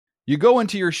You go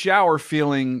into your shower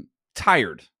feeling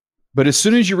tired, but as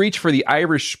soon as you reach for the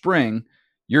Irish Spring,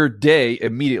 your day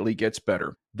immediately gets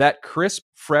better. That crisp,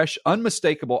 fresh,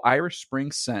 unmistakable Irish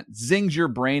Spring scent zings your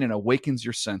brain and awakens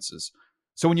your senses.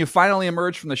 So when you finally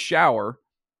emerge from the shower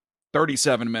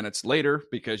 37 minutes later,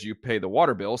 because you pay the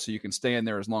water bill so you can stay in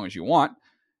there as long as you want,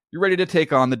 you're ready to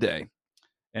take on the day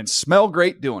and smell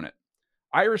great doing it.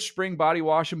 Irish Spring Body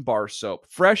Wash and Bar Soap.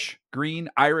 Fresh, green,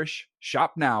 Irish.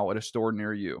 Shop now at a store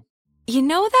near you. You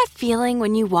know that feeling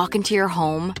when you walk into your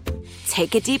home,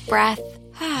 take a deep breath,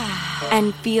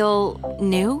 and feel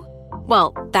new?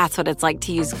 Well, that's what it's like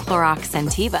to use Clorox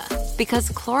Scentiva. Because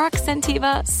Clorox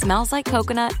Scentiva smells like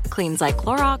coconut, cleans like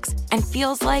Clorox, and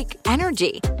feels like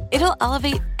energy. It'll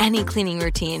elevate any cleaning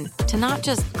routine to not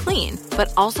just clean,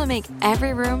 but also make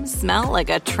every room smell like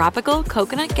a tropical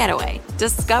coconut getaway.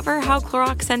 Discover how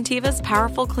Clorox Scentiva's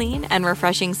powerful clean and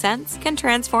refreshing scents can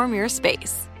transform your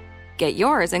space. Get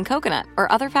yours in coconut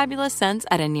or other fabulous scents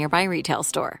at a nearby retail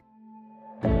store.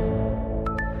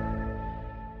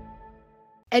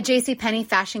 At JCPenney,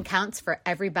 fashion counts for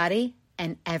everybody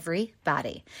and every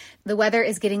body. The weather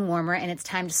is getting warmer and it's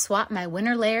time to swap my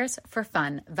winter layers for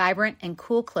fun, vibrant, and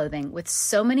cool clothing. With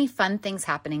so many fun things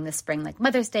happening this spring, like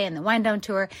Mother's Day and the Wind Down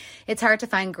Tour, it's hard to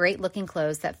find great looking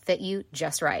clothes that fit you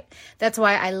just right. That's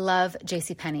why I love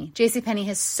JCPenney. JCPenney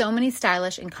has so many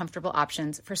stylish and comfortable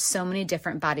options for so many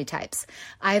different body types.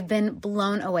 I've been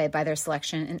blown away by their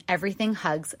selection, and everything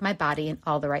hugs my body in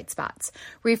all the right spots.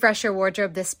 Refresh your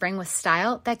wardrobe this spring with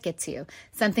style that gets you.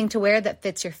 Something to wear that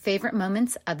fits your favorite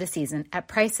moments of the season at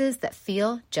prices that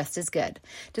feel just as good.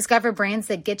 Discover brands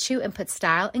that get you and put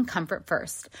style and comfort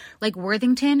first, like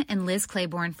Worthington and Liz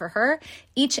Claiborne for her,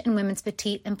 each in women's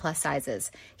petite and plus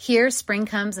sizes. Here, spring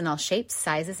comes in all shapes,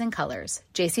 sizes, and colors.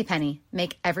 JCPenney,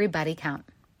 make everybody count.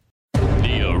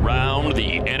 The Around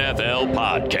the NFL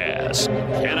podcast.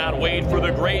 Cannot wait for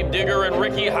the Grave Digger and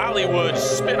Ricky Hollywood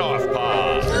spinoff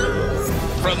pod.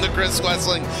 From the Chris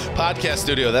Wessling podcast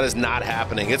studio, that is not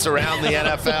happening. It's Around the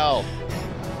NFL.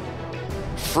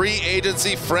 Free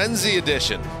Agency Frenzy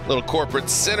edition. Little corporate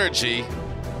synergy.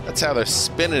 That's how they're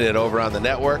spinning it over on the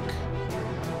network.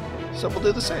 So we'll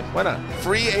do the same. Why not?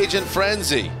 Free Agent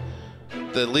Frenzy.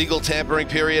 The legal tampering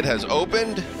period has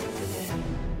opened.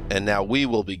 And now we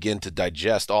will begin to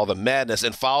digest all the madness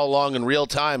and follow along in real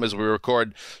time as we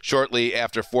record shortly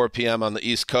after 4 p.m. on the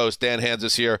East Coast. Dan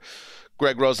Hanzus here.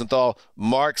 Greg Rosenthal.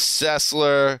 Mark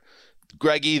Sessler.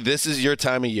 Greggy, this is your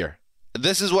time of year.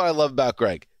 This is what I love about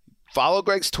Greg. Follow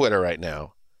Greg's Twitter right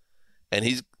now, and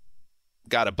he's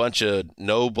got a bunch of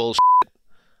no bullshit.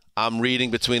 I'm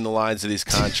reading between the lines of these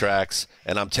contracts,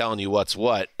 and I'm telling you what's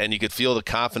what, and you could feel the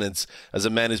confidence as a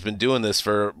man who's been doing this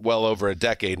for well over a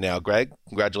decade now. Greg,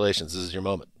 congratulations. This is your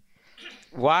moment.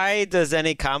 Why does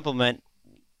any compliment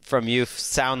from you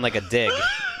sound like a dig,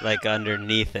 like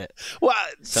underneath it? Well,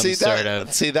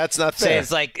 that's not fair.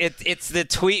 It's like it's the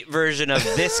tweet version of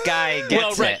this guy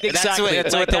gets right, it. Exactly.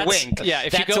 That's with a wink. Yeah,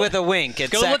 if that's you go with a wink.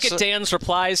 It's go look at Dan's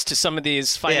replies to some of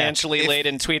these financially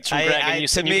laden tweets from Greg, and you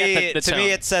get the to tone.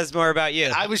 me, it says more about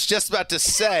you. I was just about to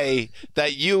say that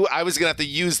I was going to have to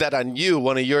use that on you,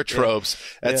 one of your tropes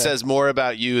that says more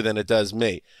about you than it does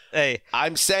me. Hey,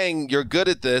 I'm saying you're good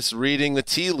at this, reading the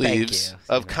tea leaves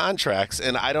of contracts,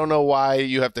 and I don't know why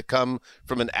you have to come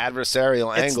from an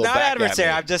adversarial angle. It's not back adversary.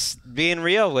 at me. I'm just being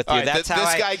real with you. Right, That's how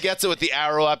this guy gets it with the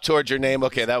arrow up towards your name.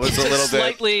 Okay, that was a little bit.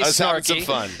 Slightly I was having some snarky.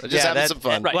 fun. Having some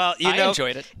fun. Right. Well, I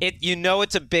enjoyed it.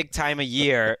 It's a big time of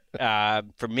year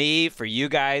for me, for you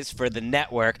guys, for the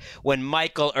network, when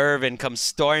Michael Irvin comes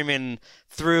storming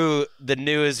through the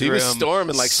newsroom. He was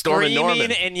storming like Stormin' Norman.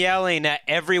 Screaming and yelling at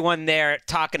everyone there,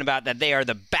 talking about that they are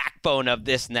the backbone of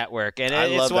this network. And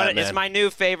it's my new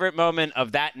favorite moment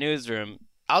of that newsroom.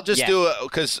 I'll just do it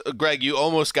because, Greg, you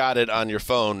almost got it on your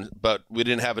phone, but we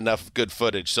didn't have enough good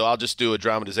footage. So I'll just do a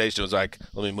dramatization. It was like,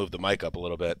 let me move the mic up a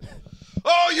little bit.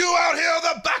 Oh, you out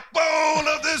here, the backbone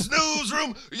of this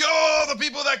newsroom. You're the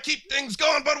people that keep things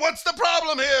going. But what's the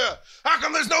problem here? How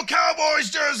come there's no Cowboys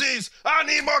jerseys? I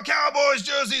need more Cowboys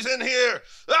jerseys in here.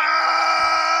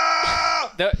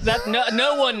 Ah!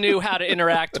 No one knew how to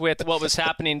interact with what was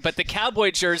happening, but the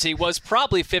Cowboy jersey was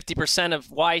probably 50%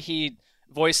 of why he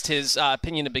voiced his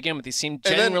opinion to begin with. He seemed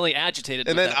genuinely agitated.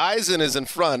 And then Eisen is in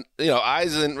front. You know,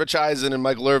 Rich Eisen and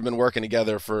Michael Irvin working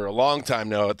together for a long time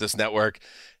now at this network.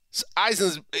 So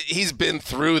he's been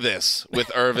through this with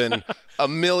Irvin a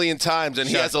million times, and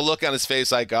he has a look on his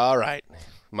face like, all right,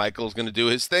 Michael's going to do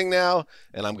his thing now,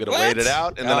 and I'm going to wait it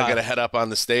out, and then I'm going to head up on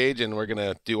the stage, and we're going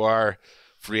to do our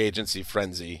free agency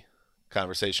frenzy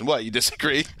conversation. What, you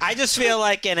disagree? I just feel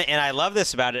like, and I love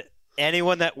this about it,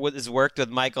 anyone that has worked with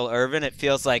Michael Irvin, it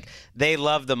feels like they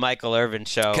love the Michael Irvin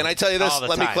show. Can I tell you this? all the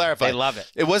Let me time. clarify. They love it.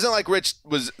 It wasn't like Rich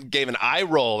gave an eye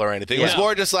roll or anything. It was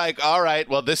more just like, all right,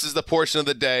 well, this is the portion of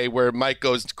the day where Mike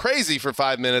goes crazy for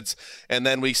 5 minutes, and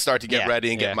then we start to get ready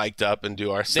and get mic'd up and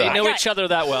do our stuff. They know each other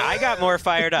that well. I got more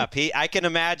fired up. I can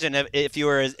imagine if you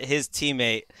were his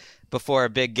teammate before a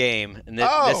big game, and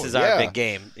this is our big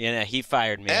game. He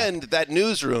fired me. And that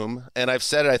newsroom, and I've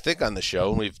said it, I think, on the show,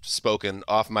 and we've spoken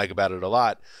off mic about it a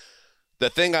lot. The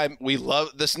thing we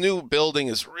love, this new building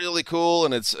is really cool,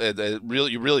 and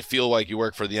you really feel like you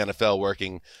work for the NFL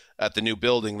working at the new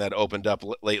building that opened up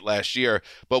late last year.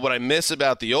 But what I miss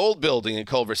about the old building in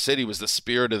Culver City was the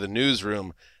spirit of the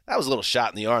newsroom. That was a little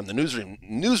shot in the arm. The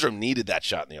newsroom needed that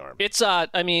shot in the arm. It's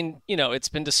it's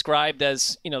been described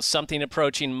as, something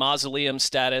approaching mausoleum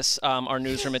status, our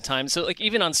newsroom at times. So like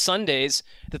even on Sundays,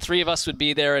 the three of us would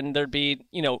be there and there'd be,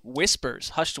 whispers,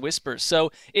 hushed whispers.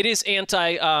 So it is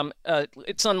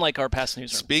it's unlike our past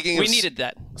newsroom. We needed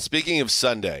that. Speaking of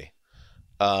Sunday,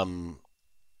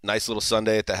 nice little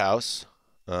Sunday at the house.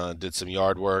 Did some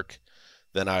yard work.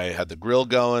 Then I had the grill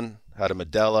going. Had a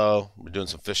Modelo. We're doing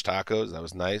some fish tacos. That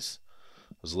was nice.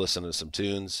 I was listening to some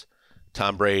tunes.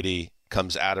 Tom Brady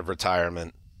comes out of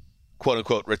retirement, quote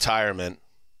unquote retirement.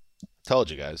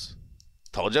 Told you guys.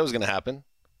 Told you it was going to happen.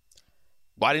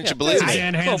 Why didn't you believe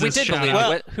me? Well, we did believe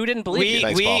it. Who didn't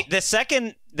believe you? The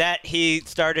second that he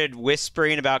started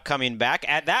whispering about coming back,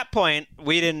 at that point,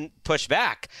 we didn't push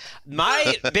back.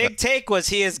 My big take was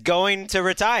he is going to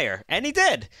retire, and he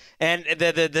did. And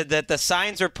the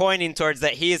signs were pointing towards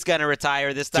that he is going to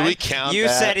retire this time. Do we count You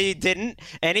that? said he didn't,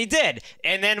 and he did.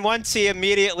 And then once he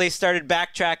immediately started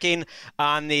backtracking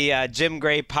on the Jim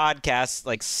Gray podcast,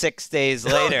 like 6 days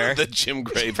later, the Jim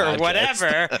Gray or podcast.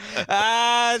 whatever,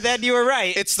 then you were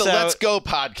right. It's the Let's Go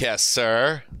podcast,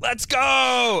 sir. Let's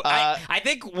go. I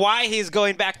think why he's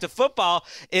going back to football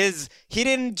is he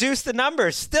didn't juice the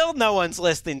numbers. Still no one's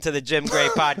listening to the Jim Gray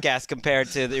podcast compared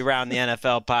to the Around the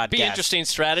NFL podcast. Be interesting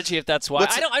strategy if that's why.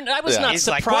 I was not He's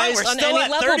surprised like, we're on still any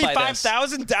at level by this.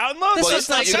 35,000 downloads? This is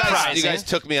not surprising. You guys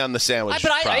took me on the sandwich.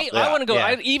 But I want to go. Yeah.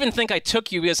 I even think I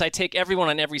took you because I take everyone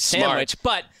on every sandwich.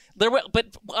 But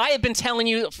I have been telling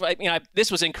you, this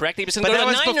was incorrect. He was going to go to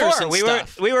the Niners and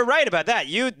stuff. We were right about that.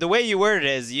 The way you worded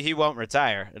it is he won't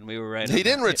retire, and we were right. He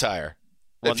didn't retire.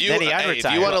 Well, if you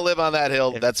retire. want to live on that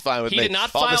hill, that's fine with me. He did not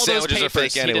All the file those sandwiches papers. are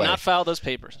fake anyway. He did not file those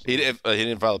papers. He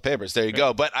didn't file the papers. There you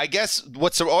go. But I guess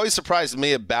what's always surprised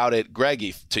me about it,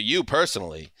 Greggy, to you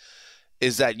personally,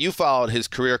 is that you followed his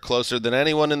career closer than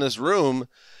anyone in this room,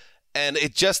 and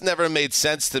it just never made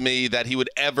sense to me that he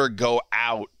would ever go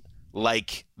out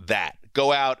like that.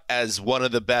 Go out as one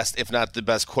of the best, if not the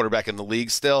best quarterback in the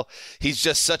league still. He's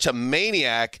just such a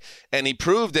maniac, and he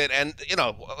proved it. And,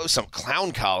 some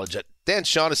clown college. Dan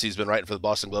Shaughnessy's been writing for the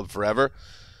Boston Globe forever.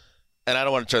 And I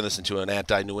don't want to turn this into an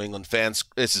anti-New England fan.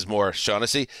 This is more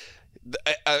Shaughnessy.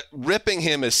 Ripping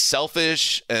him is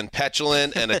selfish and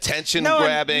petulant and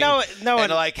attention-grabbing.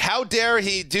 Like, how dare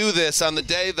he do this on the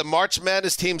day the March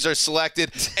Madness teams are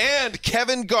selected and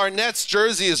Kevin Garnett's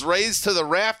jersey is raised to the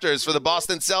rafters for the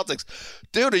Boston Celtics.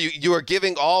 Dude, you are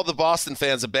giving all the Boston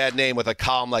fans a bad name with a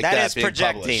column like that. That is being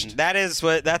projecting.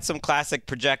 Published. That's some classic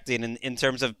projecting in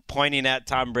terms of pointing at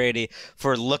Tom Brady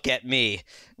for "look at me"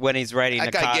 when he's writing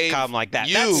a column like that.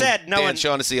 That said, Dan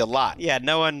Shaughnessy a lot. Yeah,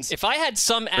 no one's. If I had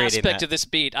some aspect of this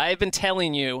beat, I have been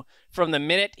telling you from the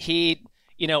minute he,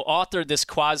 authored this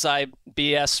quasi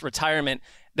BS retirement,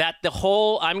 that the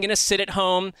whole I'm going to sit at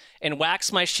home and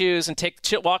wax my shoes and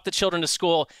walk the children to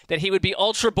school, that he would be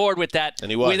ultra bored with that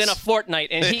and he was. within a fortnight.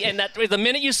 And that the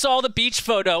minute you saw the beach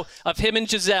photo of him and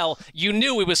Giselle, you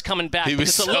knew he was coming back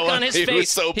because the look on his face,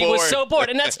 he was so bored.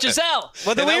 And that's Giselle.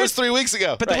 Well, that was 3 weeks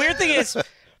ago. But the weird thing is,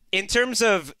 in terms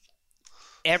of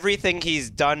everything he's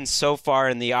done so far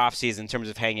in the offseason, in terms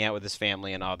of hanging out with his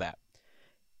family and all that,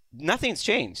 nothing's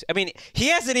changed. I mean, he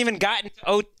hasn't even gotten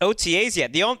OTAs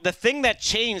yet. The thing that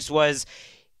changed was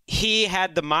he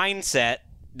had the mindset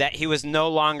that he was no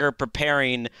longer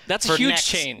preparing. That's a huge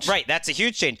change. Right, that's a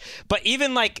huge change. But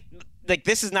even like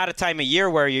this is not a time of year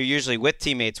where you're usually with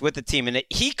teammates, with the team, and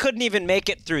he couldn't even make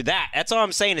it through that. That's all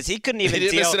I'm saying is he couldn't even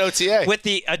deal miss an OTA. with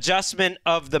the adjustment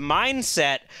of the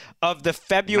mindset of the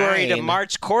February to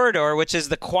March corridor, which is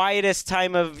the quietest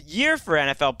time of year for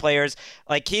NFL players.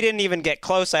 Like, he didn't even get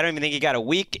close. I don't even think he got a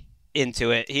week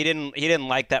into it. He didn't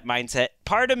like that mindset.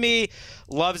 Part of me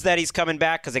loves that he's coming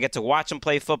back because I get to watch him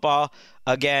play football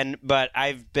again, but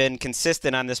I've been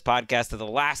consistent on this podcast that the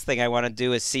last thing I want to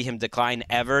do is see him decline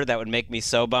ever. That would make me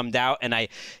so bummed out. And I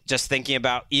just thinking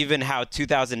about even how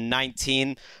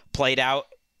 2019 played out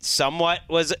somewhat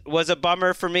was a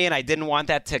bummer for me, and I didn't want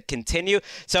that to continue.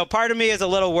 So part of me is a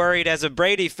little worried as a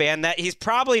Brady fan that he's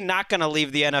probably not going to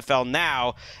leave the NFL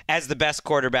now as the best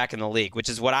quarterback in the league, which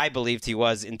is what I believed he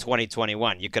was in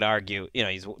 2021. You could argue,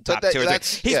 he's top 2 or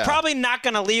 3. He's probably not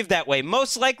going to leave that way.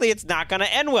 Most likely it's not going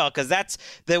to end well, because that's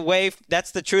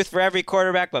the truth for every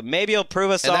quarterback, but maybe he'll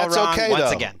prove us all wrong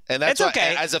once again. And that's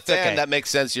okay. As a fan, that makes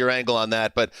sense, your angle on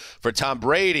that. But for Tom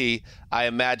Brady, I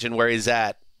imagine where he's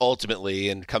at ultimately,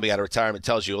 and coming out of retirement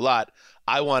tells you a lot.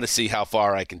 I want to see how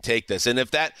far I can take this. And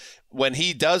when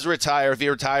he does retire, if he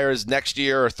retires next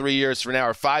year or 3 years from now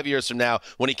or 5 years from now,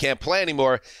 when he can't play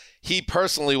anymore, he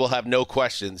personally will have no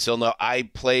questions. He'll know I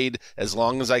played as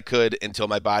long as I could until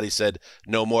my body said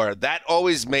no more. That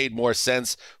always made more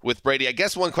sense with Brady. I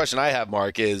guess one question I have,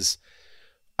 Mark, is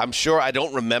I'm sure I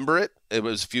don't remember it. It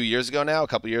was a few years ago now, a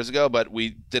couple years ago, but we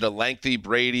did a lengthy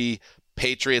Brady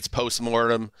Patriots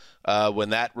postmortem when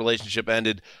that relationship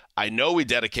ended. I know we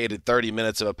dedicated 30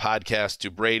 minutes of a podcast to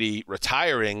Brady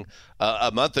retiring a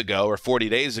month ago or 40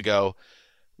 days ago.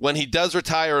 When he does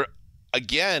retire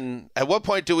again, at what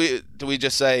point do we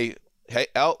just say, hey,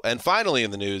 and finally in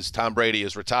the news, Tom Brady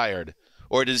is retired?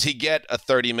 Or does he get a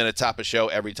 30-minute top of show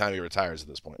every time he retires at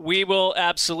this point? We will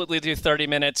absolutely do 30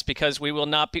 minutes because we will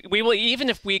even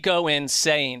if we go in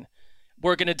saying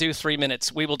we're going to do 3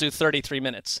 minutes, we will do 33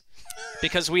 minutes.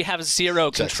 Because we have zero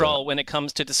control when it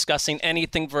comes to discussing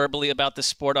anything verbally about the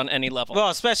sport on any level. Well,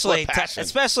 especially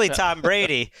Tom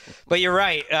Brady. But you're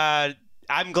right.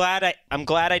 I'm glad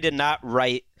I did not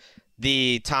write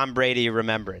the Tom Brady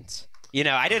remembrance.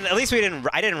 I didn't. At least I didn't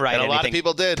write and anything. A lot of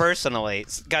people did personally,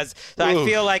 because I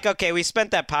feel like we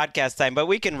spent that podcast time, but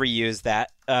we can reuse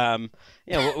that. And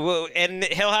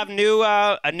he'll have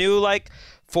a new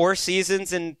 4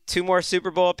 seasons and 2 more Super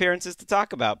Bowl appearances to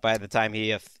talk about by the time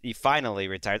he finally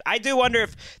retires. I do wonder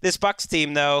if this Bucs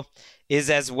team, though, is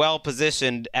as well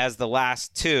positioned as the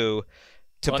last 2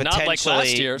 to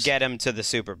potentially get him to the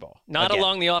Super Bowl. Not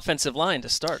along the offensive line to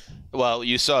start. Well,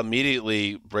 you saw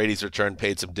immediately Brady's return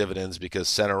paid some dividends because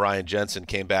center Ryan Jensen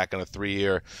came back on a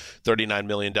 3-year, $39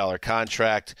 million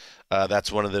contract.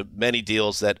 That's one of the many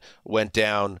deals that went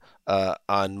down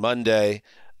on Monday.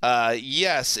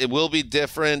 Yes, it will be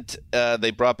different.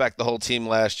 They brought back the whole team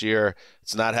last year.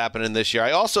 It's not happening this year. I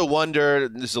also wonder,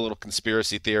 this is a little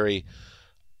conspiracy theory,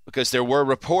 because there were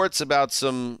reports about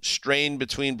some strain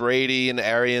between Brady and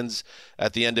Arians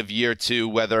at the end of year 2,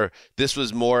 whether this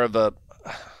was more of I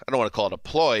don't want to call it a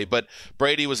ploy, but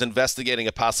Brady was investigating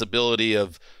a possibility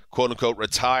of quote-unquote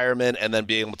retirement and then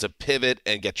being able to pivot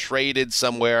and get traded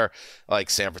somewhere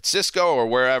like San Francisco or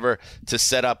wherever to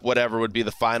set up whatever would be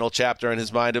the final chapter in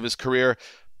his mind of his career.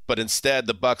 But instead,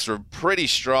 the Bucs were pretty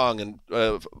strong and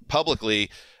publicly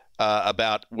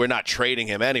about we're not trading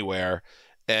him anywhere.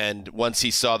 And once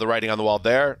he saw the writing on the wall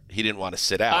there, he didn't want to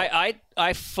sit out.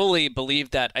 I fully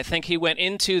believe that. I think he went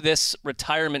into this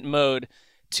retirement mode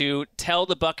to tell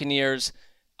the Buccaneers,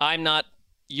 I'm not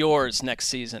yours next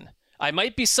season. I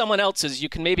might be someone else's. You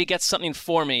can maybe get something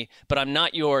for me, but I'm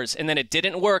not yours. And then it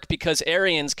didn't work because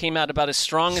Arians came out about as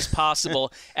strong as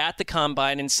possible at the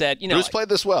combine and said, Bruce played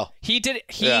this well. He did.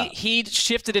 He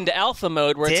shifted into alpha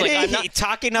mode where it's like, I'm not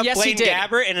talking up Blaine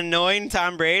Gabbert and annoying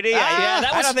Tom Brady.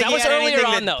 That was earlier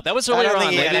on, though. That was earlier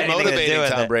on. Maybe motivating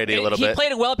Tom Brady a little bit. He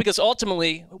played it well because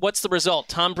ultimately, what's the result?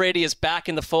 Tom Brady is back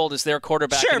in the fold as their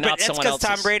quarterback. Sure, and not but that's because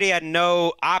Tom Brady had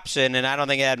no option, and I don't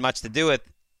think it had much to do with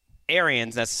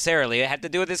Arians necessarily. It had to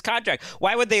do with his contract.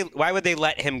 Why would they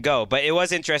let him go? But it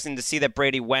was interesting to see that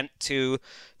Brady went to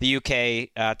the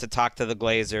UK to talk to the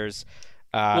Glazers.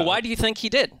 Well, why do you think he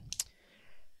did?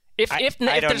 If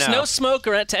there's no smoke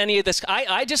or to any of this,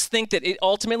 I just think that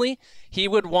ultimately he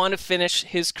would want to finish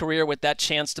his career with that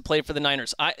chance to play for the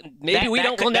Niners.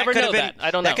 We'll never know that.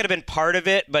 I don't know. That could have been part of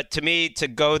it, but to me, to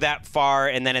go that far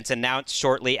and then it's announced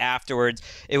shortly afterwards,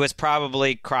 it was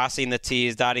probably crossing the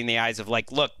T's, dotting the I's of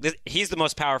look, he's the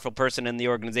most powerful person in the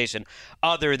organization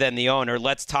other than the owner.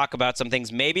 Let's talk about some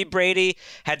things. Maybe Brady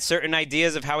had certain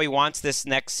ideas of how he wants this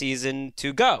next season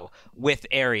to go with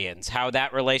Arians, how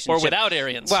that relationship... Or without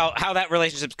Arians. Well, how that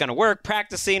relationship's going to work,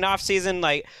 practicing off-season,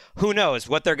 who knows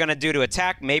what they're going to do to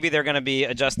attack. Maybe they're going to be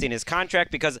adjusting his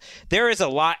contract because there is a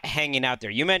lot hanging out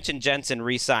there. You mentioned Jensen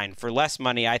re-signed for less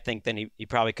money, I think, than he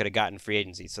probably could have gotten free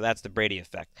agency. So that's the Brady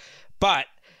effect. But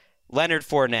Leonard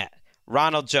Fournette,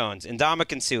 Ronald Jones,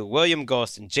 Ndamukong Suh, William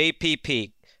Golston,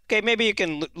 JPP. Okay, maybe you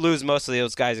can lose most of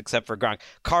those guys except for Gronk.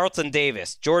 Carlton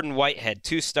Davis, Jordan Whitehead,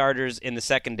 2 starters in the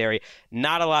secondary.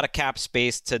 Not a lot of cap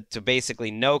space to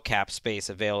basically no cap space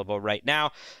available right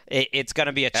now. It's going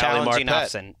to be a challenging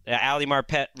offseason. Ali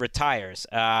Marpet retires.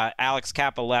 Alex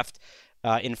Kappa left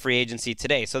in free agency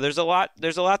today. So there's a lot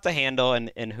to handle,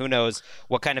 and who knows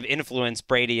what kind of influence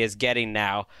Brady is getting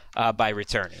now by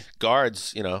returning.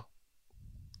 Guards,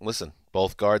 listen,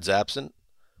 both guards absent.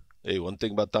 Hey, one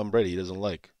thing about Tom Brady he doesn't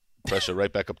like pressure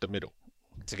right back up the middle.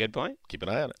 It's a good point. Keep an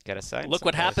eye on it. Got to sign. Look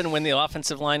what happened when the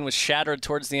offensive line was shattered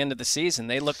towards the end of the season.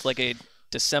 They looked like a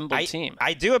dissembled team.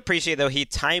 I do appreciate, though, he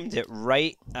timed it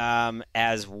right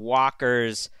as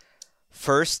Walker's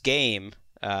first game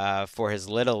for his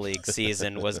Little League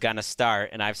season was going to start,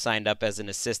 and I've signed up as an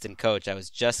assistant coach. I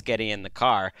was just getting in the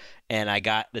car, and I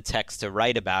got the text to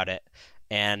write about it.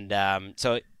 And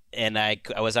I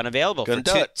was unavailable for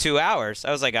 2 hours.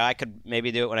 I was like, I could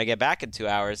maybe do it when I get back in 2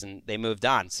 hours, and they moved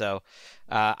on. So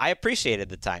I appreciated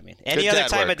the timing. Any other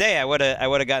time of day, I would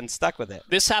have gotten stuck with it.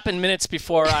 This happened minutes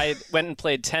before I went and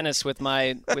played tennis with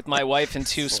my wife and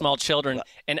 2 small children,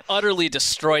 and utterly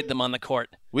destroyed them on the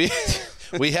court. We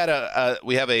have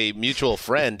a mutual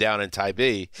friend down in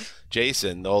Tybee,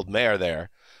 Jason, the old mayor there.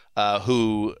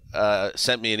 Who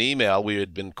sent me an email. We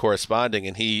had been corresponding,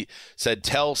 and he said,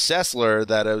 tell Sessler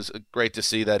that it was great to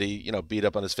see that he, beat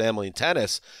up on his family in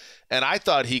tennis. And I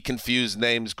thought he confused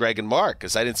names Greg and Mark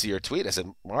because I didn't see your tweet. I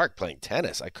said, Mark playing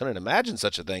tennis. I couldn't imagine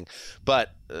such a thing. But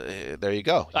there you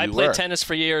go. I played tennis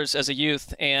for years as a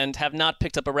youth and have not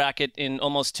picked up a racket in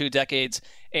almost 2 decades.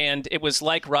 And it was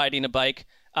like riding a bike.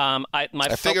 My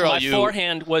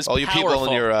forehand was all you powerful. People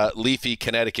in your leafy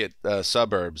Connecticut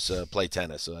suburbs play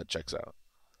tennis, so that checks out.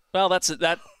 Well,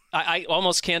 I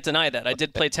almost can't deny that. I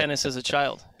did play tennis as a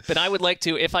child, but I would like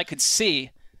to, if I could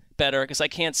see better, because I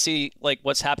can't see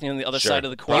what's happening on the other side of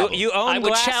the court. You own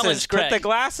glasses. Challenge Greg. Put the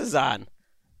glasses on.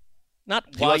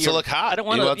 He wants to look hot. I don't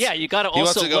want to. Yeah, you got to also. He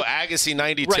wants to go Agassi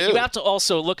 92. Right, you have to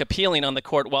also look appealing on the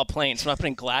court while playing. So I'm not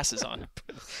putting glasses on.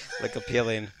 Look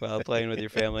appealing while playing with your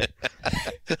family.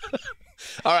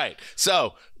 All right,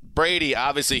 so Brady,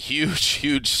 obviously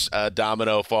huge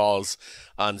domino falls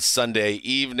on Sunday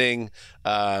evening.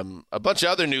 A bunch of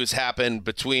other news happened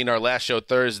between our last show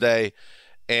Thursday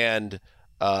and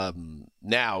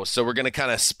now. So we're going to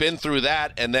kind of spin through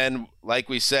that. And then, like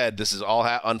we said, this is all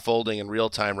unfolding in real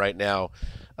time right now,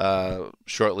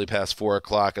 shortly past 4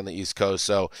 o'clock on the East Coast.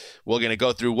 So we're going to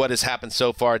go through what has happened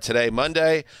so far today,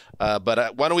 Monday.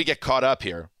 But why don't we get caught up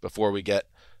here before we get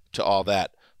to all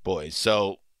that, boys?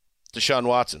 So Deshaun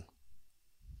Watson.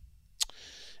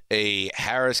 A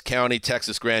Harris County,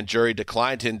 Texas grand jury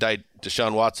declined to indict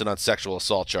Deshaun Watson on sexual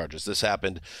assault charges. This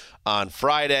happened on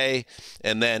Friday,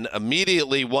 and then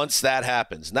immediately once that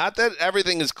happens, not that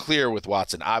everything is clear with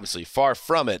Watson, obviously, far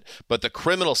from it, but the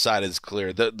criminal side is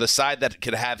clear. The side that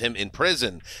could have him in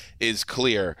prison is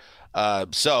clear.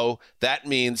 So that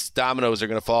means dominoes are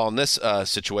going to fall in this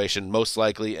situation, most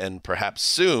likely and perhaps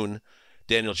soon.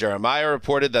 Daniel Jeremiah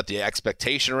reported that the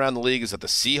expectation around the league is that the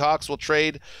Seahawks will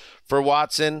trade for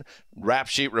Watson. Rap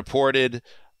Sheet reported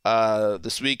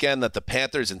this weekend that the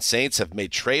Panthers and Saints have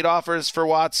made trade offers for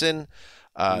Watson.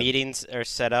 Meetings are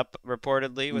set up,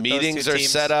 reportedly, with meetings those two are teams.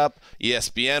 Set up.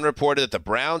 ESPN reported that the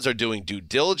Browns are doing due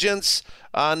diligence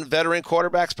on veteran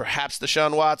quarterbacks, perhaps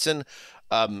Deshaun Watson.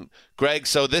 Greg,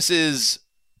 so this is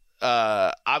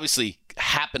obviously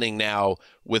happening now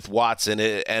with Watson,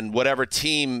 and whatever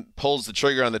team pulls the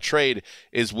trigger on the trade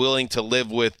is willing to live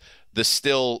with the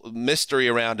still mystery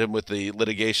around him with the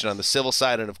litigation on the civil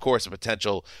side and, of course, a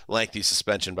potential lengthy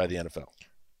suspension by the NFL.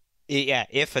 Yeah,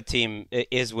 if a team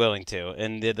is willing to.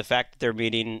 And the fact that they're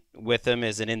meeting with him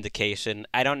is an indication.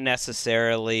 I don't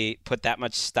necessarily put that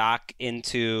much stock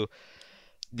into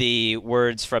the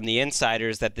words from the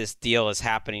insiders that this deal is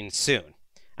happening soon.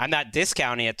 I'm not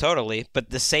discounting it totally, but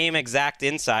the same exact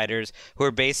insiders who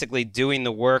are basically doing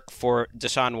the work for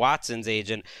Deshaun Watson's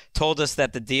agent told us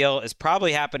that the deal is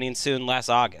probably happening soon, last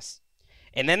August.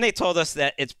 And then they told us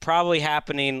that it's probably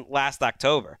happening last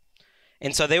October.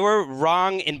 And so they were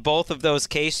wrong in both of those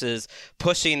cases,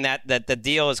 pushing that the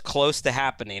deal is close to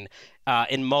happening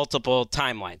in multiple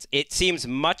timelines. It seems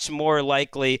much more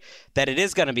likely that it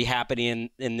is going to be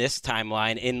happening in this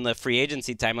timeline, in the free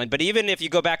agency timeline. But even if you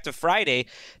go back to Friday,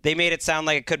 they made it sound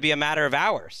like it could be a matter of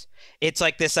hours. It's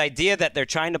like this idea that they're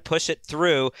trying to push it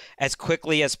through as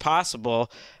quickly as possible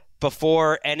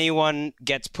before anyone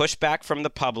gets pushback from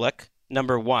the public.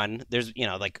 Number one, there's,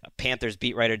 like Panthers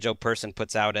beat writer Joe Person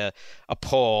puts out a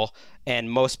poll,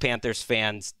 and most Panthers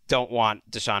fans don't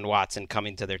want Deshaun Watson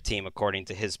coming to their team, according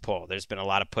to his poll. There's been a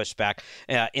lot of pushback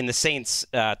in the Saints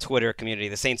Twitter community,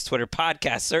 the Saints Twitter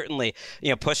podcast, certainly,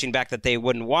 pushing back that they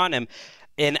wouldn't want him.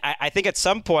 And I think at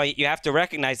some point you have to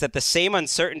recognize that the same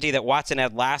uncertainty that Watson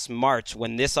had last March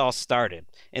when this all started,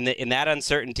 in that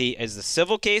uncertainty is the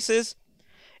civil cases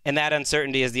and that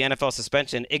uncertainty is the NFL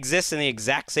suspension, exists in the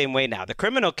exact same way now. The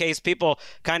criminal case, people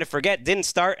kind of forget, didn't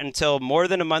start until more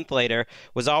than a month later,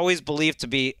 was always believed to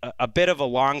be a bit of a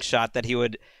long shot that he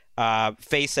would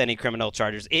face any criminal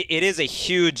charges. It is a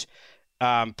huge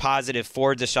positive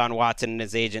for Deshaun Watson and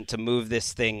his agent to move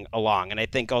this thing along, and I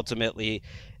think ultimately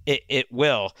it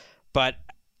will. But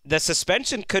the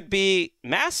suspension could be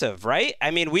massive, right?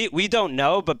 I mean, we don't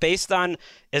know, but based on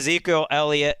Ezekiel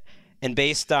Elliott and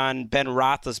based on Ben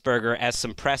Roethlisberger as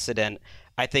some precedent,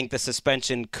 I think the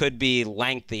suspension could be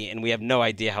lengthy, and we have no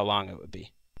idea how long it would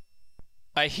be.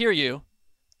 I hear you.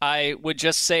 I would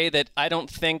just say that I don't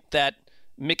think that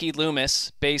Mickey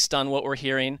Loomis, based on what we're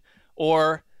hearing,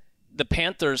 or the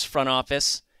Panthers front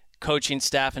office, coaching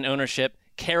staff, and ownership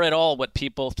care at all what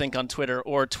people think on Twitter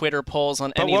or Twitter polls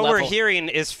on any level. But what we're hearing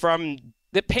is from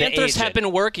the Panthers have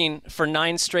been working for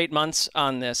 9 straight months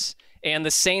on this, and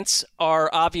the Saints are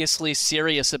obviously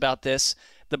serious about this.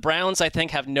 The Browns, I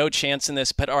think, have no chance in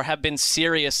this, but have been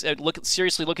seriously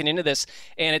looking into this,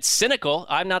 and it's cynical.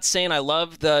 I'm not saying I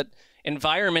love the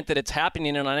environment that it's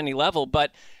happening in on any level,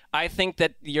 but I think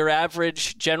that your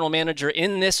average general manager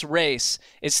in this race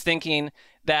is thinking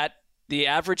that the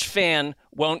average fan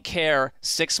won't care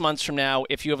 6 months from now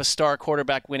if you have a star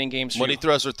quarterback winning games. When he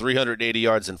throws for 380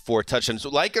 yards and 4 touchdowns,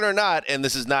 like it or not, and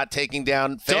this is not taking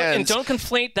down fans. Don't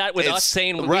conflate that with us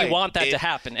saying we want that to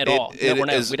happen at all. We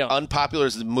don't. Unpopular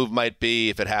as the move might be,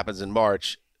 if it happens in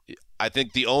March, I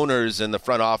think the owners and the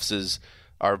front offices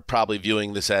are probably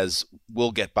viewing this as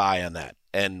we'll get by on that.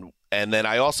 And then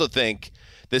I also think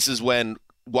this is when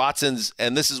Watson's,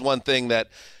 and this is one thing that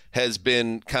has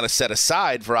been kind of set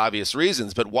aside for obvious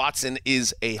reasons, but Watson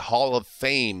is a Hall of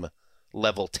Fame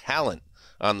level talent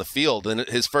on the field. And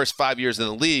his first 5 years in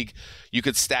the league, you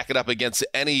could stack it up against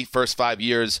any first 5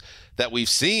 years that we've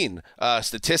seen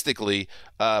statistically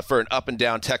for an up and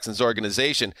down Texans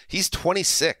organization. He's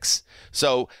 26.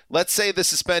 So let's say the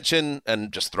suspension,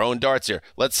 and just throwing darts here,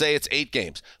 let's say it's 8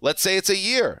 games. Let's say it's a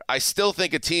year. I still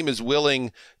think a team is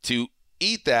willing to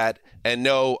eat that and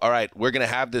know, all right, we're going to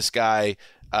have this guy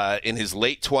in his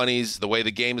late 20s, the way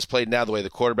the game is played now, the way the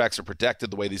quarterbacks are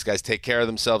protected, the way these guys take care of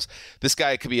themselves. This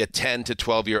guy could be a 10 to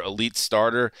 12-year elite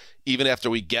starter even after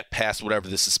we get past whatever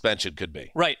the suspension could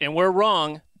be. Right, and we're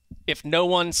wrong if no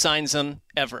one signs him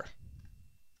ever.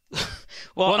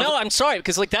 well, no, I'm sorry,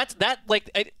 because it's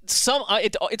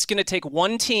going to take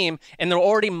one team, and there are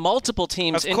already multiple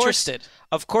teams interested.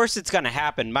 Of course it's going to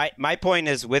happen. My point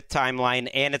is with timeline,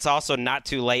 and it's also not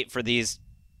too late for these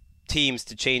teams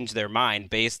to change their mind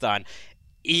based on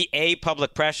A,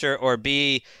 public pressure, or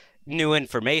B, new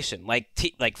information. Like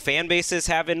fan bases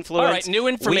have influence. All right, new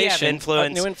information. We have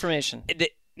influence. New information.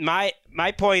 My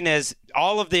point is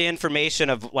all of the information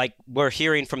of like we're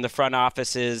hearing from the front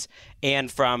offices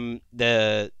and from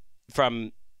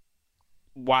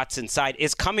Watson's side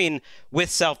is coming with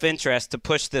self-interest to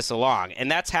push this along.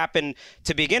 And that's happened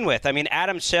to begin with. I mean,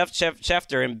 Adam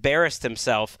Schefter embarrassed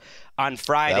himself on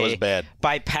Friday. That was bad.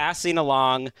 By passing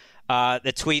along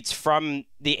the tweets from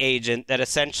the agent that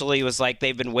essentially was like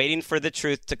they've been waiting for the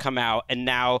truth to come out, and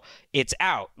now it's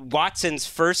out. Watson's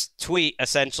first tweet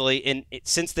essentially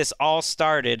since this all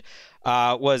started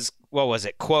was, what was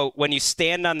it? Quote, "When you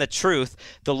stand on the truth,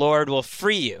 the Lord will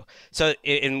free you." So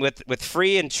with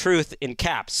free and truth in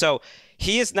caps. So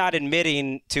he is not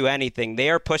admitting to anything. They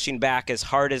are pushing back as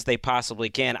hard as they possibly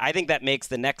can. I think that makes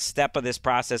the next step of this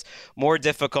process more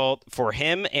difficult for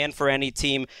him and for any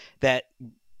team that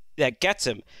gets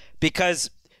him, because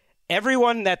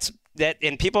everyone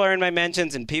and people are in my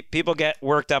mentions and people get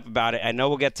worked up about it. I know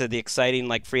we'll get to the exciting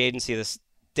like free agency this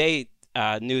day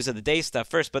news of the day stuff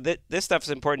first, but this stuff is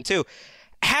important too.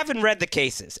 Haven't read the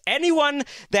cases. Anyone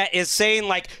that is saying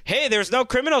like, hey, there's no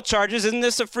criminal charges, isn't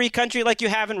this a free country? Like, you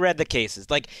haven't read the cases.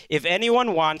 Like, if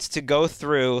anyone wants to go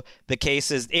through the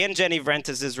cases and Jenny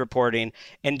Vrentas' reporting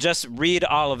and just read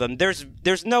all of them,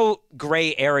 there's no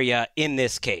gray area in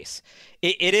this case.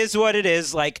 It is what it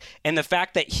is. Like, and the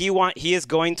fact that he is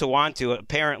going to want to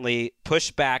apparently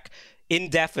push back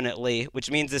indefinitely,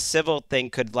 which means this civil thing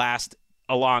could last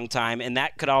a long time, and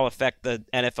that could all affect the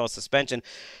NFL suspension,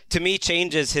 to me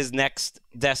changes his next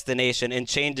destination and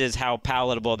changes how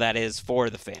palatable that is for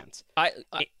the fans. I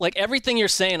like everything you're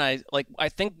saying. I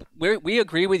think we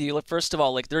agree with you. First of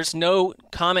all, like, there's no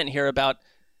comment here about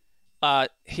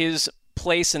his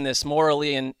place in this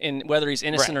morally and whether he's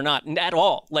innocent or not at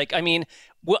all. Like, I mean,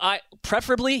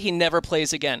 preferably he never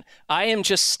plays again. I am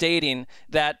just stating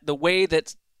that the way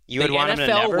that you would want him to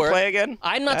never play again?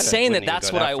 I'm not saying that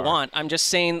that's what I want. I'm just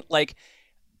saying, like,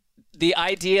 the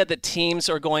idea that teams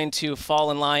are going to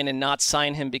fall in line and not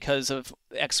sign him because of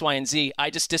X, Y, and Z, I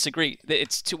just disagree.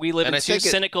 We live in too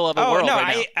cynical of a world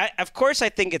right now. Of course I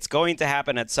think it's going to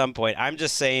happen at some point. I'm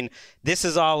just saying this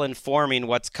is all informing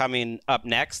what's coming up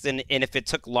next. And if it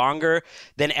took longer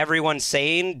than everyone's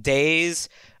saying, days,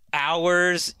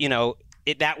 hours,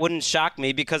 that wouldn't shock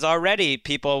me, because already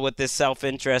people with this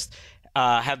self-interest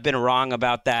have been wrong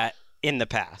about that in the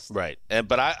past. Right.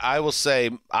 But I will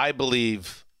say, I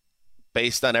believe,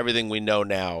 based on everything we know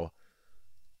now,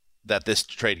 that this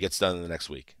trade gets done in the next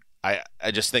week. I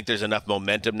just think there's enough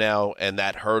momentum now, and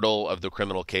that hurdle of the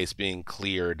criminal case being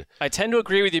cleared. I tend to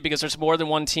agree with you, because there's more than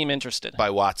one team interested. By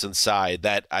Watson's side,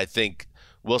 that I think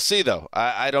we'll see, though.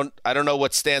 I don't know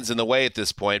what stands in the way at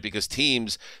this point, because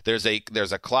teams, there's a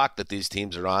clock that these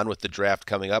teams are on with the draft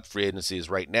coming up. Free agency is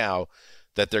right now,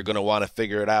 that they're going to want to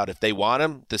figure it out. If they want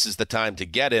him, this is the time to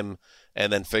get him,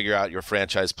 and then figure out your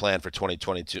franchise plan for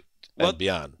 2022 and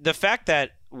beyond. The fact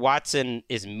that Watson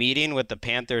is meeting with the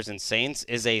Panthers and Saints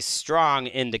is a strong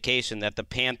indication that the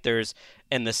Panthers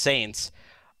and the Saints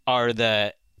are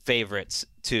the favorites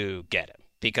to get him,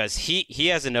 because he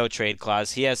has a no-trade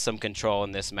clause. He has some control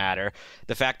in this matter.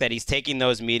 The fact that he's taking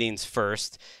those meetings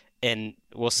first, and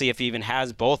we'll see if he even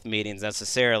has both meetings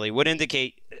necessarily, would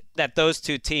indicate that those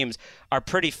two teams are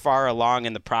pretty far along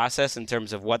in the process in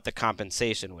terms of what the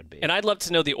compensation would be. And I'd love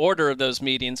to know the order of those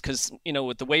meetings, because,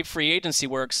 with the way free agency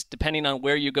works, depending on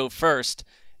where you go first,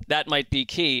 that might be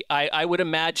key. I would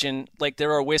imagine,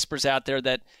 there are whispers out there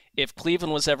that if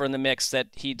Cleveland was ever in the mix, that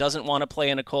he doesn't want to play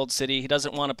in a cold city. He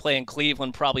doesn't want to play in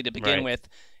Cleveland probably to begin with,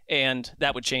 and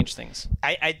that would change things.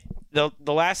 The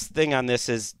last thing on this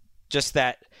is just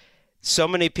that so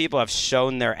many people have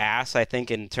shown their ass, I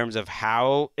think, in terms of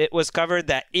how it was covered,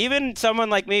 that even someone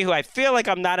like me, who I feel like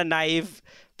I'm not a naive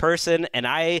person and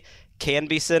I can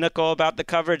be cynical about the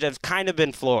coverage, have kind of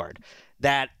been floored.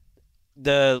 That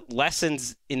the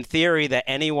lessons in theory that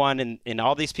anyone and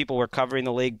all these people were covering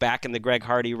the league back in the Greg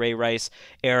Hardy, Ray Rice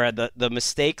era, the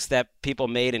mistakes that people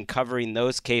made in covering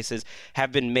those cases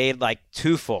have been made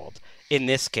twofold in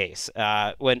this case.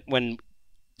 When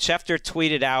Schefter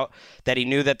tweeted out that he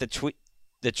knew that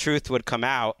the truth would come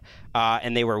out,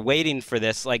 and they were waiting for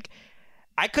this.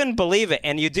 I couldn't believe it.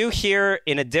 And you do hear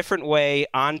in a different way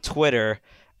on Twitter,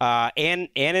 and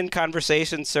in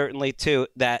conversation certainly too,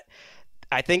 that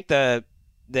I think the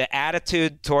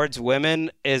attitude towards women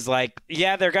is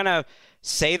they're gonna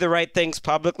say the right things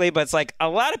publicly, but it's a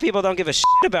lot of people don't give a shit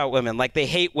about women. They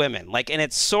hate women. And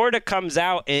it sort of comes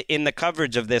out in the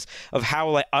coverage of this, of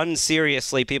how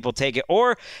unseriously people take it,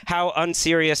 or how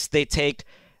unserious they take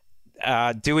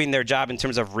doing their job in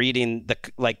terms of reading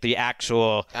the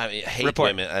actual hate report.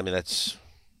 Women.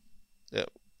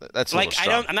 That's a little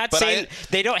strong. I'm not saying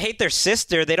they don't hate their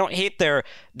sister. They don't hate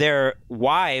their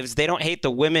wives. They don't hate the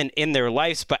women in their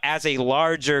lives. But as a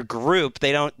larger group,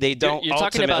 they don't. You're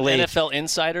talking about NFL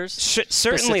insiders,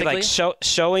 certainly,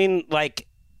 showing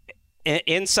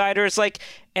insiders,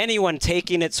 anyone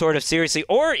taking it sort of seriously,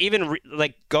 or even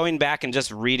going back and just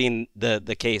reading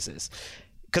the cases.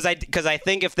 Because I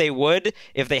think if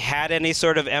they had any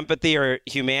sort of empathy or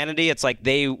humanity, it's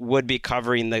they would be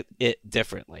covering it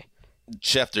differently.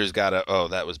 Schefter's got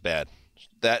that was bad.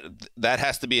 That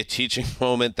has to be a teaching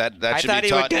moment. That should be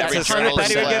taught in every journalism class.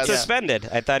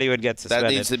 I thought he would get suspended.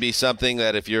 That needs to be something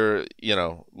that if you're,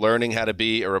 learning how to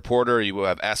be a reporter, you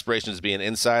have aspirations to be an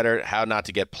insider, how not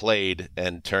to get played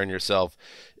and turn yourself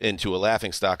into a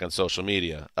laughingstock on social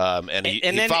media. And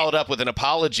he followed up with an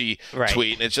apology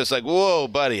tweet, and it's just whoa,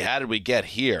 buddy, how did we get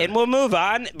here? And we'll move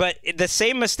on, but the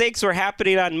same mistakes were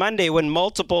happening on Monday when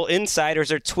multiple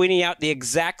insiders are tweeting out the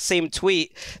exact same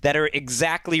tweet that are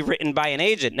exactly written by an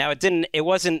agent. Now, it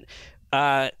wasn't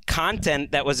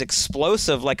content that was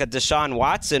explosive like a Deshaun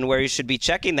Watson where you should be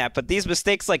checking that, but these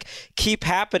mistakes keep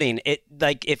happening.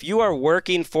 If you are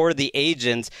working for the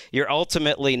agents, you're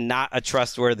ultimately not a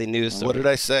trustworthy news source. What did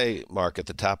I say, Mark, at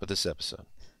the top of this episode?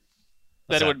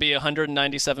 That it would be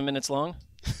 197 minutes long?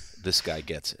 This guy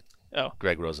gets it. Oh.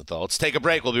 Greg Rosenthal. Let's take a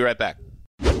break. We'll be right back.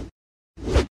 All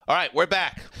right, we're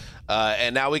back.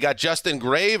 And now we got Justin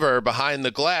Graver behind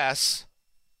the glass.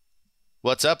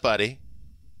 What's up, buddy?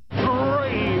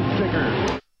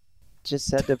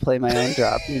 Just had to play my own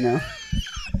drop,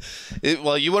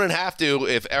 Well, you wouldn't have to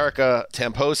if Erica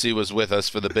Tamposi was with us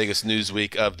for the biggest news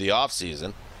week of the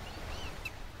offseason.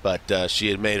 But she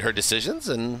had made her decisions,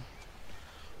 and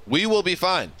we will be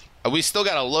fine. We still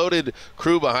got a loaded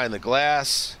crew behind the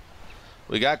glass.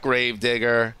 We got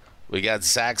Gravedigger. We got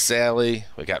Zach Sally.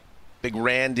 We got Big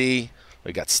Randy.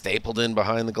 We got Stapleton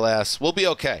behind the glass. We'll be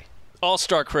okay.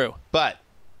 All-star crew. But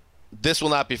this will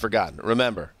not be forgotten.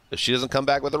 Remember, If she doesn't come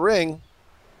back with a ring,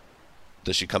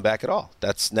 does she come back at all?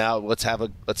 That's now. Let's have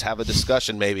a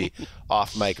discussion maybe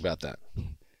off mic about that.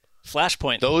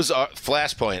 Flashpoint. Those are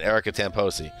Flashpoint. Erica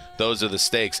Tamposi. Those are the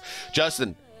stakes.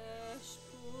 Justin.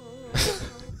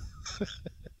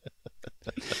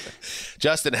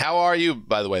 Justin, how are you?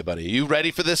 By the way, buddy, are you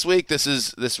ready for this week?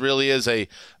 This really is a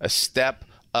step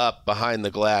up behind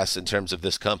the glass in terms of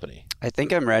this company. I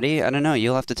think I'm ready. I don't know.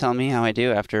 You'll have to tell me how I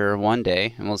do after one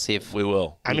day, and we'll see if we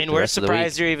will. I mean, we're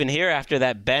surprised you're even here after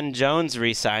that Ben Jones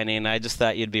re-signing. I just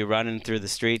thought you'd be running through the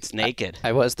streets naked.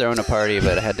 I was throwing a party,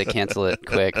 but I had to cancel it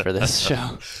quick for this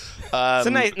show. It's a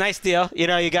nice deal. You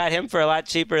know, you got him for a lot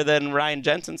cheaper than Ryan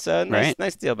Jensen, so nice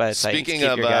deal by the Titans. Speaking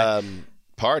of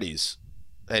parties,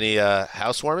 any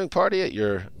housewarming party at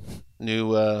your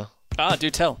new do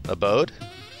tell. abode?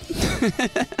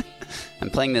 I'm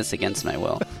playing this against my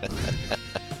will.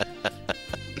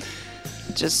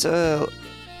 Just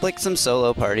like some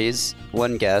solo parties,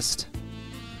 one guest.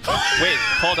 Wait,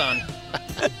 hold on.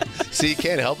 See, he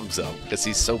can't help himself because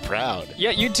he's so proud.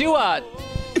 Yeah, you do.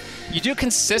 You do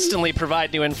consistently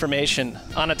provide new information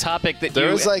on a topic that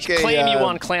There's you claim you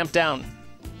want clamped down.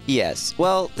 Yes.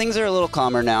 Well, things are a little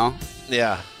calmer now.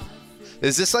 Yeah.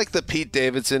 Is this like the Pete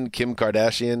Davidson, Kim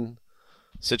Kardashian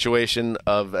situation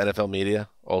of NFL media,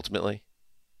 ultimately?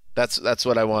 That's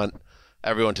what I want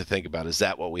everyone to think about. Is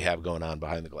that what we have going on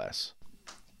behind the glass?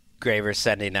 Graver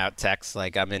sending out texts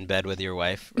like, I'm in bed with your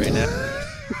wife right now.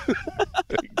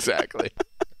 Exactly.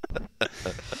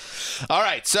 All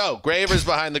right, so Graver's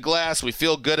behind the glass. We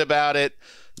feel good about it.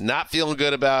 Not feeling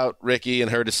good about Ricky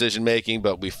and her decision-making,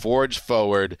 but we forge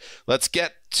forward. Let's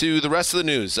get to the rest of the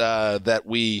news that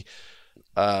we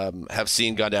have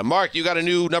seen gone down. Mark, you got a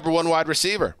new number one wide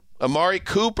receiver. Amari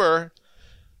Cooper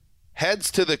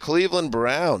heads to the Cleveland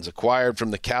Browns, acquired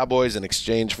from the Cowboys in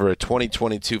exchange for a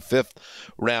 2022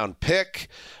 fifth-round pick.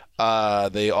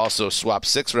 They also swapped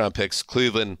sixth-round picks,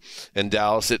 Cleveland and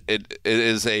Dallas. It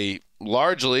is a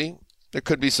largely, there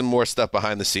could be some more stuff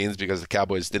behind the scenes because the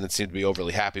Cowboys didn't seem to be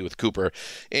overly happy with Cooper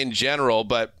in general.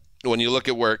 But when you look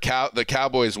at where the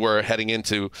Cowboys were heading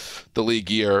into the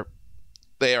league year,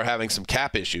 they are having some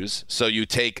cap issues. So you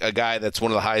take a guy that's one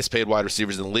of the highest paid wide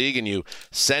receivers in the league and you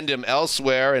send him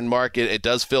elsewhere and market. It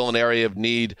does fill an area of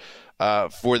need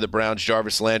for the Browns.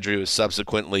 Jarvis Landry was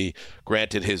subsequently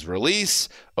granted his release.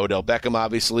 Odell Beckham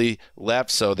obviously left.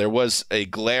 So there was a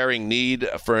glaring need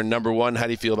for a number one. How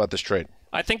do you feel about this trade?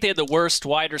 I think they had the worst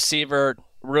wide receiver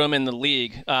room in the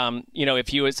league.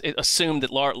 If you assumed that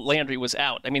Landry was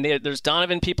out. I mean, there's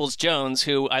Donovan Peoples-Jones,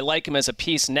 who I like him as a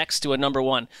piece next to a number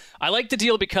one. I like the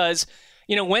deal because,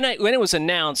 when it was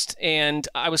announced, and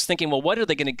I was thinking, well, what do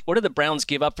the Browns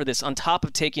give up for this on top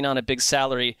of taking on a big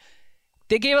salary?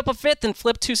 They gave up a fifth and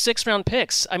flipped 2 6th-round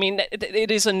picks. I mean,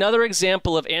 it is another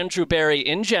example of Andrew Berry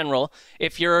in general.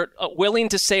 If you're willing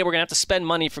to say we're going to have to spend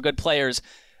money for good players,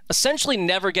 essentially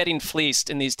never getting fleeced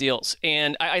in these deals.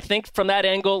 And I think from that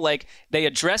angle, like, they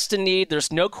addressed a need.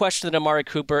 There's no question that Amari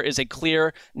Cooper is a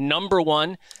clear number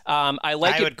one. I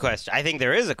would question. I think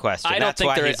there is a question. I don't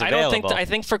think there is. I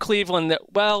think for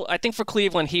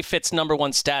Cleveland, he fits number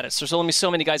one status. There's only so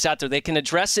many guys out there. They can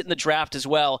address it in the draft as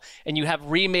well, and you have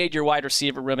remade your wide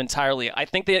receiver room entirely. I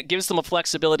think that it gives them a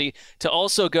flexibility to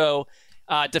also go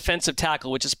defensive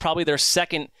tackle, which is probably their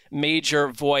second major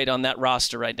void on that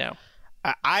roster right now.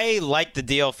 I like the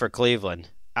deal for Cleveland.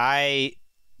 I'm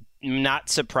not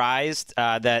surprised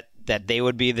that they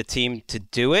would be the team to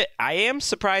do it. I am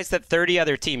surprised that 30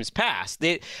 other teams passed.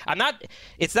 It's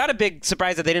not a big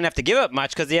surprise that they didn't have to give up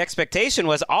much because the expectation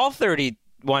was all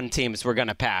 31 teams were going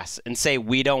to pass and say,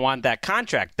 we don't want that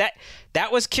contract.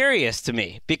 That was curious to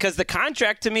me because the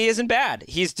contract to me isn't bad.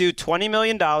 He's due $20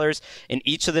 million in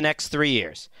each of the next 3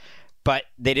 years. But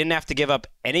they didn't have to give up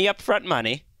any upfront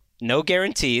money. No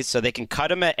guarantees, so they can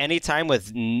cut him at any time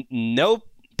with no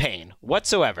pain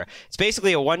whatsoever. It's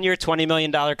basically a 1-year, $20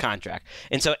 million contract.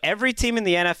 And so every team in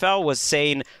the NFL was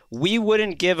saying, we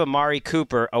wouldn't give Amari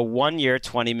Cooper a 1-year,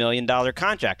 $20 million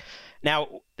contract.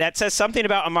 Now, that says something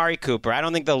about Amari Cooper. I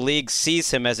don't think the league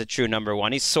sees him as a true number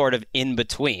one. He's sort of in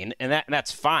between, and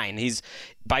that's fine. He's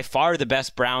by far the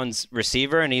best Browns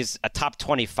receiver, and he's a top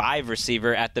 25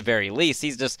 receiver at the very least.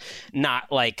 He's just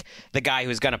not like the guy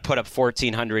who's going to put up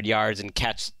 1,400 yards and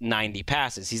catch 90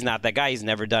 passes. He's not that guy. He's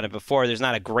never done it before. There's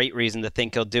not a great reason to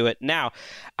think he'll do it now.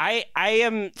 I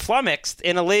am flummoxed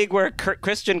in a league where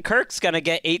Christian Kirk's going to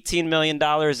get $18 million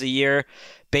a year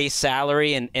base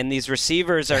salary, and these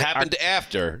receivers are... Happened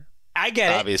after I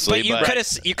get it. Obviously, but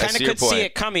you kind of could see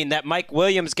it coming that Mike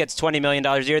Williams gets $20 million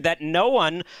a year, that no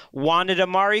one wanted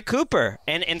Amari Cooper.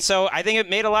 And so I think it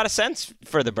made a lot of sense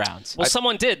for the Browns. Well,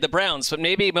 someone did, the Browns, but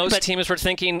maybe most teams were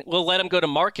thinking, we'll let him go to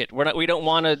market. We don't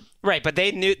want to. Right, but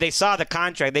they saw the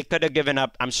contract. They could have given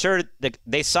up. I'm sure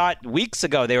they saw it weeks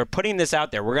ago. They were putting this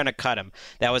out there. We're going to cut him.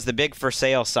 That was the big for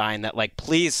sale sign that, like,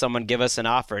 please, someone give us an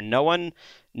offer. No one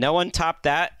topped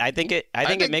that. I think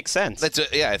it makes sense.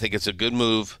 I think it's a good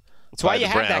move. That's why you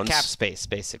have that cap space,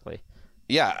 basically.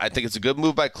 Yeah, I think it's a good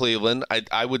move by Cleveland.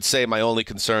 I would say my only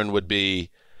concern would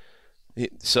be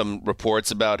some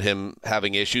reports about him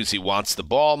having issues. He wants the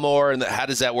ball more. And how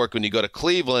does that work when you go to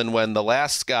Cleveland when the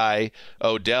last guy,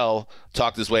 Odell,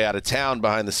 talked his way out of town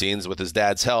behind the scenes with his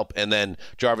dad's help, and then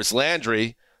Jarvis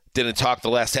Landry didn't talk the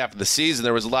last half of the season?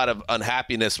 There was a lot of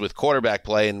unhappiness with quarterback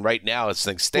play, and right now, as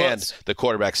things stand, the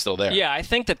quarterback's still there. Yeah, I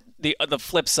think that the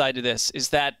flip side of this is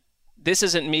that this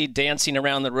isn't me dancing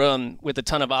around the room with a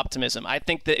ton of optimism. I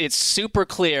think that it's super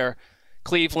clear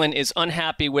Cleveland is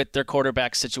unhappy with their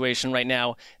quarterback situation right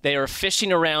now. They are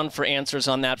fishing around for answers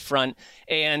on that front,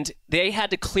 and they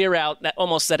had to clear out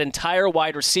almost that entire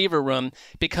wide receiver room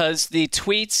because the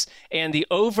tweets and the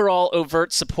overall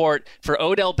overt support for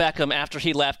Odell Beckham after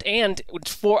he left and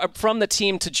from the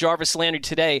team to Jarvis Landry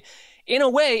today, in a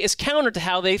way, is counter to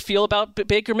how they feel about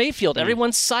Baker Mayfield.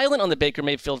 Everyone's silent on the Baker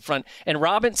Mayfield front. And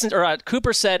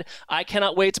Cooper said, I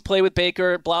cannot wait to play with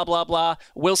Baker, blah, blah, blah.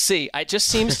 We'll see. It just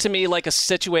seems to me like a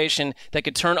situation that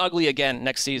could turn ugly again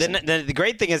next season. The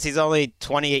great thing is he's only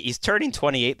 28. He's turning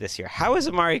 28 this year. How is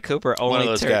Amari Cooper only one of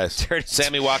those guys?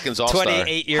 Sammy Watkins All-Star.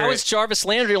 28 years. How is Jarvis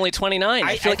Landry only 29?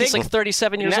 I feel like he's like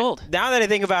 37 years old. Now that I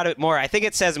think about it more, I think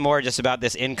it says more just about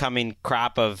this incoming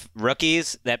crop of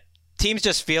rookies that teams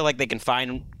just feel like they can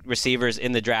find receivers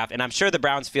in the draft, and I'm sure the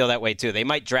Browns feel that way too. They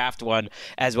might draft one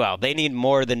as well. They need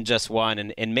more than just one,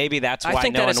 and maybe that's why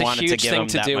no one wanted to give them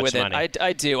that much money.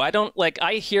 I do. I don't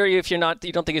I hear you if you don't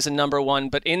think he's a number one,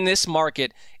 but in this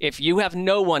market, if you have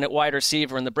no one at wide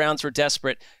receiver and the Browns were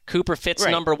desperate, Cooper fits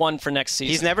number one for next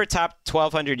season. He's never topped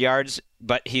 1,200 yards,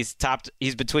 but he's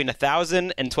between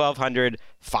 1,000 and 1,200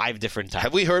 5 different times.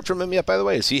 Have we heard from him yet, by the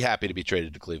way? Is he happy to be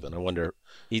traded to Cleveland? I wonder.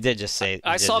 He did just say.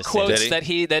 I saw quotes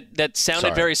that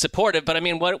sounded very supportive, but I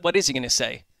mean, what is he going to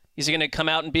say? Is he going to come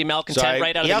out and be malcontent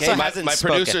right out of the gate? My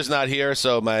producer's not here,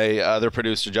 so my other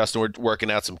producer, Justin, we're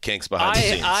working out some kinks behind the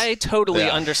scenes. I totally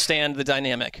understand the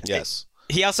dynamic. Yes.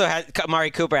 He also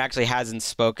Amari Cooper actually hasn't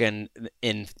spoken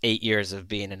in 8 years of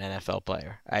being an NFL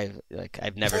player.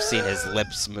 I've never seen his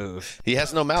lips move. He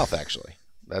has no mouth, actually.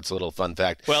 That's a little fun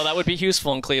fact. Well, that would be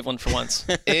useful in Cleveland for once.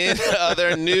 In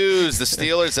other news, the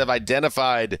Steelers have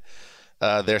identified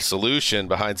their solution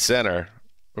behind center.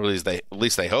 Or at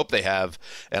least they hope they have.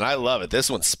 And I love it. This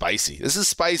one's spicy. This is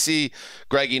spicy,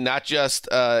 Greggy, not just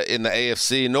in the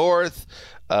AFC North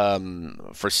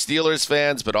for Steelers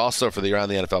fans, but also for the Around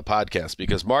the NFL podcast,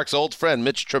 because Mark's old friend,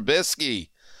 Mitch Trubisky,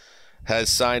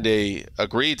 has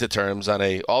agreed to terms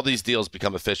on all these deals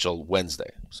become official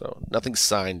Wednesday. So nothing's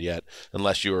signed yet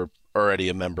unless you were already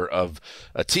a member of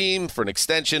a team for an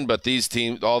extension, but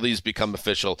all these become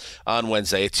official on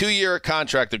Wednesday. A 2-year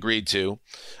contract agreed to.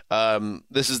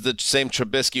 This is the same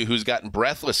Trubisky who's gotten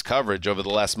breathless coverage over the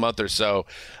last month or so.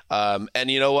 And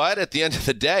you know what? At the end of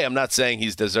the day, I'm not saying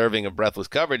he's deserving of breathless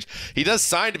coverage. He does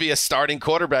sign to be a starting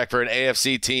quarterback for an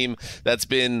AFC team that's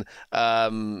been,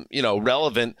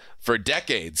 relevant for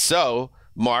decades. So,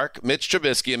 Mark, Mitch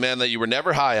Trubisky, a man that you were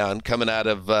never high on, coming out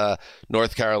of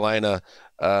North Carolina,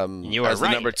 as the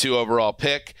number 2 overall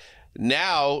pick.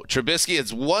 Now, Trubisky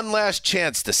has one last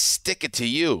chance to stick it to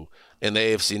you in the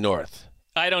AFC North.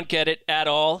 I don't get it at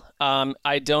all.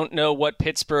 I don't know what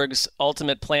Pittsburgh's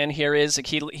ultimate plan here is.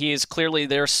 He is clearly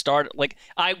their start.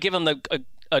 I give him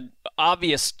a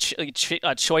obvious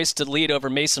choice to lead over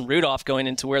Mason Rudolph going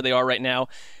into where they are right now.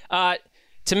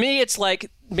 To me, it's like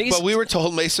Mason. But we were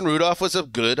told Mason Rudolph was a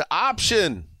good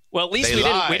option. Well, at least we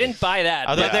didn't buy that.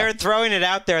 Although they're throwing it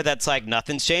out there that's like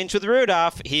nothing's changed with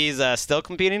Rudolph. He's still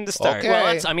competing to start. Okay. Well,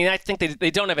 I think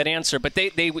they don't have an answer, but they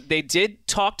did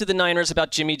talk to the Niners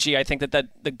about Jimmy G. I think that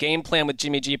the game plan with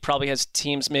Jimmy G probably has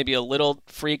teams maybe a little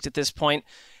freaked at this point.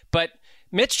 But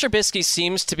Mitch Trubisky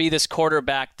seems to be this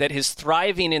quarterback that is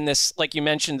thriving in this, like you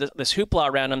mentioned, this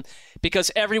hoopla around him, because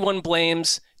everyone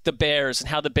blames the Bears and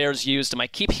how the Bears used him. I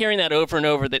keep hearing that over and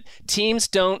over, that teams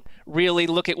don't really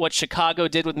look at what Chicago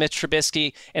did with Mitch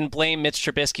Trubisky and blame Mitch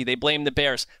Trubisky. They blame the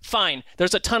Bears. Fine.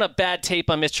 There's a ton of bad tape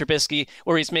on Mitch Trubisky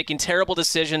where he's making terrible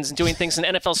decisions and doing things an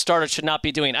NFL starter should not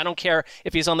be doing. I don't care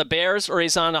if he's on the Bears or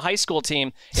he's on a high school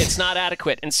team. It's not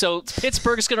adequate. And so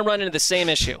Pittsburgh is going to run into the same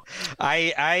issue.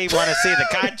 I want to see the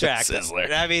contract.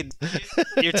 Sizzler. I mean,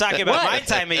 you're talking about my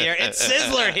time of year. It's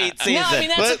Sizzler heat season. No, I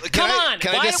mean, come on.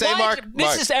 Can I just say, Mark?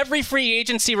 This is every free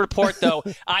agency report, though.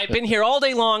 I've been here all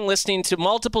day long listening to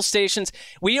multiple stations.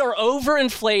 We are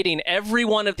overinflating every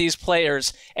one of these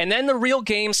players, and then the real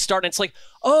games start, and it's like,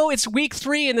 oh, it's week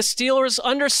 3, and the Steelers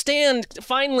understand,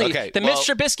 finally, Mitch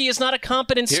Trubisky is not a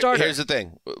competent starter. Here's the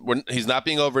thing. He's not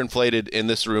being overinflated in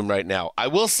this room right now. I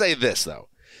will say this, though.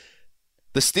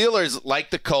 The Steelers, like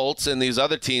the Colts and these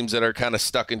other teams that are kind of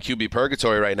stuck in QB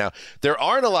purgatory right now, there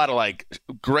aren't a lot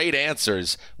of great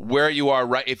answers where you are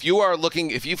right. If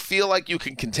you feel like you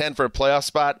can contend for a playoff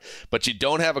spot, but you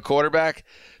don't have a quarterback,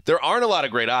 there aren't a lot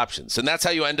of great options. And that's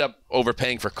how you end up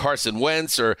overpaying for Carson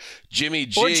Wentz or Jimmy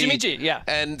G. Or Jimmy G, yeah.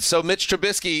 And so Mitch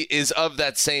Trubisky is of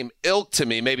that same ilk to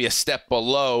me, maybe a step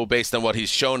below based on what he's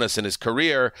shown us in his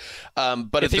career.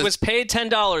 But if he was paid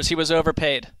 $10, he was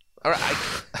overpaid. All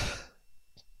right.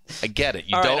 I get it.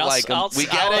 You All don't right, like them. We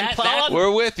get it. I'll We're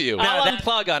with you. I'll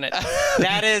unplug on it.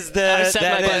 That is the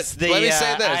Let me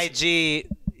say this.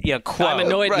 IG quote. I'm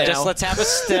annoyed now. Just let's have a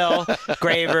still,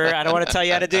 Graver. I don't want to tell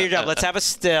you how to do your job. Let's have a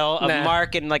still of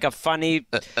Mark and a funny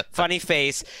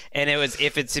face. And it was,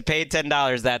 if it's paid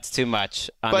 $10, that's too much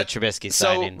on the Trubisky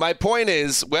signing. So my point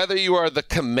is, whether you are the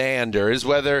Commanders,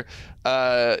 whether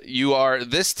you are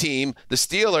this team, the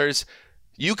Steelers,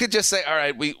 you could just say, all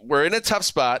right, we're in a tough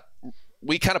spot.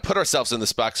 We kind of put ourselves in the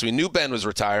spot because we knew Ben was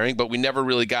retiring, but we never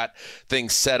really got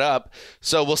things set up.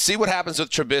 So we'll see what happens with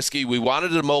Trubisky. We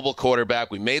wanted a mobile quarterback.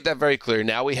 We made that very clear.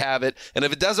 Now we have it. And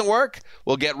if it doesn't work,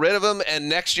 we'll get rid of him. And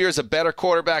next year is a better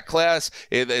quarterback class.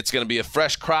 It's going to be a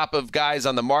fresh crop of guys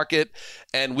on the market,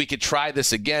 and we could try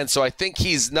this again. So I think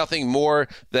he's nothing more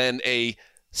than a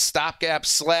stopgap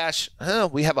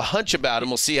 / we have a hunch about him.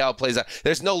 We'll see how it plays out.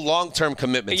 There's no long-term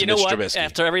commitment to Mitch Trubisky.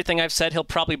 After everything I've said, he'll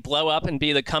probably blow up and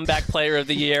be the comeback player of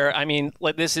the year. I mean,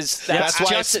 that's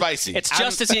why it's spicy. It's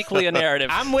just as equally a narrative.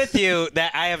 I'm with you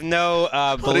that I have no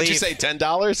belief. What did you say,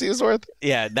 $10 he was worth?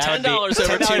 Yeah, that $10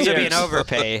 over 2 $10 years would be an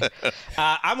overpay.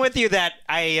 I'm with you that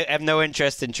I have no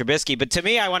interest in Trubisky, but to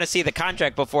me, I want to see the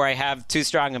contract before I have too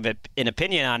strong of an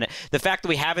opinion on it. The fact that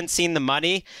we haven't seen the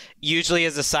money usually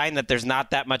is a sign that there's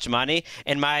not that much money,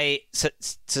 and my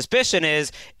suspicion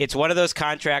is it's one of those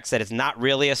contracts that is not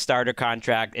really a starter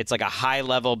contract. It's like a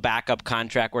high-level backup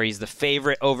contract where he's the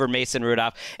favorite over Mason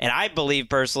Rudolph, and I believe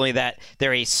personally that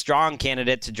they're a strong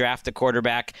candidate to draft a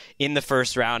quarterback in the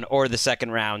first round or the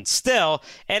second round still,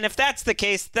 and if that's the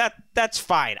case, that's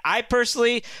fine. I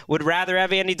personally would rather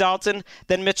have Andy Dalton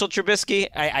than Mitchell Trubisky.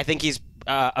 I think he's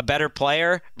a better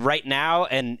player right now,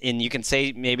 and you can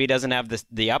say maybe he doesn't have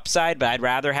the upside, but I'd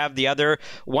rather have the other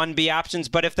 1B options.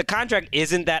 But if the contract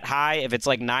isn't that high, if it's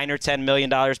like $9 or $10 million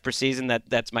per season,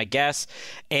 that's my guess,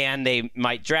 and they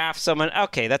might draft someone,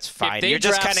 okay, that's fine. You're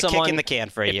just kind of kicking the can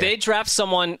for a year. If they draft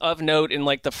someone of note in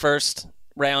the first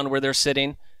round where they're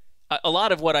sitting, a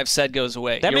lot of what I've said goes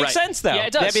away. That makes sense, though. Yeah,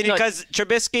 it does. Because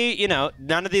Trubisky,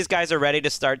 none of these guys are ready to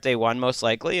start day one, most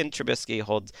likely, and Trubisky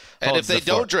holds And if they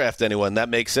don't draft anyone, that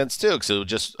makes sense, too, because it would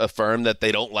just affirm that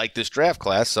they don't like this draft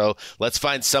class. So let's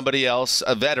find somebody else,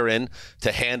 a veteran,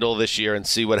 to handle this year and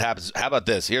see what happens. How about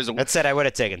this? That said, I would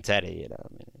have taken Teddy,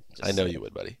 I know you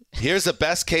would, buddy. Here's the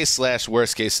best case /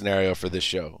 worst case scenario for this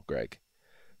show, Greg.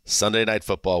 Sunday Night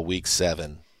Football, Week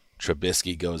 7.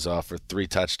 Trubisky goes off for 3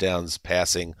 touchdowns,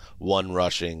 passing, 1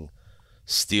 rushing.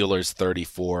 Steelers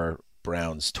 34,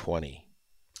 Browns 20.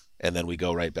 And then we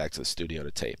go right back to the studio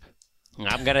to tape.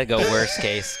 I'm going to go worst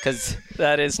case because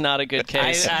that is not a good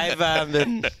case. I've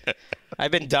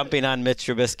been dumping on Mitch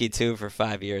Trubisky too for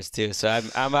 5 years too, so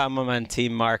I'm on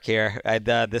Team Mark here.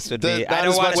 This would be. I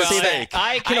don't want to see that.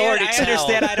 I can already tell. I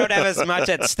understand. I don't have as much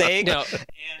at stake. No.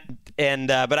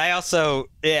 But I also,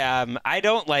 I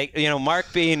don't like,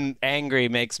 Mark being angry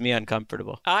makes me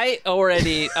uncomfortable. I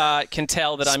already can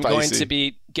tell that I'm going to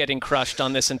be getting crushed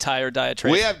on this entire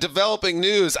diatribe. We have developing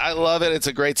news. I love it. It's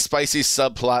a great spicy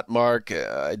subplot, Mark.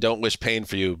 I don't wish pain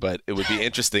for you, but it would be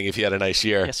interesting if you had a nice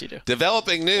year. Yes, you do.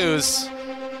 Developing news.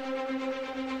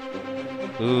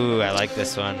 Ooh, I like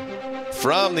this one.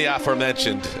 From the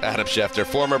aforementioned Adam Schefter,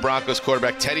 former Broncos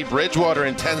quarterback Teddy Bridgewater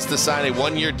intends to sign a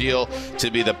 1-year deal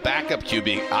to be the backup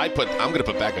QB. I'm going to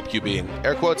put backup QB in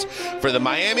air quotes for the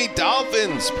Miami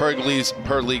Dolphins per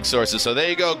league sources. So there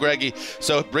you go, Greggy.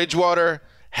 So Bridgewater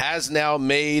has now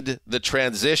made the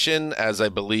transition, as I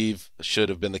believe should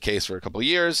have been the case for a couple of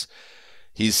years.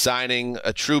 He's signing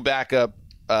a true backup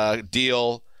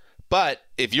deal. But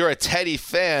if you're a Teddy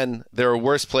fan, there are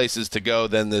worse places to go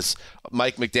than this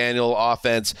Mike McDaniel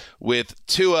offense with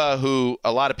Tua, who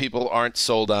a lot of people aren't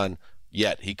sold on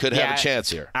yet. He could have a chance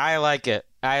here. I like it.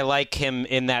 I like him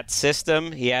in that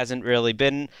system. He hasn't really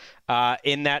been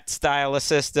in that style of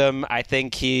system. I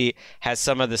think he has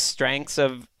some of the strengths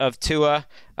of Tua,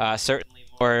 certainly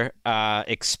more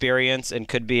experience, and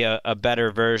could be a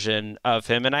better version of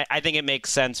him. And I think it makes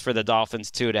sense for the Dolphins,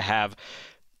 too, to have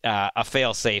a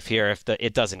fail-safe here if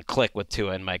it doesn't click with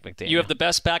Tua and Mike McDaniel. You have the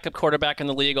best backup quarterback in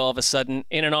the league all of a sudden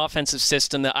in an offensive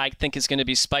system that I think is going to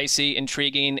be spicy,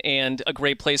 intriguing, and a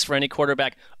great place for any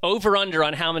quarterback. Over-under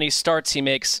on how many starts he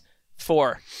makes.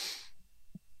 4.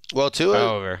 Well,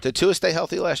 did Tua stay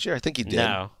healthy last year? I think he did.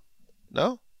 No?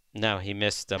 No, he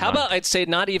missed a How month. about I'd say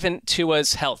not even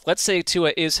Tua's health. Let's say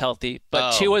Tua is healthy,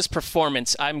 but Tua's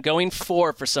performance. I'm going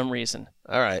 4 for some reason.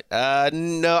 All right.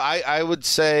 No, I would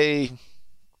say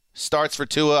starts for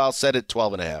Tua, I'll set it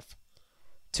 12.5.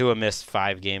 Tua missed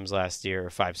 5 games last year, or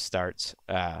 5 starts.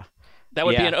 That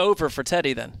would be an over for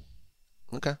Teddy then.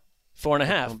 Okay.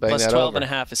 4.5 plus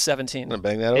 12.5 is 17. I'm going to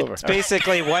bang that over. It's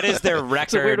basically, what is their record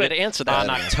It's a weird way to answer that. on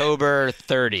October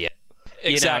 30th?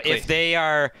 Exactly. If they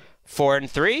are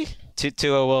 4-3,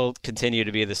 Tua will continue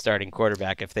to be the starting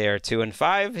quarterback. If they are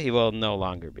 2-5, he will no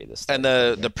longer be the starting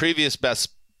And the previous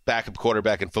best backup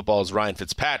quarterback in football is Ryan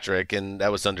Fitzpatrick, and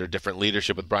that was under different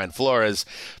leadership with Brian Flores.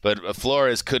 But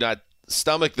Flores could not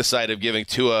stomach the sight of giving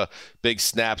Tua big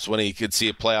snaps when he could see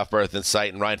a playoff berth in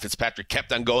sight, and Ryan Fitzpatrick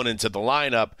kept on going into the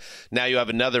lineup. Now you have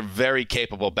another very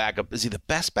capable backup. Is he the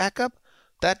best backup?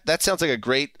 That sounds like a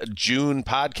great June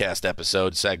podcast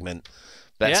episode segment.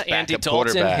 Best Andy backup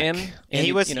Dalton, quarterback. him.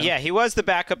 He was the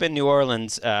backup in New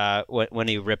Orleans when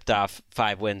he ripped off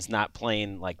 5 wins, not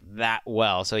playing like that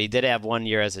well. So he did have 1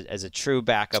 year as a true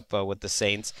backup with the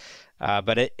Saints.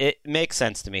 But it makes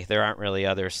sense to me. There aren't really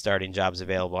other starting jobs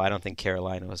available. I don't think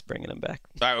Carolina was bringing him back.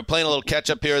 All right, we're playing a little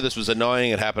catch-up here. This was annoying.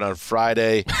 It happened on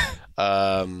Friday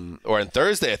or on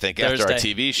Thursday, I think, after our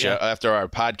TV show, after our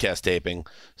podcast taping.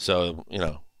 So,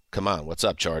 come on, what's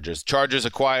up, Chargers? Chargers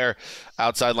acquire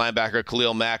outside linebacker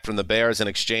Khalil Mack from the Bears in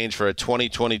exchange for a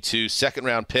 2022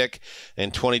 second-round pick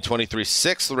and 2023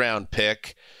 sixth-round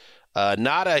pick.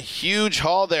 Not a huge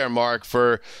haul there, Mark,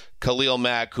 for Khalil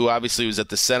Mack, who obviously was at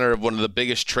the center of one of the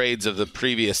biggest trades of the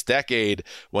previous decade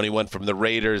when he went from the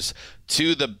Raiders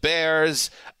to the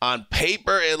Bears. On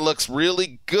paper, it looks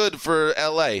really good for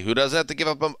L.A., who doesn't have to give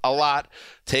up a lot,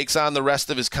 takes on the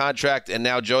rest of his contract, and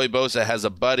now Joey Bosa has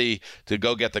a buddy to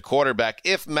go get the quarterback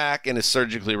if Mack and his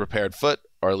surgically repaired foot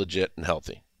are legit and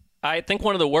healthy. I think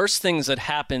one of the worst things that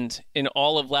happened in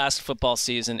all of last football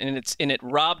season, and it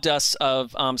robbed us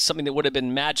of something that would have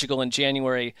been magical in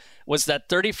January, was that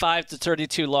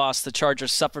 35-32 loss the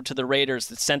Chargers suffered to the Raiders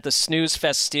that sent the snooze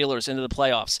fest Steelers into the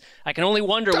playoffs. I can only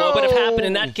wonder what would have happened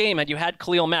in that game had you had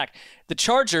Khalil Mack. The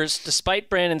Chargers, despite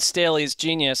Brandon Staley's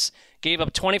genius, gave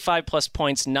up 25-plus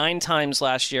points 9 times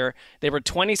last year. They were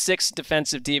 26th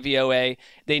defensive DVOA.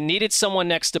 They needed someone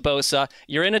next to Bosa.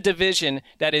 You're in a division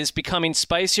that is becoming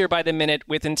spicier by the minute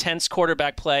with intense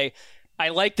quarterback play. I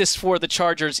like this for the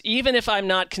Chargers, even if I'm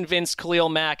not convinced Khalil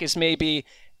Mack is maybe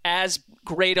as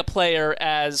great a player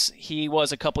as he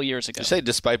was a couple years ago. You say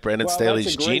despite Brandon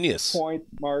Staley's genius. Point,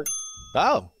 Mark.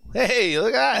 Oh, hey,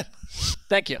 look at that.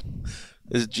 Thank you.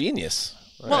 It's genius.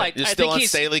 Well, right. You're still on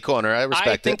Staley corner. I respect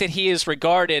it. I think that he is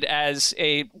regarded as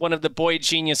one of the boy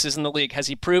geniuses in the league. Has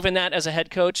he proven that as a head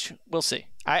coach? We'll see.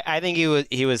 I think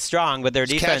he was strong, but their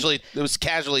defense it was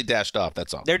casually dashed off.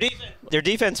 That's all. Their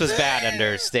defense was bad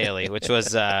under Staley, which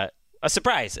was a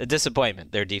surprise, a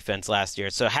disappointment. Their defense last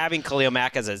year. So having Khalil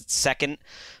Mack as a second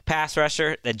pass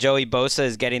rusher, that Joey Bosa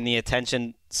is getting the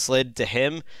attention slid to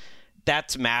him.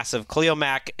 That's massive. Khalil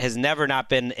Mack has never not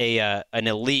been an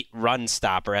elite run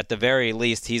stopper. At the very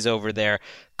least, he's over there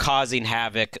causing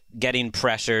havoc, getting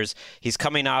pressures. He's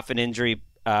coming off an injury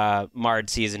marred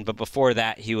season, but before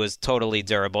that, he was totally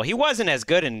durable. He wasn't as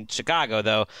good in Chicago,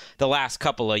 though, the last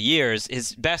couple of years.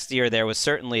 His best year there was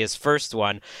certainly his first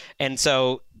one. And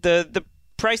so the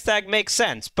price tag makes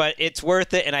sense, but it's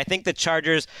worth it. And I think the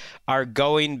Chargers are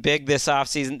going big this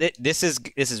offseason. This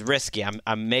is risky.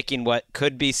 I'm making what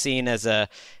could be seen as a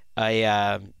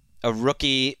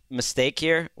rookie mistake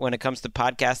here when it comes to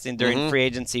podcasting during free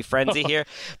agency frenzy here.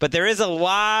 But there is a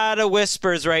lot of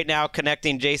whispers right now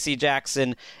connecting J.C.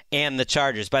 Jackson and the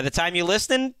Chargers. By the time you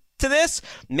listen to this,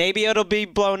 maybe it'll be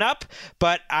blown up.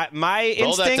 But my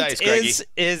instinct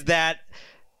is that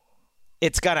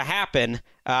it's going to happen.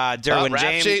 Derwin Rap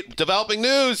James. sheet, developing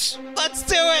news. Let's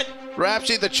do it. Rap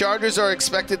sheet, the Chargers are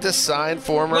expected to sign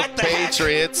former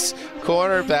Patriots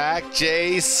cornerback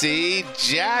J.C.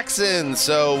 Jackson.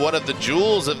 So one of the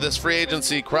jewels of this free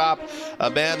agency crop, a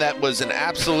man that was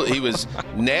he was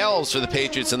nails for the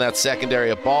Patriots in that secondary,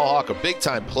 a ball hawk, a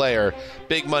big-time player,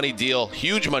 big money deal,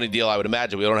 huge money deal, I would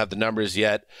imagine. We don't have the numbers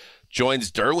yet.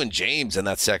 Joins Derwin James in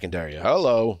that secondary.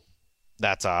 Hello.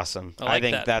 That's awesome. I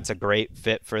think that's a great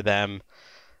fit for them.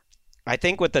 I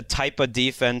think with the type of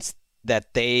defense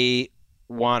that they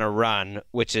want to run,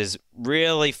 which is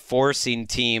really forcing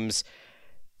teams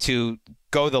to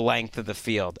go the length of the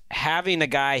field, having a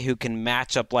guy who can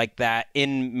match up like that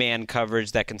in man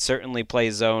coverage, that can certainly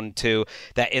play zone 2,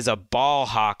 that is a ball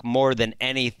hawk more than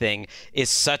anything,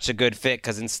 is such a good fit.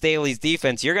 Because in Staley's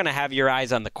defense, you're going to have your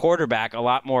eyes on the quarterback a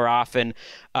lot more often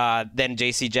than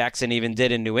J.C. Jackson even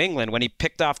did in New England when he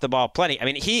picked off the ball plenty. I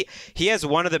mean, he has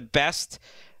one of the best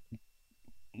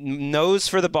nose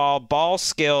for the ball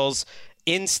skills,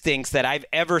 instincts that I've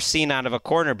ever seen out of a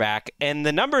cornerback, and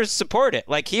the numbers support it.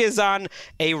 Like, he is on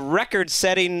a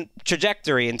record-setting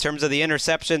trajectory in terms of the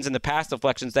interceptions and the pass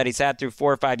deflections that he's had through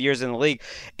 4 or 5 years in the league.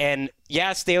 And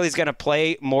yeah, Staley's going to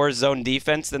play more zone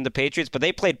defense than the Patriots, but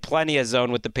they played plenty of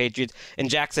zone with the Patriots, and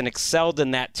Jackson excelled in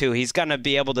that too. He's going to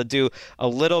be able to do a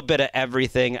little bit of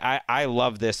everything. I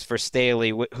love this for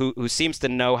Staley, who seems to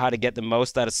know how to get the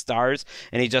most out of stars,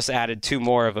 and he just added 2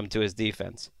 more of them to his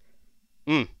defense.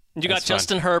 You got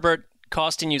Justin Herbert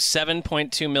costing you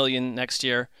 $7.2 million next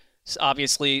year. So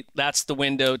obviously, that's the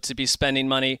window to be spending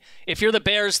money. If you're the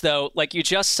Bears, though, like, you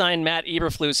just signed Matt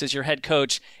Eberflus as your head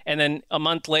coach, and then a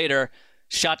month later,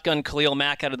 shotgun Khalil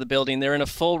Mack out of the building. They're in a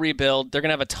full rebuild. They're going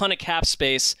to have a ton of cap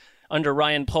space under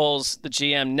Ryan Poles, the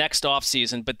GM, next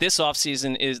offseason. But this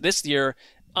offseason this year,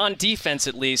 on defense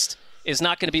at least, is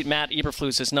not going to beat Matt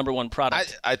Eberflus' number 1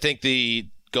 product. I think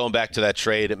going back to that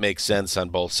trade, it makes sense on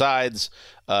both sides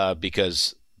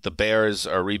because the Bears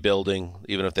are rebuilding,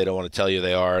 even if they don't want to tell you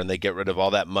they are, and they get rid of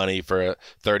all that money for a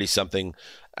 30-something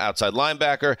outside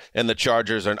linebacker, and the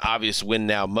Chargers are in obvious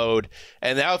win-now mode.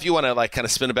 And now if you want to kind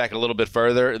of spin it back a little bit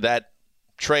further, that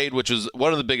trade, which was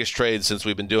one of the biggest trades since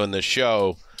we've been doing this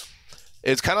show,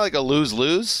 it's kind of like a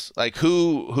lose-lose. Like,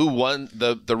 who won?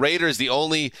 The Raiders, the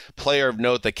only player of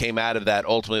note that came out of that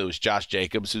ultimately was Josh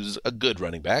Jacobs, who's a good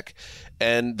running back.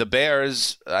 And the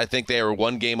Bears, I think they were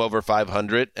 1 game over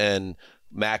 500, and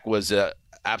Mack was an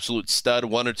absolute stud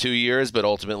 1 or 2 years, but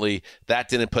ultimately that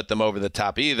didn't put them over the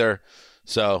top either.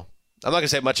 So I'm not going to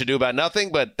say much ado about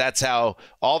nothing, but that's how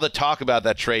all the talk about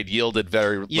that trade yielded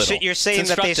very little. You're saying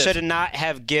that they should not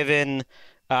have given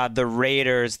the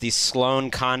Raiders the Sloan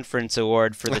Conference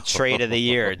Award for the trade of the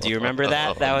year. Do you remember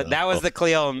that? That was the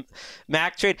Khalil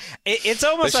Mack trade. It's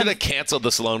almost they should have canceled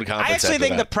the Sloan Conference. I actually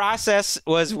think the process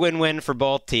was win-win for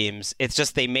both teams. It's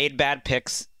just they made bad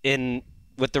picks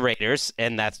with the Raiders,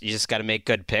 and that's, you just got to make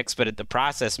good picks, but the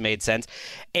process made sense.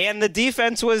 And the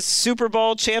defense was Super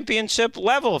Bowl championship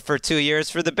level for 2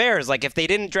 years for the Bears. Like, if they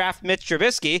didn't draft Mitch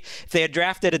Trubisky, if they had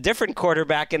drafted a different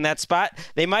quarterback in that spot,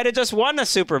 they might have just won a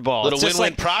Super Bowl. Little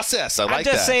win-win process. I like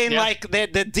that. I'm just saying, like,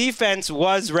 the defense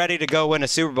was ready to go win a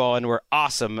Super Bowl and were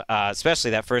awesome,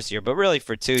 especially that first year. But really,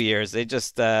 for 2 years, they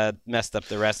just messed up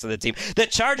the rest of the team. The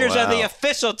Chargers are the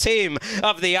official team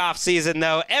of the offseason,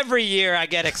 though. Every year I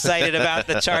get excited about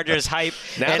the Chargers hype.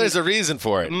 Now there's a reason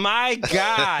for it. My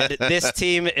God, this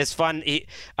team is fun.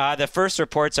 The first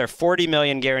reports are $40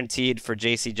 million guaranteed for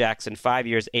J.C. Jackson, 5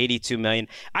 years, $82 million.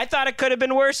 I thought it could have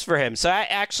been worse for him. So I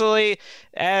actually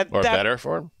better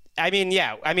for him. I mean,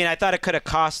 I thought it could have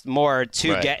cost more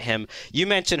to get him. You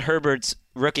mentioned Herbert's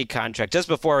rookie contract. Just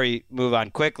before we move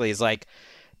on quickly, is like,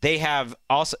 they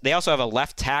also have a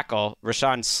left tackle,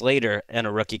 Rashawn Slater, and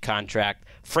a rookie contract.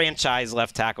 Franchise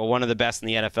left tackle, one of the best in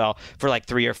the NFL for like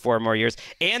 3 or 4 more years.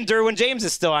 And Derwin James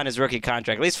is still on his rookie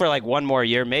contract, at least for like 1 more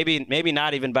year, maybe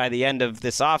not even by the end of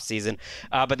this offseason.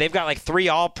 But they've got like 3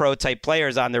 all-pro type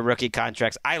players on their rookie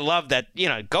contracts. I love that,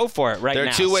 go for it right now. There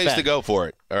are 2 ways to go for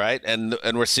it, all right? And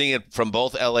we're seeing it from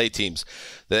both LA teams.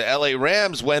 The LA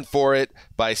Rams went for it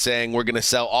by saying, we're going to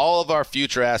sell all of our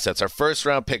future assets, our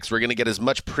first-round picks. We're going to get as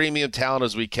much premium talent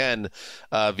as we can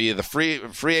via the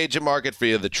free agent market,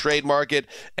 via the trade market,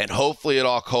 and hopefully it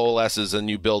all coalesces and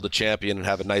you build a champion and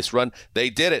have a nice run. They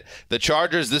did it. The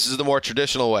Chargers, this is the more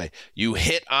traditional way. You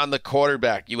hit on the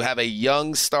quarterback. You have a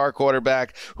young star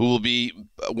quarterback who will be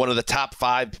one of the top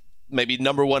 5, maybe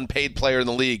number 1 paid player in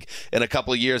the league in a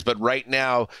couple of years. But right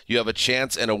now you have a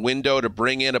chance and a window to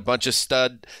bring in a bunch of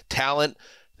stud talent.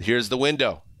 Here's the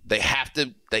window. They have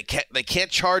to. They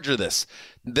can't charge her this.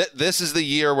 This is the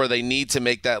year where they need to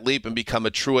make that leap and become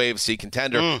a true AFC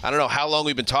contender. I don't know how long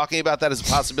we've been talking about that as a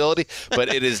possibility,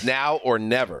 but it is now or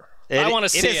never. I want to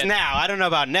see it. It is now. I don't know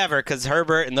about never because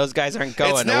Herbert and those guys aren't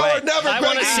going it's now away. Or never. I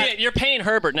want to see it. You're paying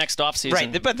Herbert next offseason.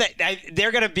 Right, but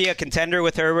they're going to be a contender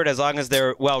with Herbert as long as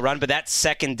they're well run. But that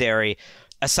secondary,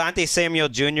 Asante Samuel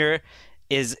Jr.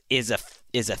 is a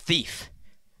thief.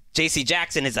 J.C.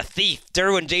 Jackson is a thief.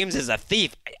 Derwin James is a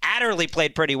thief. Adderley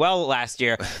played pretty well last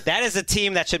year. That is a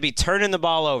team that should be turning the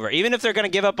ball over. Even if they're going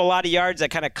to give up a lot of yards,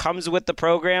 that kind of comes with the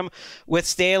program. With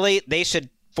Staley, they should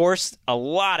force a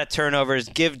lot of turnovers,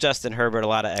 give Justin Herbert a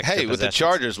lot of extra with the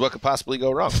Chargers, what could possibly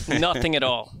go wrong? Nothing at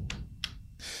all.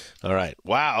 All right.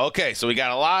 Wow. Okay, so we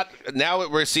got a lot. Now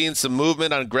we're seeing some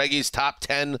movement on Greggy's top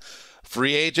 10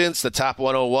 free agents, the top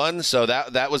 101. So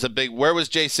that was a big. Where was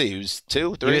JC? He was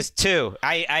 2, 3? He was 2.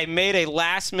 I made a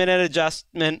last-minute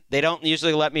adjustment. They don't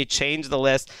usually let me change the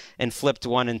list, and flipped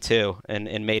 1 and 2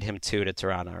 and made him 2 to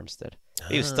Teron Armstead.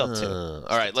 He was still 2.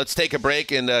 All right, let's take a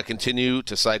break and continue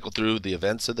to cycle through the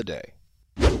events of the day.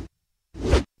 All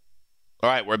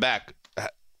right, we're back.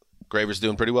 Graver's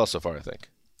doing pretty well so far, I think.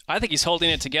 I think he's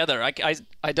holding it together.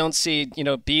 I don't see,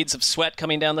 beads of sweat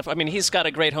coming down the. I mean, he's got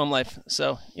a great home life,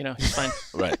 so he's fine.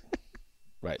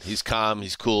 Right. He's calm.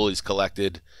 He's cool. He's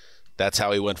collected. That's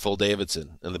how he went full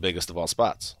Davidson in the biggest of all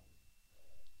spots.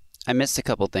 I missed a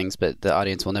couple things, but the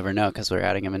audience will never know because we're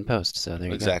adding them in post. So there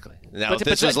you exactly. go. Now, if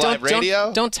this was live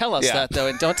radio, don't tell us that though,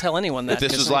 and don't tell anyone that. If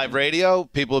this was live radio,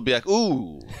 people would be like,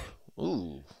 "Ooh,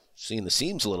 seeing the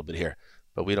seams a little bit here,"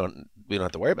 but we don't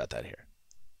have to worry about that here.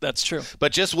 That's true.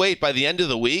 But just wait. By the end of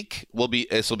the week,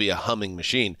 this will be a humming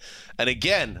machine. And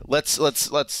again, let's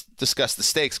discuss the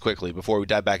stakes quickly before we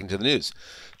dive back into the news.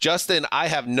 Justin, I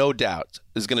have no doubt,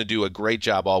 is going to do a great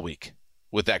job all week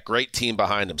with that great team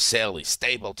behind him: Saley,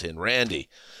 Stapleton, Randy.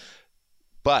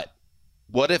 But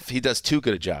what if he does too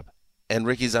good a job and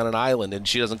Ricky's on an island and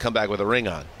she doesn't come back with a ring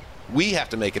on? We have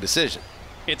to make a decision.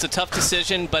 It's a tough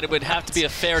decision, but it would have to be a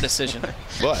fair decision.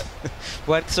 What?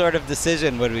 What sort of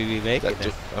decision would we be making? Does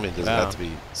it have to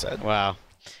be said? Wow.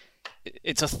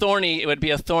 It would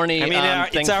be a thorny thing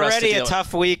it's already for us to deal a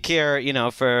tough week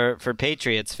here, for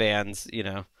Patriots fans,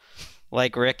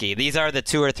 like Ricky. These are the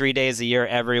 2 or 3 days a year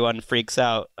everyone freaks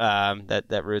out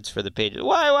that roots for the Patriots.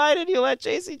 Why did you let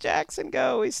J.C. Jackson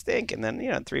go? We stink. And then,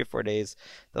 in 3 or 4 days,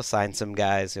 they'll sign some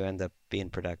guys who end up being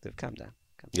productive. Calm down.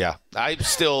 Yeah,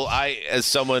 as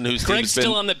someone who's Greg's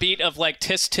still on the beat of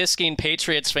tisk-tisking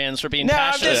Patriots fans for being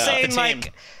passionate I'm just about saying,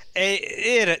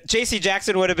 the team. J.C.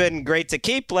 Jackson would have been great to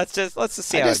keep. Let's just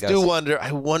see how it goes.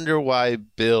 I wonder why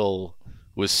Bill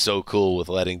was so cool with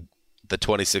letting the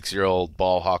 26-year-old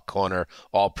ball hawk corner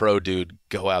all-pro dude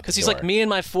go out. Because he's like, me and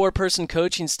my 4-person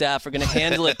coaching staff are going to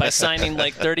handle it by signing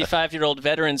 35-year-old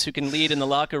veterans who can lead in the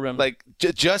locker room.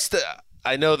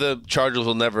 I know the Chargers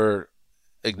will never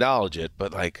acknowledge it,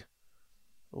 but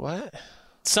what?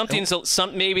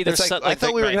 Maybe there's something. I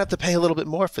thought we were going to have to pay a little bit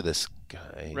more for this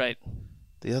guy. Right.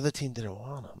 The other team didn't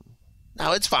want him.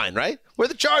 No, it's fine, right? We're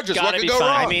the Chargers. Gotta what could go fine.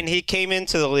 wrong? I mean, he came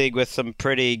into the league with some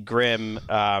pretty grim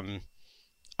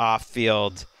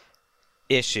off-field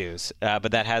issues,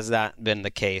 but that has not been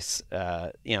the case,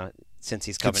 since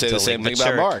he's come into the same league. Thing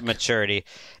about Mark. Maturity.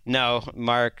 No,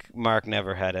 Mark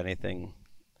never had anything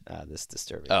this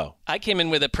disturbing. Oh. I came in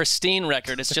with a pristine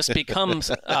record. It's just become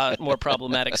more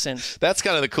problematic since. That's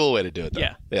kind of the cool way to do it, though.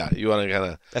 Yeah. Yeah, you want to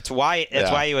kind of... That's why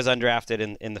he was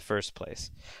undrafted in the first place.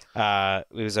 He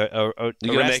was arrested.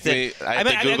 You're going to make me... I have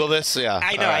to Google this? Yeah.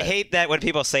 I know. Right. I hate that when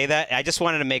people say that. I just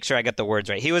wanted to make sure I got the words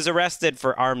right. He was arrested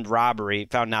for armed robbery,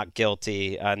 found not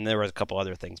guilty, and there was a couple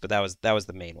other things, but that was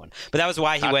the main one. But that was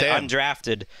why he went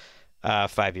undrafted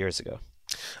 5 years ago.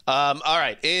 All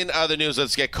right. In other news,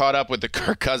 let's get caught up with the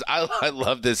Kirk Cousins. I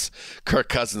love this Kirk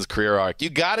Cousins career arc. You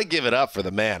got to give it up for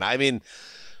the man. I mean,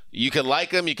 you could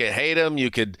like him, you could hate him,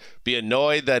 you could be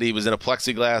annoyed that he was in a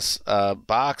plexiglass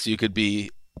box. You could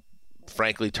be,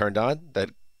 frankly, turned on that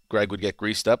Greg would get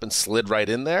greased up and slid right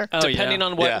in there. Depending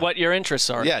on what your interests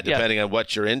are. Yeah, depending on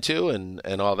what you're into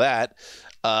and all that.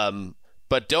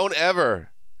 But don't ever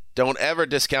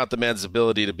discount the man's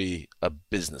ability to be a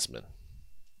businessman.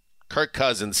 Kirk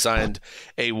Cousins signed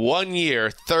a 1-year,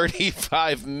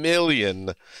 $35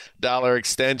 million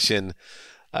extension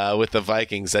with the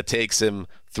Vikings that takes him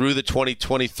through the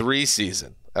 2023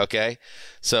 season. Okay?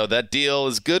 So that deal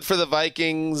is good for the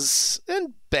Vikings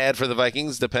and bad for the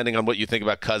Vikings, depending on what you think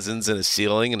about Cousins and his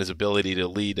ceiling and his ability to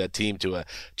lead a team to a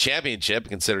championship,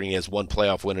 considering he has one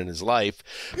playoff win in his life.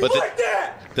 But you like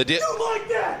that? You like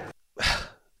that?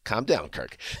 calm down,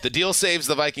 Kirk. The deal saves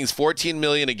the Vikings $14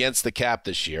 million against the cap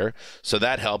this year, so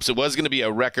that helps. It was going to be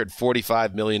a record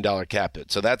 $45 million cap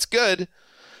hit, so that's good.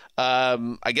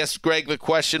 I guess, Greg, the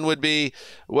question would be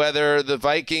whether the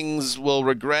Vikings will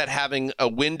regret having a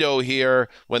window here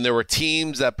when there were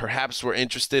teams that perhaps were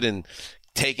interested in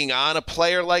taking on a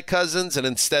player like Cousins, and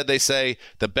instead they say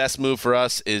the best move for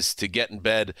us is to get in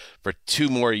bed for 2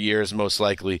 more years, most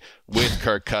likely, with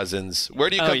Kirk Cousins. Where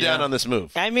do you come down on this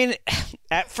move? I mean,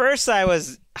 at first I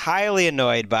was highly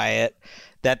annoyed by it,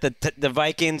 that the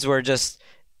Vikings were just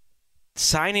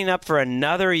signing up for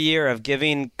another year of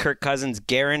giving Kirk Cousins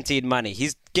guaranteed money.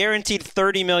 He's guaranteed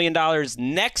 $30 million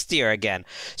next year again.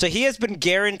 So he has been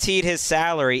guaranteed his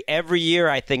salary every year,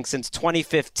 I think, since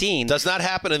 2015. Does not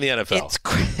happen in the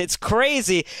NFL. It's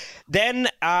crazy. Then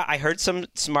I heard some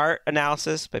smart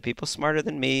analysis by people smarter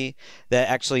than me that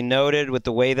actually noted with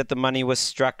the way that the money was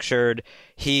structured,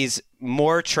 he's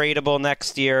more tradable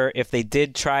next year. If they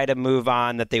did try to move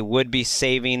on, that they would be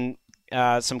saving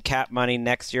some cap money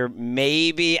next year.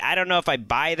 Maybe. I don't know if I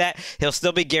buy that. He'll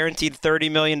still be guaranteed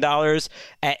 $30 million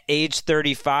at age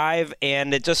 35,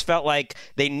 and it just felt like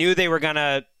they knew they were going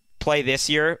to play this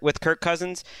year with Kirk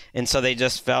Cousins, and so they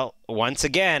just felt, once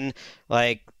again,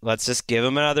 like, let's just give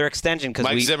him another extension because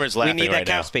we need that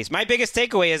cap space. My biggest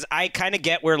takeaway is I kind of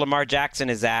get where Lamar Jackson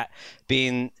is at,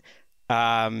 being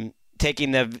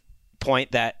taking the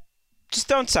point that just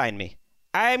don't sign me.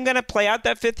 I'm going to play out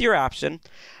that 5th-year option.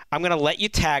 I'm going to let you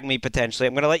tag me potentially.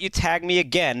 I'm going to let you tag me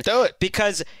again. Do it.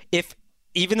 Because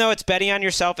even though it's betting on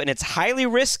yourself and it's highly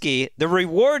risky, the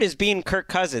reward is being Kirk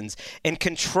Cousins and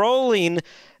controlling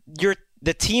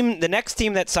the next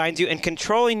team that signs you and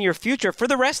controlling your future for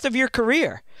the rest of your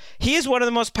career. He is one of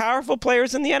the most powerful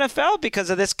players in the NFL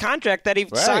because of this contract that he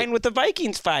signed with the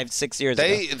Vikings 5-6 years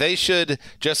ago. They should,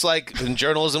 just like in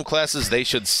journalism classes, they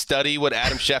should study what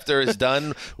Adam Schefter has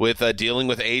done with dealing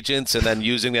with agents and then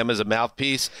using them as a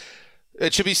mouthpiece.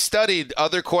 It should be studied.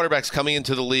 Other quarterbacks coming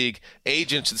into the league,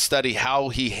 agents should study how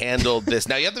he handled this.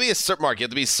 Now, you have to be a certain mark. You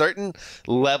have to be a certain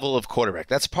level of quarterback.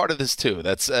 That's part of this too.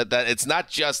 That it's not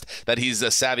just that he's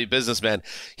a savvy businessman.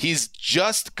 He's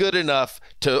just good enough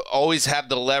to always have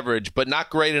the leverage, but not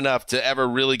great enough to ever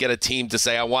really get a team to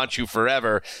say, "I want you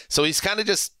forever." So he's kind of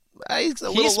just. He's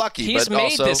a little lucky. He's but made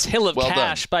also this hill of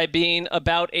cash done. by being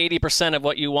about 80% of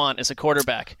what you want as a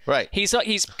quarterback. Right. He's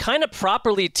kind of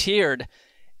properly tiered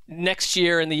next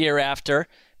year and the year after,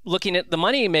 looking at the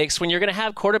money he makes when you're going to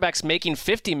have quarterbacks making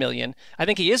 $50 million. I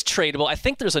think he is tradable. I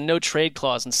think there's a no trade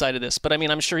clause inside of this, but I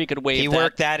mean, I'm sure he could waive that. He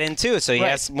worked that in too, so he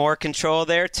has more control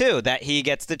there too, that he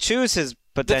gets to choose his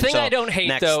potential The thing I don't hate,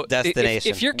 next though, destination.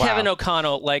 if you're Kevin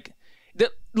O'Connell, like,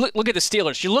 look at the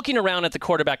Steelers. You're looking around at the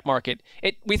quarterback market.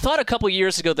 We thought a couple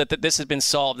years ago that this had been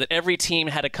solved, that every team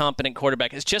had a competent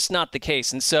quarterback. It's just not the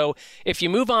case. And so if you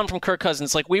move on from Kirk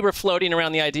Cousins, like we were floating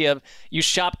around the idea of you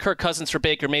shop Kirk Cousins for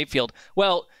Baker Mayfield.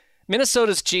 Well,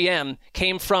 Minnesota's GM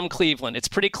came from Cleveland. It's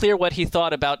pretty clear what he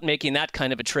thought about making that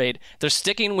kind of a trade. They're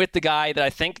sticking with the guy that I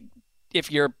think, if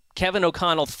you're Kevin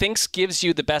O'Connell, thinks gives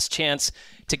you the best chance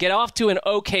to get off to an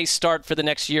okay start for the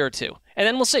next year or two. And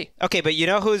then we'll see. Okay, but you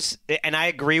know who's, and I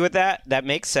agree with that. That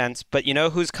makes sense. But you know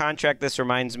whose contract this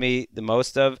reminds me the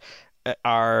most of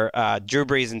are Drew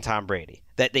Brees and Tom Brady.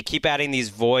 That they keep adding these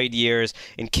void years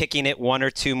and kicking it 1 or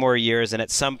 2 more years, and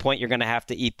at some point you're going to have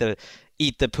to eat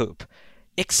the poop.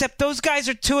 Except those guys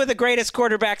are 2 of the greatest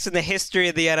quarterbacks in the history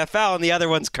of the NFL, and the other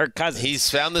one's Kirk Cousins. He's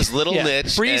found this little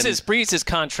niche. Breeze's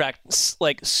contract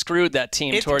screwed that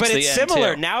team towards the end. But it's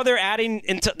similar. Too. Now they're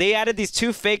they added these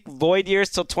 2 fake void years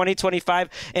till 2025,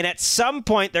 and at some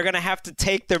point they're going to have to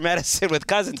take their medicine with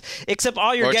Cousins. Except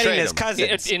all you're getting is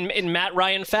Cousins in Matt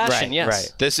Ryan fashion. Right, yes.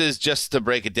 Right. This is just to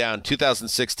break it down.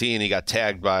 2016, he got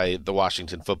tagged by the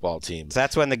Washington football team. So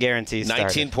that's when the guarantee started.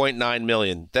 $19.9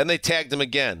 million. Then they tagged him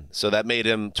again, so that made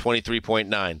him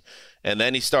 23.9. And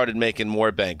then he started making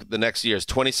more bank. The next year is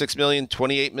 $26 million,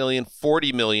 $28 million,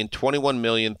 $40 million, $21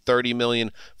 million, $30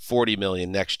 million, $40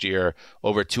 million next year.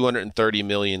 Over $230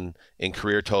 million in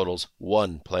career totals.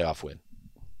 1 playoff win.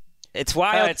 It's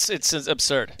wild. It's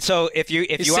absurd. So if you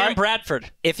Sam are Bradford,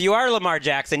 if you are Lamar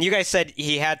Jackson, you guys said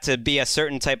he had to be a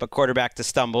certain type of quarterback to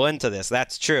stumble into this.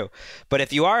 That's true. But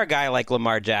if you are a guy like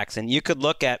Lamar Jackson, you could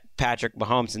look at Patrick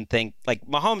Mahomes and think, like,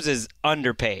 Mahomes is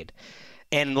underpaid.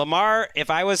 And Lamar, if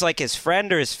I was like his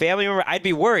friend or his family member, I'd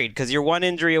be worried because you're 1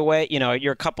 injury away,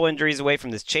 you're a couple injuries away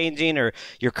from this changing, or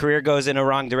your career goes in a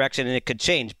wrong direction and it could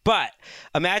change. But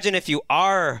imagine if you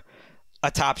are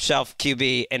a top shelf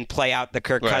QB and play out the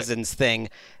Kirk Cousins thing.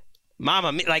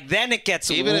 Then it gets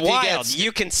even wild.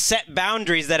 You can set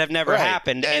boundaries that have never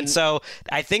happened. And so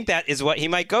I think that is what he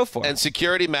might go for. And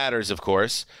security matters, of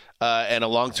course. and a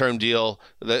long-term deal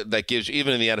that gives,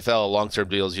 even in the NFL, a long-term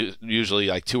deal is usually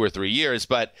like 2 or 3 years.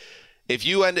 But if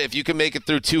you can make it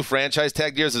through 2 franchise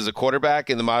tag years as a quarterback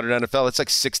in the modern NFL, it's like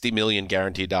 $60 million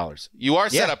guaranteed dollars. You are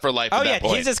set up for life at that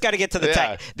point. He's just got to get to the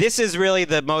tag. This is really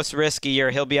the most risky year.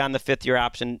 He'll be on the 5th-year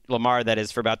option, Lamar, that is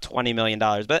for about $20 million.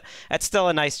 But that's still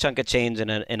a nice chunk of change in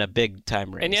a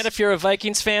big-time race. And yet if you're a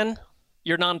Vikings fan,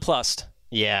 you're nonplussed.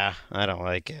 Yeah, I don't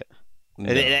like it.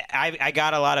 No. I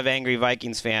got a lot of angry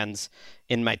Vikings fans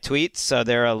in my tweets, so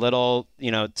they're a little,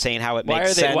 saying how it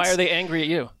makes sense. Why are they angry at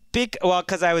you?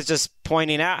 Because I was just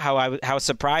pointing out how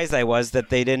surprised I was that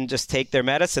they didn't just take their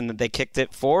medicine, that they kicked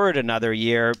it forward another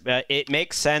year. It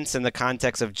makes sense in the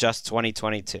context of just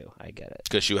 2022. I get it.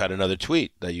 Because you had another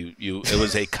tweet that it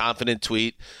was a confident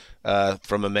tweet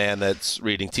from a man that's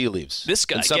reading tea leaves. This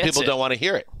guy and some people don't want to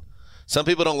hear it. Some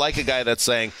people don't like a guy that's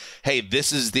saying, "Hey,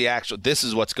 this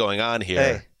is what's going on here.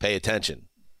 Hey. Pay attention."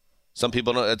 Some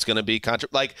people know it's going to be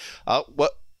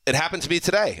what. It happened to me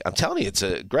today. I'm telling you,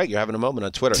 Greg, you're having a moment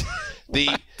on Twitter.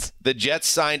 The Jets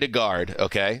signed a guard,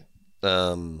 okay?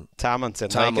 Tomlinson.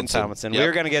 Yep. We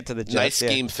were going to get to the Jets. Nice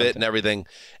scheme fit and everything.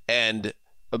 And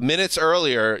minutes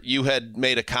earlier, you had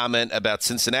made a comment about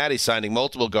Cincinnati signing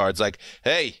multiple guards. Like,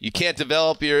 hey, you can't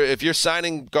develop if you're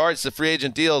signing guards to free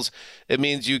agent deals, it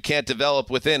means you can't develop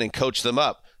within and coach them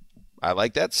up. I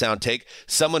like that sound take.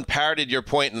 Someone parroted your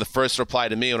point in the first reply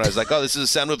to me when I was like, oh, this is a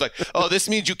sound move. Like, oh, this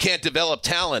means you can't develop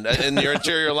talent in your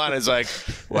interior line. It's like,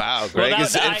 wow, Greg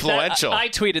is influential. I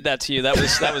tweeted that to you. That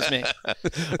was me.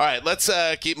 All right, let's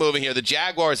keep moving here. The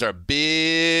Jaguars are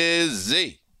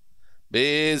busy.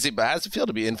 But how does it feel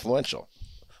to be influential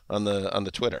on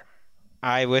the Twitter?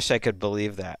 I wish I could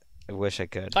believe that. I wish I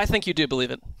could. I think you do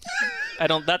believe it. I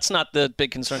don't. That's not the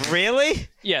big concern. Really?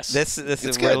 Yes. This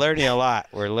is. We're learning a lot.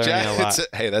 We're learning a lot.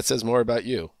 Hey, that says more about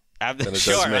you.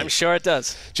 I'm sure it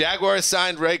does. Jaguars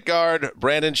signed right guard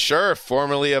Brandon Scherff,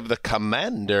 formerly of the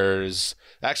Commanders.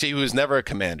 Actually, he was never a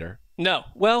Commander. No.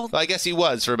 Well, I guess he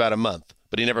was for about a month,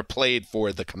 but he never played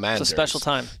for the Commanders. It's a special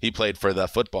time. He played for the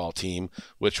football team,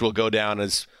 which will go down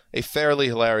as a fairly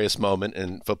hilarious moment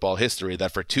in football history,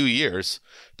 that for 2 years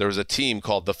there was a team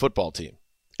called the football team.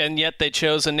 And yet they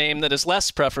chose a name that is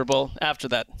less preferable after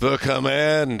that. The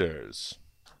Commanders.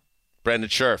 Brandon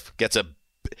Scherff gets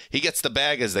the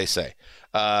bag, as they say,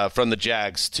 from the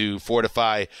Jags to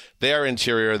fortify their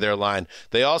interior, their line.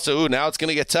 They also, now it's going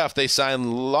to get tough. They signed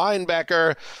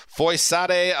linebacker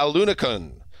Foyesade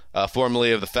Alunakun,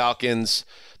 formerly of the Falcons,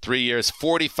 3 years,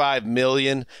 $45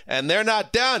 million, and they're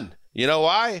not done. You know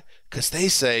why? Because they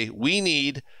say we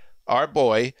need our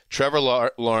boy Trevor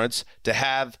Lawrence to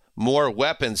have more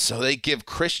weapons, so they give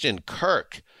Christian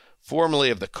Kirk, formerly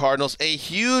of the Cardinals, a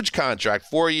huge contract,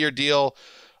 4-year deal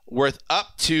worth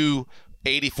up to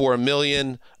 $84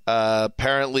 million.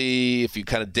 Apparently, if you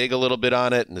kind of dig a little bit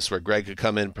on it, and this is where Greg could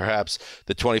come in, perhaps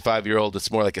the 25-year-old,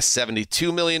 it's more like a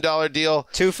 $72 million deal.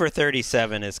 2 for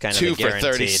 37 is kind of 2 the guaranteed.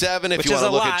 for 37, if you want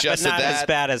to look at just but not that. as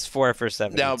bad as 4 for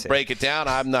 72. Now, break it down.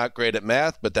 I'm not great at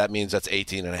math, but that means that's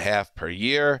 18.5 per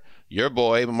year. Your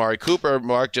boy, Amari Cooper,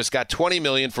 Mark, just got $20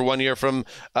 million for 1 year from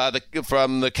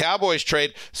the Cowboys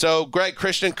trade. So, Greg,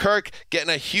 Christian Kirk getting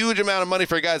a huge amount of money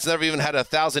for a guy that's never even had a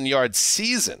 1,000-yard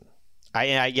season.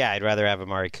 I'd rather have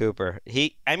Amari Cooper.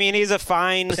 He's a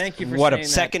fine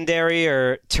secondary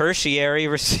or tertiary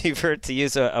receiver, to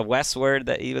use a West word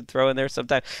that he would throw in there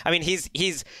sometimes. I mean,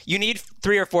 you need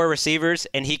 3 or 4 receivers,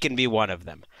 and he can be one of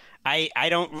them. I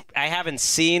haven't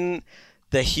seen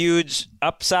the huge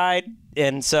upside,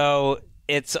 and so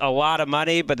it's a lot of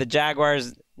money, but the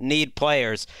Jaguars need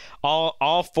players.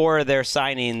 All 4 of their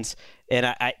signings.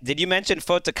 And did you mention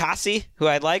Fotakasi, who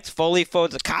I liked? Foley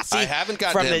Fotakasi? I haven't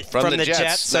gotten him from the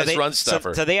Jets. So nice run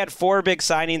stuffer. So they had 4 big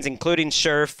signings, including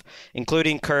Scherff,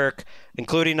 including Kirk,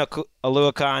 including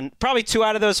Aluakon. Probably 2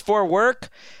 out of those 4 work.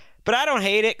 But I don't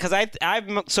hate it, because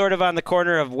I'm sort of on the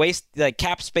corner of waste. Like,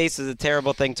 cap space is a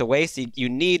terrible thing to waste. You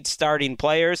need starting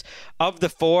players. Of the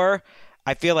 4,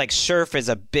 I feel like Scherff is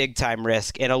a big-time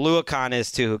risk, and Aluakon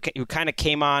is too, who kind of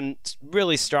came on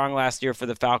really strong last year for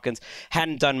the Falcons,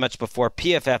 hadn't done much before.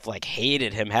 PFF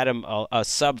hated him, had him a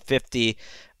sub-50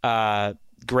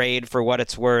 grade for what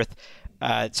it's worth.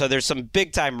 So there's some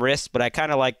big-time risks, but I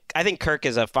think Kirk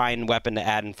is a fine weapon to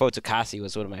add, and Fotakasi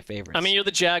was one of my favorites. I mean, you're the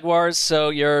Jaguars,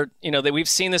 so we've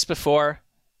seen this before.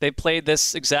 They played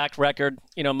this exact record,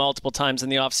 multiple times in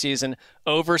the offseason,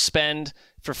 overspend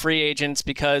for free agents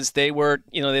because they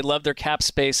loved their cap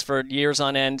space for years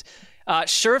on end.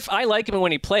 Scherff, I like him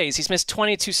when he plays. He's missed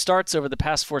 22 starts over the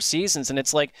past 4 seasons, and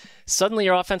it's like suddenly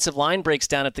your offensive line breaks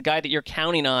down if the guy that you're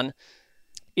counting on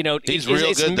he's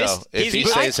real good though. If he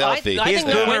stays healthy, I he's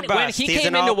think when he he's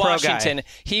came into Washington,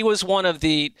 he was one of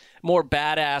the more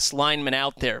badass linemen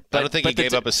out there. I don't think he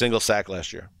gave up a single sack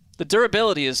last year. The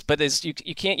durability is, but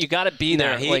you got to be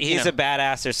there. He's a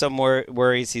badass. There's some more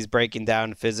worries he's breaking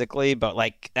down physically, but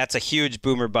that's a huge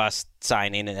boomer bust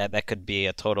signing, and that could be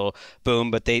a total boom.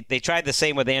 But they tried the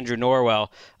same with Andrew Norwell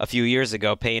a few years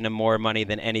ago, paying him more money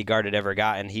than any guard had ever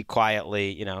gotten. He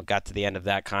quietly, got to the end of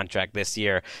that contract this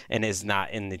year and is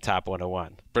not in the top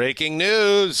 101. Breaking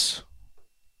news: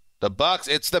 the Bucs.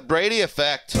 It's the Brady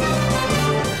effect.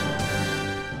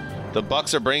 The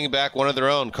Bucs are bringing back one of their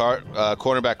own.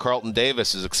 Cornerback Carlton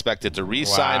Davis is expected to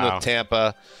re-sign with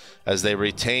Tampa as they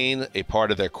retain a part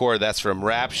of their core. That's from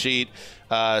Rap Sheet.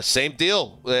 Same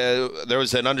deal. There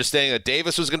was an understanding that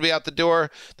Davis was going to be out the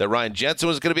door, that Ryan Jensen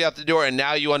was going to be out the door, and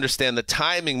now you understand the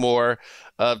timing more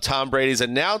of Tom Brady's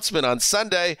announcement on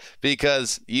Sunday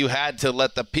because you had to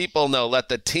let the people know, let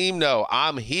the team know,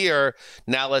 I'm here.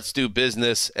 Now let's do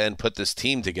business and put this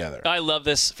team together. I love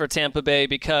this for Tampa Bay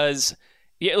because –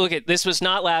 look, this was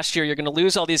not last year. You're going to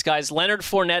lose all these guys. Leonard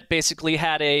Fournette basically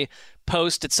had a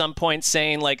post at some point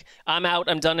saying, I'm out,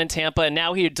 I'm done in Tampa, and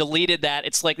now he deleted that.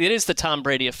 It's it is the Tom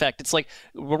Brady effect. It's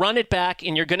we'll run it back,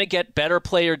 and you're going to get better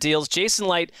player deals. Jason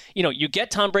Light, you get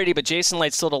Tom Brady, but Jason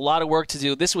Light still had a lot of work to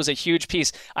do. This was a huge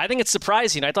piece. I think it's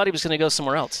surprising. I thought he was going to go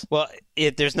somewhere else. Well,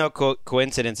 there's no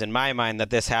coincidence in my mind that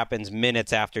this happens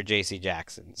minutes after J.C.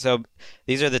 Jackson. So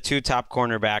these are the two top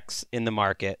cornerbacks in the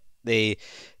market.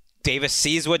 Davis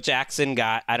sees what Jackson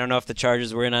got. I don't know if the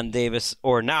Chargers were in on Davis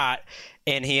or not,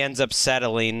 and he ends up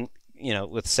settling,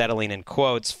 with settling in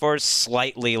quotes, for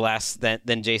slightly less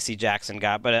than J.C. Jackson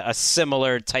got, but a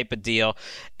similar type of deal.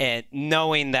 And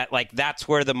knowing that, that's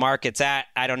where the market's at,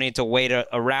 I don't need to wait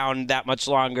around that much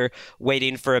longer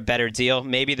waiting for a better deal.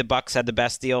 Maybe the Bucs had the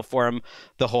best deal for him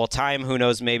the whole time. Who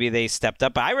knows? Maybe they stepped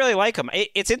up. But I really like him.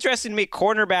 It's interesting to me.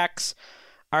 Cornerbacks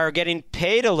are getting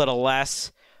paid a little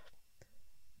less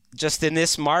just in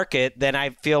this market than I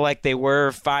feel like they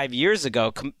were 5 years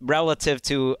ago relative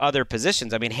to other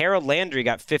positions. I mean, Harold Landry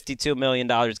got $52 million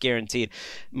guaranteed.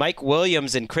 Mike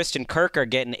Williams and Christian Kirk are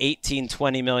getting $18,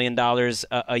 $20 million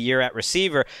a year at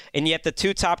receiver. And yet the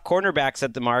two top cornerbacks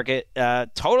at the market,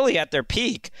 totally at their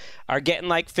peak, are getting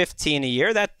 $15 a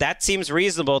year. That seems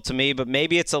reasonable to me, but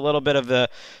maybe it's a little bit of the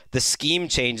scheme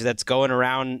change that's going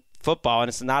around football, and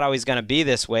it's not always going to be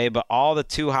this way, but all the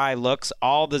too high looks,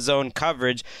 all the zone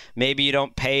coverage, maybe you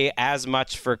don't pay as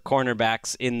much for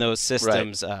cornerbacks in those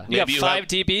systems. Right. You have 5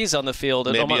 DBs on the field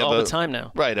all the time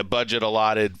now. Right, a budget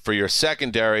allotted for your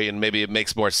secondary, and maybe it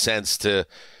makes more sense to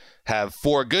have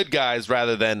 4 good guys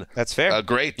rather than that's fair. A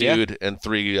great dude and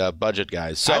 3 budget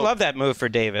guys. So I love that move for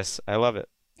Davis. I love it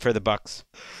for the Bucs.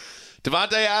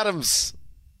 Davante Adams,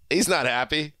 he's not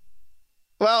happy.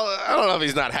 Well, I don't know if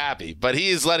he's not happy, but he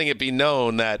is letting it be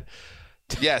known that,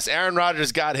 yes, Aaron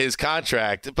Rodgers got his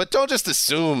contract, but don't just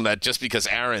assume that just because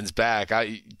Aaron's back,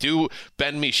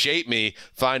 bend me, shape me,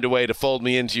 find a way to fold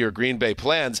me into your Green Bay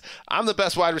plans. I'm the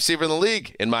best wide receiver in the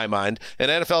league, in my mind.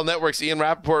 And NFL Network's Ian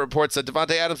Rappaport reports that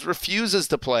Davante Adams refuses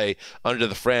to play under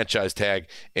the franchise tag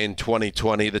in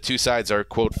 2020. The two sides are,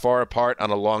 quote, far apart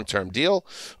on a long-term deal,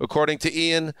 according to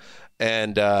Ian.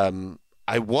 And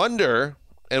I wonder...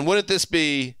 And wouldn't this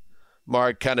be,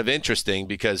 Mark, kind of interesting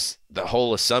because the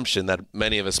whole assumption that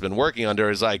many of us have been working under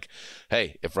is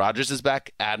hey, if Rodgers is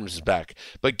back, Adams is back.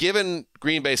 But given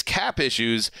Green Bay's cap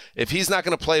issues, if he's not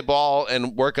going to play ball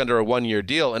and work under a 1-year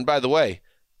deal, and by the way,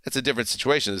 it's a different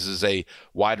situation. This is a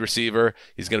wide receiver.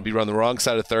 He's going to be on the wrong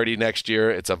side of 30 next year.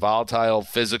 It's a volatile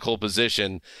physical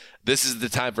position. This is the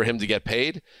time for him to get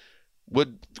paid.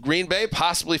 Would Green Bay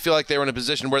possibly feel like they were in a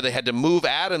position where they had to move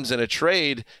Adams in a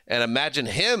trade and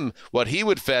imagine what he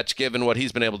would fetch given what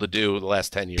he's been able to do the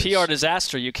last 10 years? PR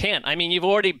disaster. You can't. I mean, you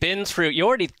already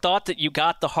thought that you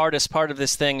got the hardest part of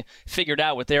this thing figured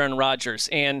out with Aaron Rodgers.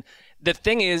 And the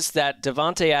thing is that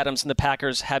Davante Adams and the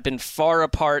Packers have been far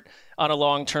apart on a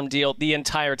long-term deal the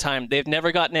entire time. They've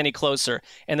never gotten any closer,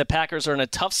 and the Packers are in a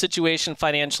tough situation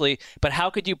financially, but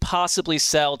how could you possibly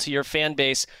sell to your fan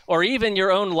base or even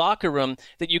your own locker room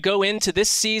that you go into this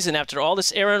season after all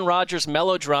this Aaron Rodgers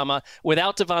melodrama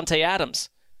without Davante Adams?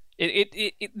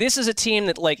 This is a team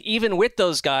that, even with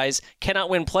those guys,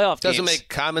 cannot win playoff games. Doesn't make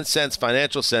common sense,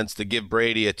 financial sense, to give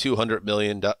Brady Rodgers a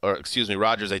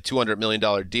 $200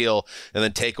 million deal and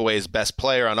then take away his best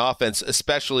player on offense,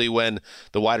 especially when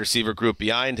the wide receiver group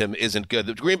behind him isn't good.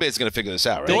 The Green Bay is going to figure this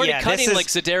out, right? They're already cutting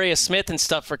Zadarius Smith and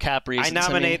stuff for cap reasons. I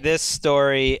nominate this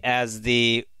story as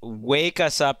the wake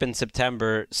us up in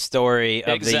September story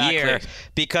of the year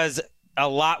because a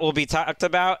lot will be talked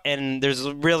about, and there's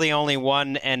really only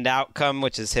one end outcome,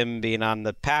 which is him being on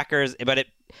the Packers. But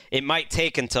it might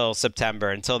take until September,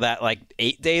 until that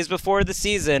 8 days before the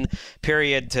season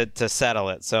period to settle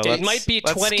it. So it might be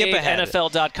 28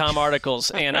 NFL.com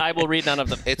articles, and I will read none of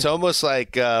them. It's almost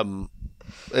like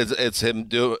it's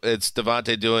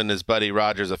Devontae doing his buddy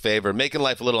Rodgers a favor, making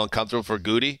life a little uncomfortable for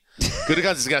Goody.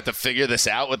 Gutekunst is going to have to figure this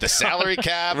out with the salary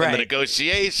cap and the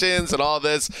negotiations and all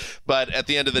this. But at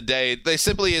the end of the day, they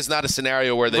simply is not a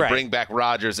scenario where they bring back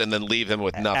Rodgers and then leave him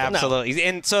with nothing. Absolutely. No.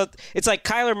 And so it's like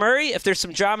Kyler Murray, if there's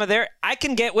some drama there, I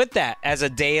can get with that as a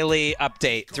daily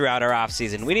update throughout our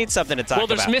offseason. We need something to talk about.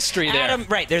 Well, there's mystery there.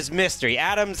 There's mystery.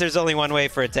 Adams, there's only one way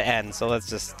for it to end. So let's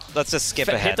just skip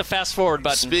ahead. Hit the fast forward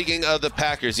button. Speaking of the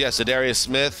Packers, yes, Zadarius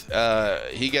Smith,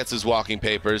 he gets his walking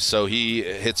papers, so he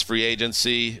hits free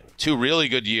agency. 2 really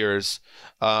good years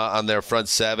on their front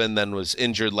seven, then was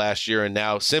injured last year and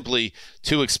now simply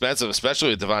too expensive, especially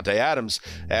with Devontae Adams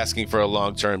asking for a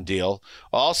long-term deal.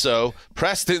 Also,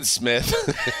 Preston Smith.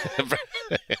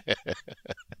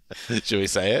 Should we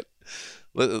say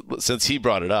it? Since he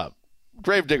brought it up.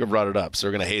 Gravedigger brought it up, so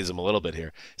we're going to haze him a little bit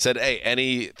here. Said, hey,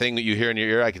 anything that you hear in your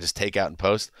ear, I can just take out and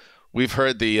post. We've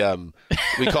heard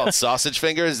we call it sausage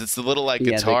fingers. It's the little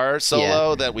guitar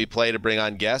solo that we play to bring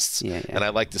on guests, and I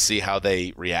like to see how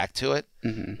they react to it.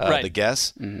 The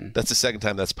guests. That's the second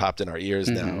time that's popped in our ears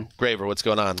now. Graver, what's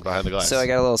going on behind the glass? So I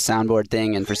got a little soundboard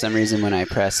thing, and for some reason, when I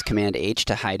press Command H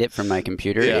to hide it from my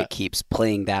computer, it keeps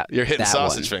playing that. You're hitting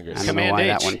sausage one. fingers. I don't know why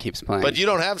that one keeps playing. But you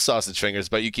don't have sausage fingers,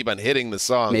 but you keep on hitting the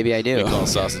song. Maybe I do. We call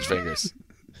sausage fingers.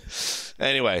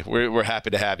 Anyway, we're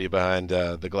happy to have you behind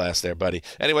the glass there, buddy.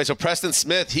 Anyway, so Preston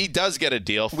Smith, he does get a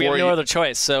deal for you. We have no other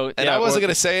choice. So, and I wasn't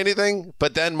going to say anything,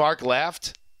 but then Mark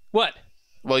laughed. What?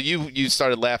 Well, you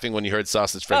started laughing when you heard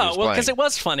sausage fingers playing. Because it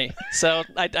was funny. So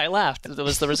I laughed. That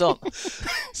was the result.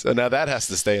 So now that has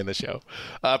to stay in the show.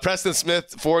 Preston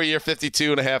Smith, 4-year,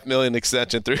 $52.5 million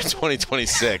extension through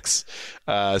 2026.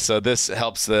 So this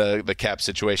helps the cap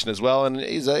situation as well, and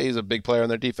he's a big player on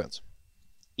their defense.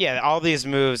 Yeah, all these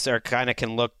moves are can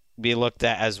be looked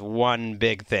at as one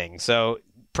big thing. So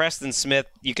Preston Smith,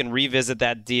 you can revisit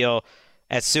that deal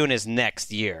as soon as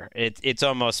next year. It's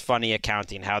almost funny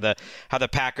accounting how the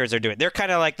Packers are doing. They're kind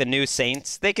of like the new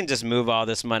Saints. They can just move all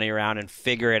this money around and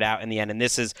figure it out in the end. And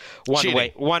this is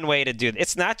one way to do it.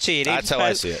 It's not cheating. That's how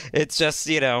I see it. It's just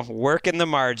working the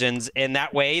margins. And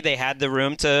that way they had the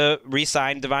room to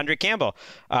re-sign Devondre Campbell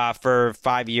for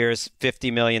 5 years,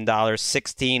 $50 million,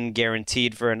 $16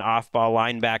 guaranteed for an off-ball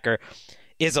linebacker.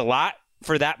 Is a lot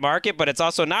for that market, but it's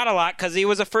also not a lot because he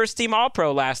was a first-team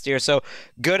All-Pro last year. So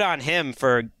good on him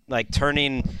for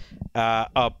turning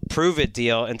a prove-it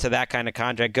deal into that kind of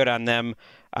contract. Good on them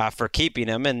for keeping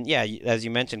him. And yeah, as you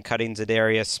mentioned, cutting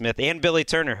Zadarius Smith and Billy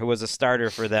Turner, who was a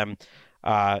starter for them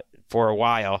for a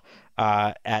while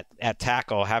at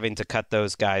tackle, having to cut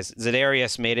those guys.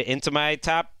 Zadarius made it into my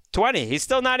top 20. He's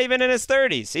still not even in his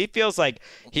 30s. He feels like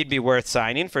he'd be worth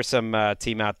signing for some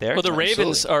team out there. Well, the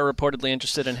Ravens are reportedly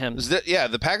interested in him.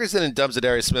 The Packers didn't dump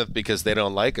Zadarius Smith because they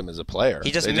don't like him as a player.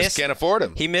 They just can't afford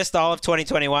him. He missed all of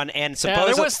 2021, and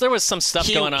supposedly there was some stuff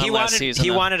going on last season.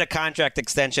 He wanted a contract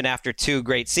extension after 2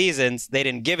 great seasons. They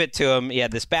didn't give it to him. He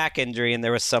had this back injury, and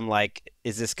there was some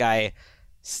is this guy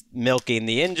milking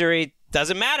the injury?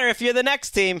 Doesn't matter if you're the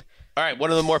next team. All right,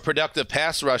 one of the more productive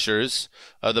pass rushers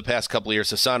of the past couple of years,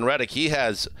 Hassan Reddick, he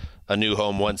has a new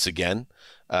home once again.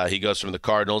 He goes from the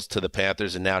Cardinals to the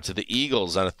Panthers and now to the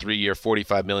Eagles on a 3-year,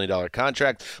 $45 million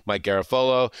contract. Mike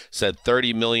Garafolo said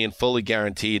 $30 million fully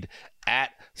guaranteed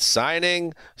at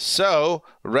signing. So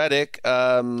Reddick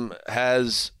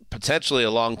has potentially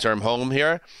a long-term home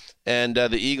here. And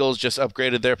the Eagles just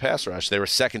upgraded their pass rush. They were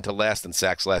second to last in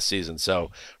sacks last season.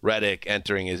 So Reddick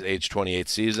entering his age 28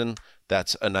 season,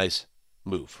 that's a nice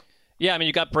move. Yeah, I mean,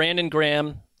 you got Brandon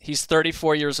Graham. He's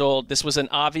 34 years old. This was an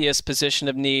obvious position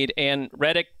of need. And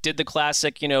Reddick did the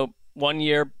classic, 1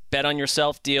 year bet on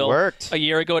yourself deal. Worked. A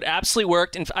year ago. It absolutely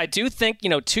worked. And I do think,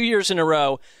 2 years in a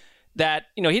row that,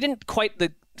 he didn't quite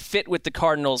fit with the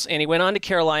Cardinals, and he went on to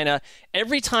Carolina.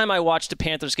 Every time I watched a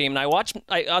Panthers game, and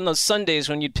on those Sundays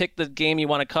when you'd pick the game you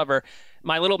want to cover,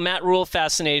 my little Matt Rule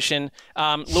fascination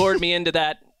lured me into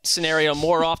that scenario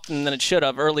more often than it should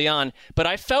have early on. But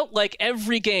I felt like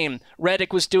every game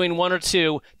Reddick was doing one or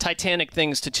two Titanic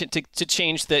things to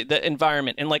change the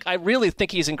environment. And I really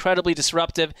think he's incredibly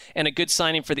disruptive and a good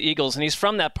signing for the Eagles. And he's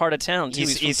from that part of town too.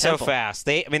 He's so fast.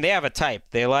 They have a type.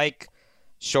 They like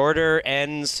shorter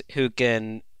ends who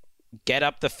can get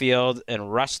up the field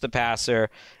and rush the passer,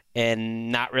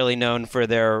 and not really known for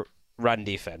their run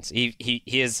defense. He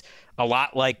is a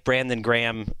lot like Brandon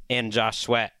Graham and Josh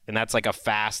Sweat, and that's a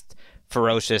fast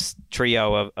ferocious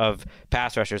trio of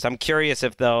pass rushers. I'm curious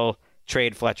if they'll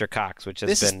trade Fletcher Cox, which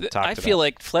has been talked about. I feel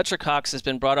like Fletcher Cox has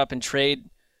been brought up in trade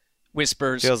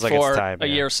whispers like for it's time, a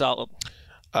year solid.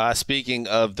 Speaking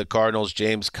of the Cardinals,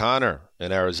 James Conner,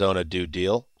 an Arizona do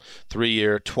deal.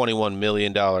 3-year, $21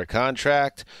 million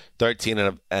contract.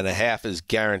 13.5 is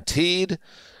guaranteed.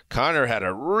 Conner had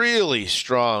a really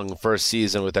strong first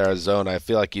season with Arizona. I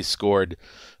feel like he scored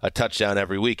a touchdown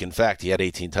every week. In fact, he had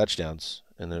 18 touchdowns,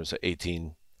 and there was an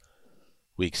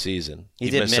 18-week season. He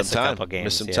did miss some time. A couple games.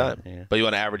 Missed some time. Yeah. But you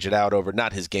want to average it out over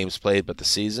not his games played, but the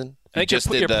season. I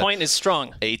think your point is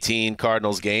strong. 18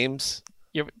 Cardinals games.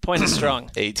 Your point is strong.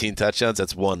 18 touchdowns,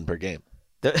 that's 1 per game.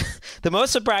 The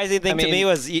most surprising thing to me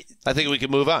was... I think we can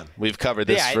move on. We've covered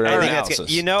this for I think analysis. that's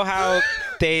good. You know how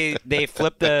they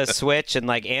flipped the switch and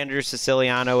like Andrew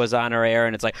Siciliano was on our air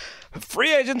and it's like,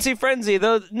 free agency frenzy,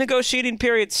 the negotiating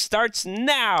period starts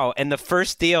now. And the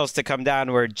first deals to come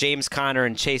down were James Conner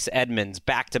and Chase Edmonds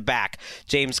back-to-back.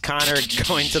 James Conner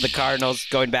going to the Cardinals,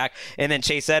 going back, and then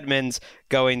Chase Edmonds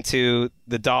going to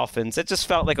the Dolphins. It just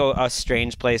felt like a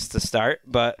strange place to start,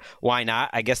 but why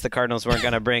not? I guess the Cardinals weren't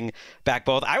going to bring back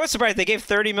both. I was surprised they gave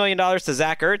 $30 million to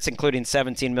Zach Ertz, including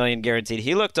 $17 million guaranteed.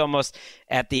 He looked almost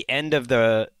at the end of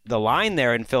the line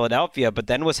there in Philadelphia, but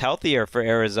then was healthier for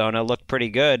Arizona, looked pretty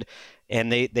good. And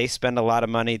they spend a lot of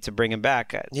money to bring him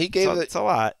back. It's a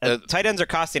lot. Tight ends are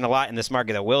costing a lot in this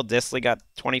market. Though Will Dissly got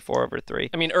 24/3.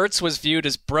 I mean, Ertz was viewed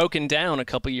as broken down a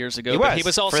couple years ago, but he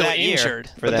was also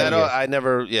injured. I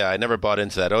never bought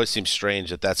into that. It always seems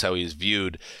strange that that's how he's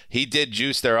viewed. He did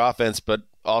juice their offense, but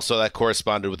also that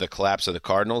corresponded with the collapse of the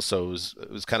Cardinals, so it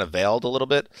was kind of veiled a little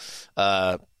bit.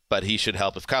 But he should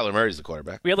help if Kyler Murray's the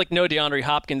quarterback. We had no DeAndre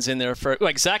Hopkins in there for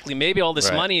exactly. Maybe all this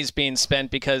money is being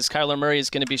spent because Kyler Murray is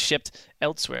going to be shipped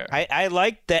elsewhere. I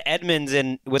like the Edmonds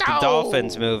with the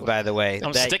Dolphins move, by the way.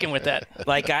 I'm sticking with that.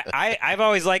 I've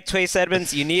always liked Chase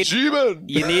Edmonds. You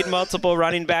need multiple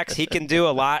running backs. He can do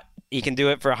a lot. He can do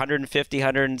it for 150,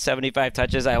 175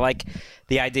 touches. I like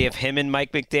the idea of him in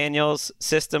Mike McDaniel's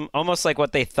system, almost like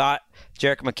what they thought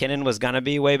Jerick McKinnon was going to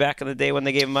be way back in the day when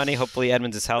they gave him money. Hopefully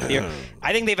Edmonds is healthier.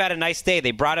 I think they've had a nice day.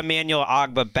 They brought Emmanuel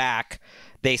Ogbah back.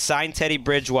 They signed Teddy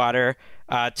Bridgewater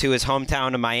to his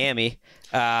hometown of Miami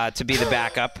to be the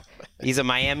backup. He's a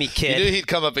Miami kid. You knew he'd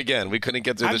come up again. We couldn't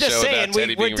get through the show without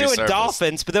Teddy being resurfaced. We're doing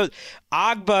Dolphins, but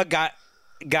Ogbah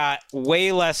got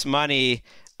way less money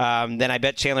than I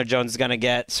bet Chandler Jones is going to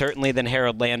get, certainly than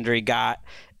Harold Landry got,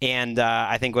 and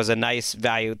I think was a nice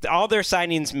value. All their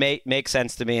signings make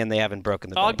sense to me, and they haven't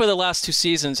broken the bank. Ogbah the last 2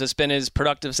 seasons has been as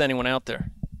productive as anyone out there.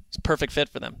 It's a perfect fit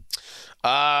for them.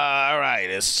 All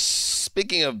right.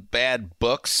 Speaking of bad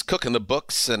books, cooking the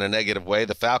books in a negative way,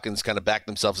 the Falcons kind of backed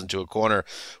themselves into a corner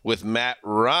with Matt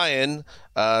Ryan.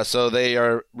 So they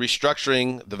are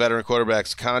restructuring the veteran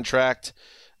quarterback's contract.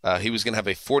 He was going to have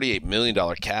a $48 million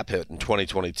cap hit in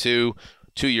 2022,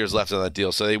 2 years left on that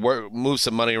deal. So they moved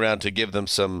some money around to give them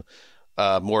some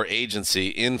more agency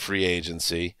in free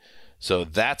agency. So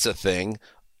that's a thing.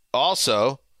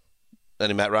 Also,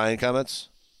 any Matt Ryan comments?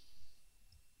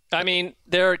 I mean,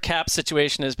 their cap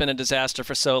situation has been a disaster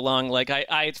for so long.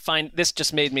 I find this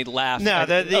just made me laugh. No,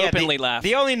 openly laugh.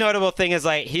 The only notable thing is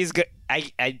I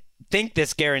think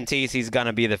this guarantees he's going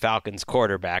to be the Falcons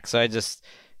quarterback. So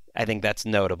I think that's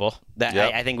notable.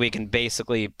 I think we can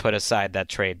basically put aside that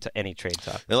trade to any trade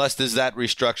talk. Unless does that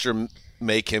restructure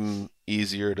make him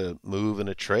easier to move in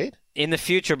a trade? In the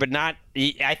future, but not.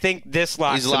 I think this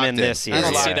locks him in this year. I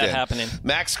don't see that happening.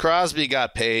 Max Crosby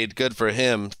got paid. Good for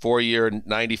him. 4-year,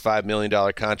 $95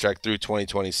 million contract through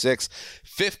 2026.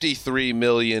 $53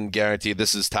 million guaranteed.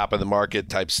 This is top of the market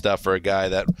type stuff for a guy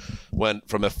that went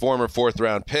from a former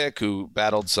 4th-round pick who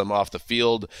battled some off the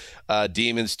field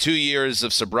demons. 2 years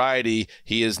of sobriety.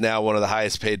 He is now one of the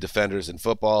highest paid defenders in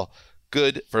football.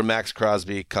 Good for Max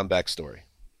Crosby. Comeback story.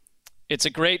 It's a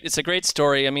great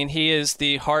story. I mean, he is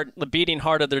the beating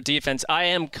heart of their defense. I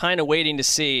am kind of waiting to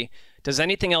see, does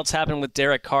anything else happen with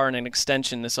Derek Carr in an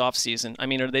extension this offseason? I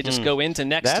mean, or do they just go into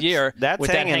next year with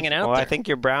that hanging out there? I think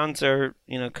your Browns are,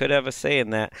 could have a say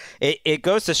in that. It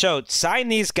goes to show, sign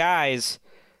these guys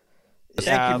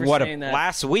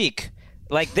last week.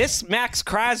 Like this Max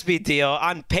Crosby deal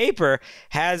on paper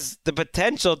has the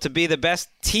potential to be the best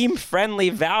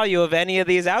team-friendly value of any of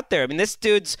these out there. I mean, this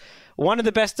dude's one of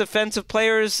the best defensive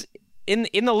players in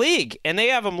the league, and they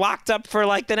have him locked up for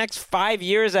the next 5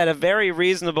 years at a very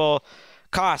reasonable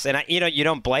cost. And you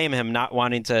don't blame him not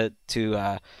wanting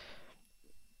to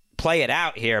play it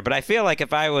out here, but I feel like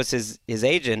if I was his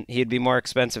agent, he'd be more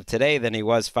expensive today than he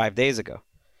was 5 days ago.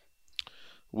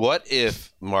 What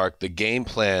if, Mark, the game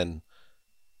plan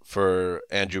for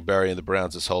Andrew Berry and the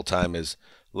Browns this whole time is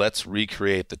let's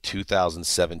recreate the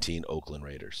 2017 Oakland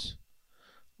Raiders.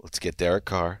 Let's get Derek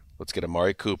Carr. Let's get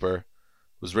Amari Cooper.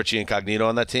 Was Richie Incognito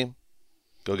on that team?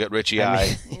 Go get Richie I. I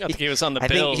think he was on the I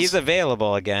Bills. think he's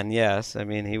available again, yes. I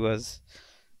mean, he's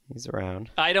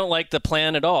around. I don't like the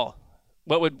plan at all.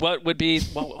 What would be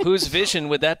whose vision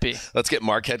would that be? Let's get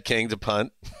Marquette King to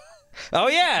punt. Oh,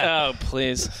 yeah. Oh,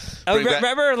 please.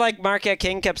 Remember, like, Marquette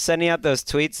King kept sending out those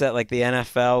tweets that, like, the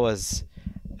NFL was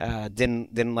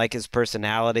didn't like his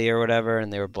personality or whatever,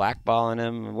 and they were blackballing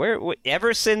him.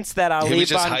 Ever since that Ali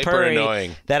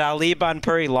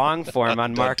Bonpuri long form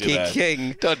on Marquette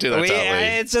King. Don't do that to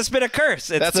Ali. It's just been a curse.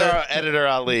 That's our editor,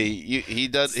 Ali. He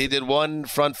did one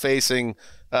front-facing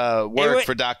work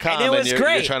for .com, and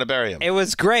you're trying to bury him. It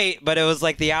was great, but it was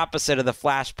like the opposite of the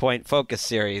Flashpoint Focus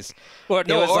series.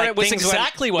 It was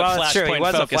exactly what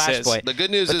Flashpoint Focus is. The good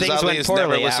news is Ali has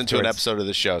never listened to an episode of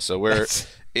the show, so we're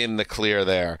in the clear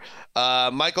there.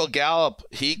 Michael Gallup,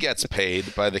 he gets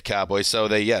paid by the Cowboys. So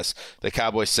the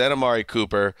Cowboys sent Amari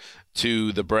Cooper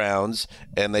to the Browns,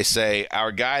 and they say,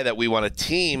 our guy that we want to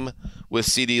team with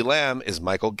CeeDee Lamb is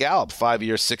Michael Gallup, 5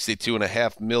 years,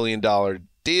 $62.5 million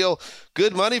deal.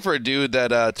 Good money for a dude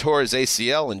that tore his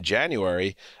ACL in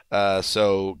January.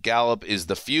 So Gallup is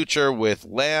the future with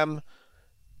Lamb,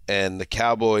 and the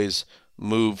Cowboys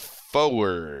move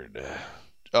forward.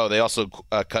 Oh, they also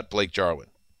cut Blake Jarwin.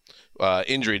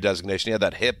 Injury designation. He had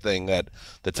that hip thing, that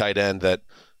the tight end that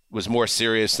was more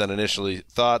serious than initially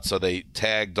thought, so they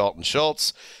tagged Dalton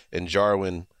Schultz, and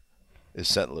Jarwin is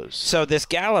sent loose. So this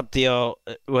Gallup deal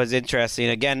was interesting.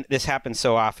 Again, this happens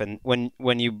so often.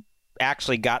 When you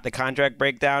actually got the contract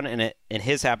breakdown, and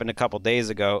his happened a couple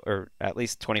days ago, or at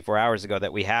least 24 hours ago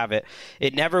that we have it.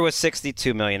 It never was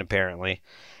 $62 million apparently,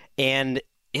 and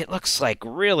it looks like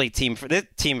really team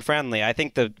friendly. I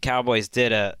think the Cowboys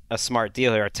did a smart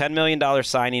deal here. A $10 million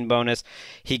signing bonus.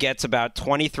 He gets about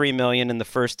 $23 million in the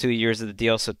first 2 years of the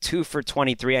deal, so 2 for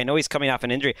 $23. I know he's coming off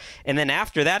an injury, and then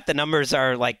after that, the numbers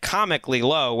are like comically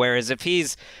low. Whereas if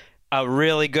he's a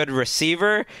really good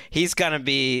receiver, he's gonna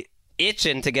be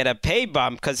itching to get a pay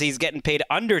bump because he's getting paid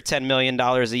under $10 million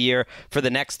a year for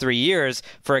the next 3 years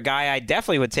for a guy I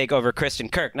definitely would take over Christian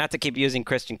Kirk. Not to keep using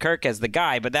Christian Kirk as the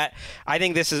guy, but I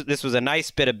think this was a nice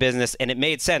bit of business, and it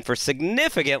made sense for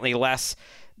significantly less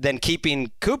than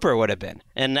keeping Cooper would have been.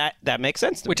 And that makes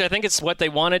sense to me. Which I think it's what they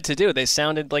wanted to do. They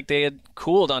sounded like they had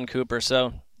cooled on Cooper,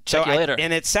 so check you later.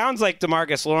 And it sounds like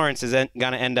DeMarcus Lawrence is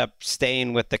going to end up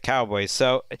staying with the Cowboys.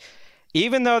 So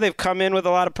even though they've come in with a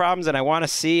lot of problems, and I want to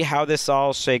see how this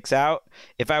all shakes out,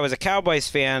 if I was a Cowboys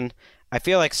fan, I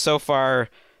feel like so far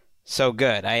so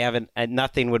good.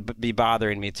 Nothing would be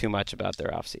bothering me too much about their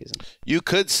offseason. You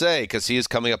could say, because he is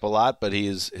coming up a lot, but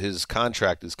his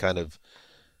contract is kind of,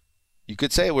 you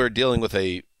could say we're dealing with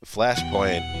a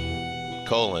Flashpoint,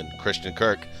 Christian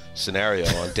Kirk scenario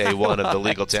on day one of the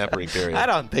legal tampering period. I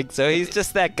don't think so. He's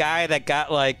just that guy that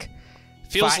got like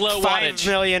feels low wattage. $5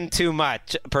 million too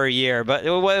much per year, but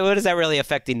what is that really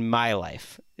affecting my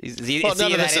life? None of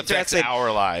this affects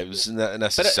our lives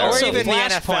necessarily. Or even the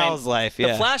NFL's life.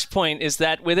 Yeah. The flashpoint is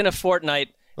that within a fortnight,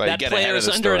 that player is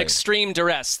under an extreme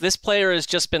duress. This player has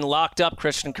just been locked up,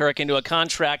 Christian Kirk, into a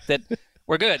contract that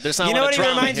we're good. There's not a lot of drama. You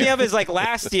know what he reminds me of is like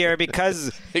last year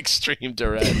because extreme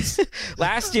duress.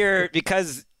 Last year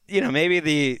because maybe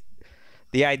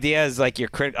the idea is like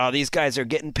these guys are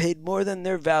getting paid more than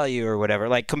their value or whatever.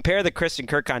 Like compare the Christian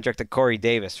Kirk contract to Corey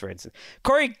Davis, for instance.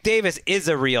 Corey Davis is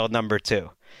a real number 2.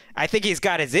 I think he's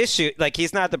got his issue. Like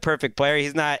he's not the perfect player.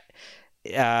 He's not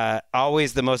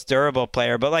always the most durable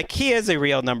player, but like he is a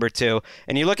real number 2.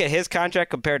 And you look at his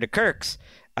contract compared to Kirk's,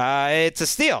 it's a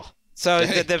steal. So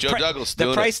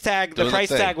the price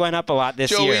tag went up a lot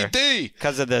this year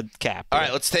because of the cap. All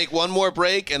right, let's take one more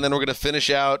break, and then we're going to finish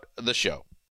out the show.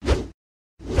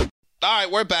 All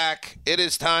right, we're back. It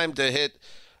is time to hit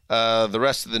the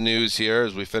rest of the news here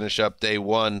as we finish up day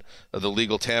one of the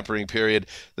legal tampering period.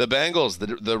 The Bengals,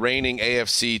 the reigning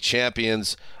AFC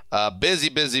champions,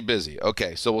 busy.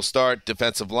 Okay, so we'll start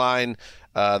defensive line.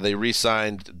 They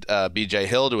re-signed B.J.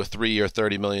 Hill to a 3-year,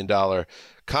 $30 million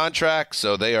contract,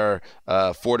 so they are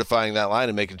fortifying that line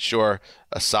and making sure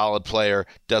a solid player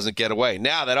doesn't get away.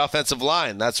 Now, that offensive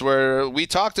line, that's where we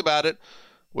talked about it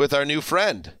with our new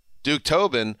friend, Duke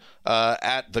Tobin,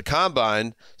 at the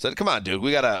Combine, said, come on, Duke,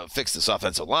 we got to fix this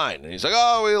offensive line. And he's like,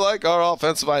 oh, we like our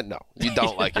offensive line. No, you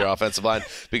don't like your offensive line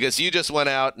because you just went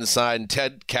out and signed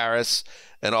Ted Karras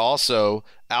and also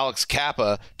Alex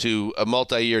Kappa to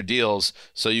multi-year deals.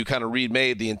 So you kind of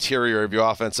remade the interior of your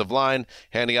offensive line,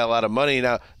 handing out a lot of money.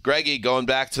 Now, Greggy, going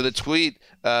back to the tweet,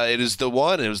 it was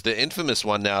the infamous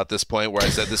one now at this point where I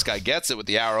said this guy gets it with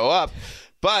the arrow up.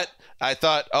 But I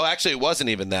thought, actually, it wasn't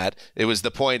even that. It was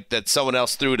the point that someone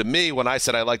else threw to me when I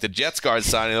said I like the Jets guard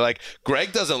signing. They're like,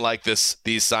 Greg doesn't like these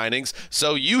signings,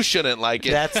 so you shouldn't like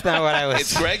it. That's not what I was.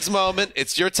 It's Greg's moment.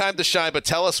 It's your time to shine, but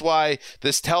tell us why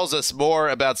this tells us more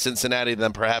about Cincinnati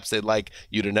than perhaps they'd like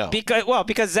you to know.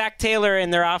 Because Zach Taylor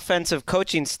and their offensive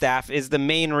coaching staff is the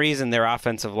main reason their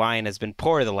offensive line has been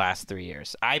poor the last 3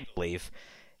 years, I believe.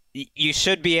 You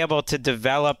should be able to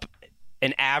develop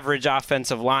an average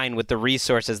offensive line with the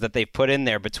resources that they've put in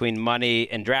there between money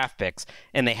and draft picks,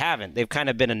 and they haven't. They've kind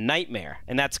of been a nightmare,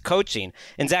 and that's coaching.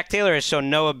 And Zach Taylor has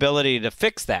shown no ability to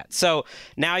fix that. So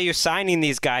now you're signing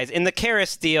these guys, and the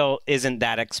Karras deal isn't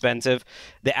that expensive.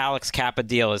 The Alex Kappa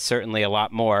deal is certainly a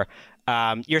lot more.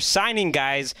 You're signing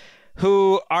guys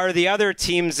who are the other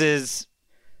teams'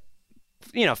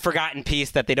 forgotten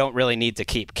piece that they don't really need to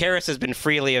keep. Karras has been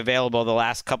freely available the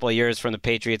last couple of years from the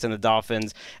Patriots and the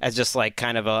Dolphins as just like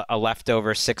kind of a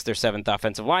leftover 6th or 7th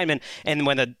offensive lineman. And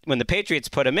when the Patriots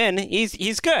put him in,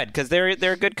 he's good because they're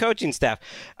a good coaching staff.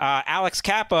 Alex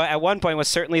Kappa at one point was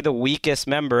certainly the weakest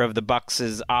member of the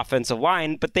Bucs' offensive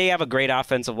line, but they have a great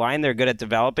offensive line. They're good at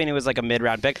developing. It was like a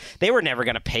mid-round pick. They were never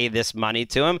going to pay this money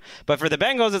to him. But for the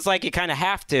Bengals, it's like you kind of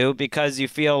have to because you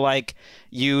feel like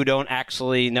you don't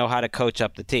actually know how to coach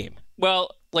up the team.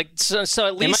 Well, so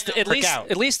at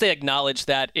least they acknowledge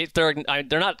that they're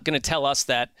not going to tell us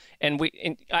that, and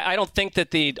I don't think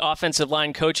that the offensive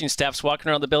line coaching staff's walking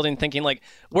around the building thinking like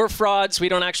we're frauds. We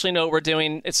don't actually know what we're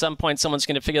doing. At some point, someone's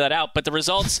going to figure that out. But the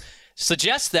results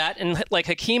suggest that, and like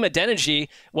Hakeem Adeniji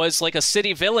was like a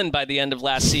city villain by the end of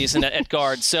last season at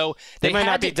guard. So they might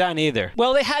not be done either.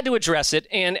 Well, they had to address it.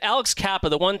 And Alex Kappa,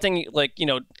 the one thing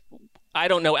I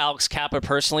don't know Alex Kappa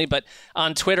personally, but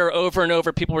on Twitter over and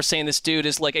over, people were saying this dude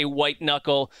is like a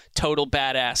white-knuckle, total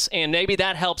badass. And maybe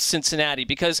that helps Cincinnati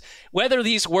because whether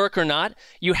these work or not,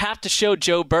 you have to show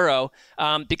Joe Burrow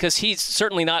because he's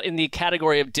certainly not in the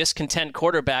category of discontent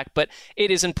quarterback, but it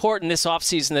is important this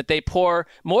offseason that they pour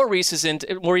more resources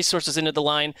into the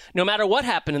line no matter what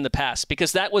happened in the past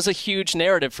because that was a huge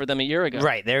narrative for them a year ago.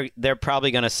 Right. They're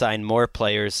probably going to sign more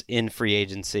players in free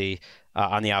agency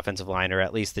on the offensive line, or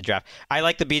at least the draft. I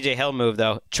like the B.J. Hill move,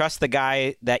 though. Trust the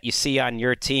guy that you see on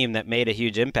your team that made a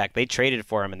huge impact. They traded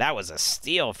for him, and that was a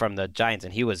steal from the Giants,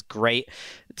 and he was great.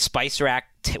 Spice Rack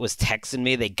was texting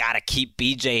me, they got to keep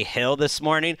B.J. Hill this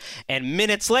morning, and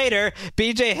minutes later,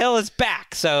 B.J. Hill is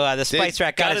back. So the Spice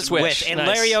Rack got his wish. And nice.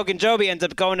 Larry Ogunjobi ends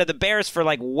up going to the Bears for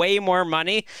like way more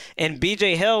money, and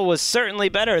B.J. Hill was certainly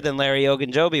better than Larry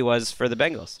Ogunjobi was for the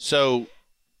Bengals. So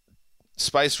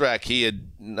Spice Rack, he had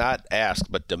not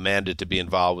asked but demanded to be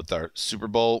involved with our Super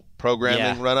Bowl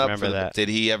programming run-up. Remember that. Did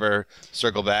he ever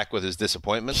circle back with his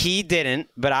disappointment? He didn't,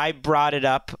 but I brought it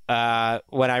up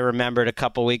when I remembered a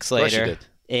couple weeks later. Of course you did.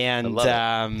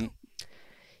 And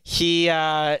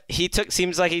he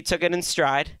seems like he took it in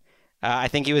stride. I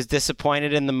think he was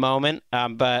disappointed in the moment,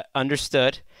 but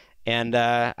understood. And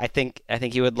I think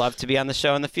he would love to be on the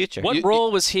show in the future. What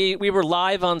role was he? We were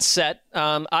live on set.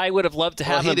 I would have loved to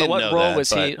have him, but what role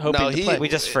was he hoping to play? We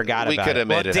just forgot about it. We could have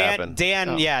made it happen.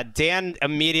 Dan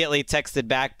immediately texted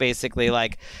back basically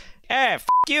like, hey, f***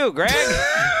 you, Greg.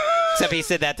 Except he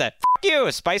said that to f***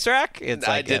 you, Spice Rack.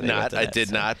 I did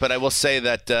not. But I will say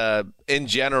that in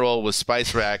general with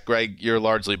Spice Rack, Greg, you're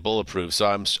largely bulletproof. So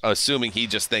I'm assuming he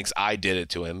just thinks I did it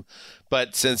to him.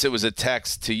 But since it was a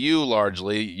text to you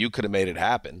largely, you could have made it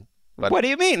happen. But what do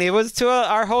you mean? It was to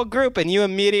our whole group, and you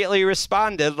immediately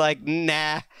responded like,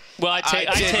 nah. Well, I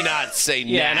did not say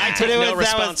nah. And I took no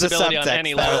responsibility on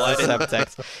any level.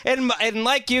 Subtext. And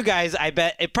like you guys, I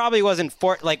bet it probably wasn't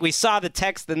like we saw the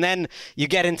text, and then you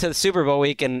get into the Super Bowl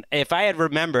week, and if I had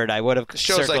remembered, I would have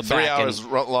circled like 3 hours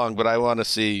long, but I want to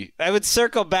see. I would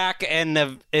circle back and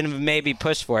have maybe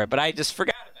push for it, but I just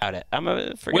forgot about it.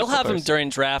 We'll have him during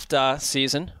draft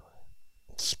season.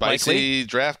 Spicy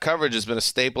draft coverage has been a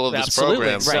staple of this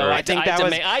program. Right. So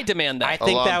I demand that. I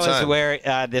think that was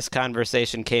where this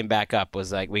conversation came back up,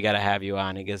 was like, we got to have you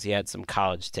on because he had some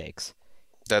college takes.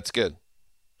 That's good.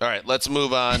 All right, let's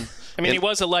move on. I mean, he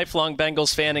was a lifelong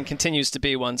Bengals fan and continues to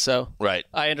be one, so right.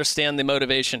 I understand the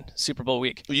motivation, Super Bowl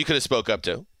week. You could have spoke up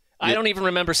too. I don't even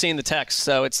remember seeing the text,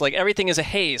 so it's like everything is a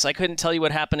haze. I couldn't tell you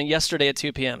what happened yesterday at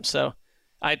 2 p.m., so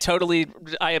I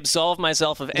absolve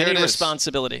myself of any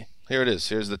responsibility. Here it is.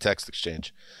 Here's the text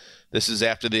exchange. This is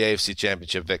after the AFC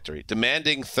Championship victory.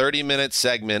 Demanding 30-minute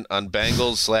segment on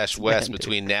Bengals/West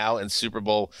between now and Super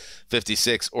Bowl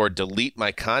 56 or delete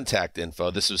my contact info.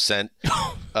 This was sent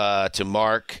to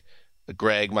Mark,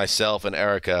 Greg, myself, and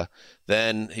Erica.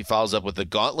 Then he follows up with, the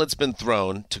gauntlet's been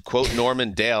thrown. To quote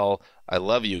Norman Dale, I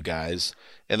love you guys.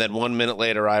 And then 1 minute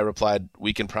later, I replied,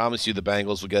 we can promise you the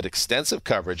Bengals will get extensive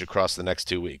coverage across the next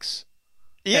 2 weeks.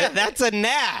 Yeah, that's a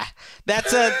nah.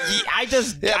 That's a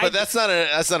but that's not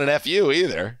an FU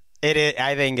either. It is.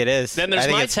 I think it is. Then there's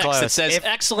my text that says,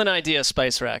 excellent idea,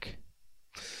 Spice Rack.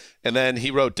 And then he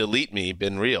wrote, delete me,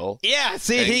 been real. Yeah,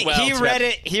 see, he read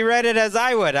it. He read it as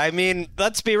I would. I mean,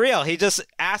 let's be real. He just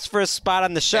asked for a spot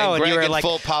on the show, and you were like,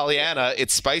 full Pollyanna.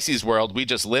 It's Spicy's world. We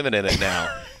just living in it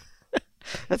now.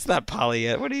 That's not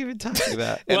Pollyanna. What are you even talking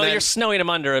about? Well, you're snowing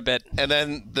him under a bit. And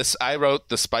then I wrote,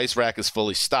 the Spice Rack is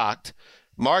fully stocked.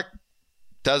 Mark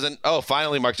doesn't. Oh,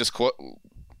 finally, Mark just quote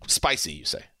spicy. You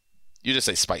say, you just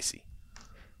say spicy.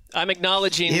 I'm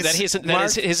acknowledging that his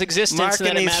existence and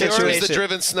that it matters. Or is the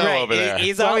driven snow over there?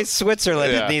 He's always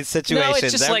Switzerland in these situations. No,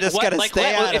 it's just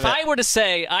if I were to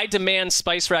say, I demand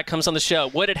Spice Rack comes on the show,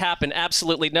 would it happen?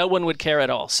 Absolutely. No one would care at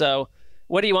all. So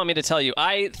what do you want me to tell you?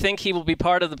 I think he will be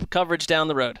part of the coverage down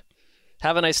the road.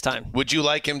 Have a nice time. Would you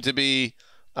like him to be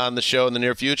on the show in the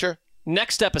near future?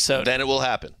 Next episode. Then it will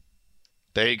happen.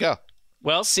 There you go.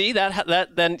 Well, see, that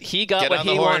then he got what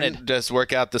he wanted. Just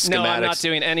work out the schematics. No, I'm not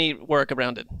doing any work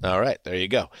around it. All right, there you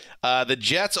go. The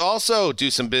Jets also do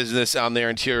some business on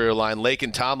their interior line.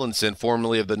 Laken Tomlinson,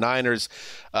 formerly of the Niners,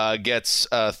 gets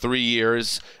 3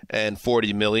 years and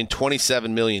 $40 million, $27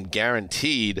 million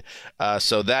guaranteed.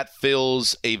 So that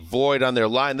fills a void on their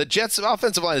line. The Jets'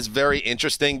 offensive line is very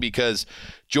interesting because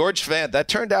George Fant, that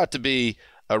turned out to be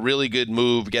a really good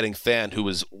move, getting Fant, who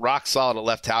was rock solid at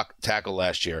left tackle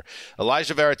last year.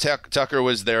 Elijah Vera Tucker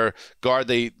was their guard.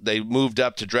 They moved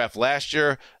up to draft last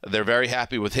year. They're very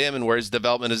happy with him and where his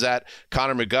development is at.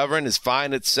 Connor McGovern is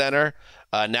fine at center.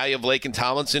 Now you have Laken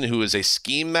Tomlinson, who is a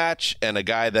scheme match and a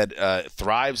guy that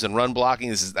thrives in run blocking.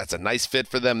 That's a nice fit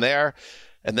for them there.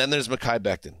 And then there's Mekhi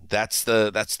Becton. That's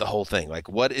the whole thing. Like,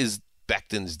 what is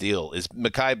Becton's deal? Is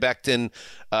Mekhi Becton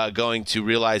going to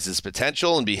realize his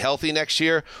potential and be healthy next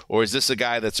year, or is this a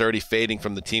guy that's already fading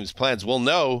from the team's plans? We'll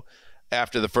know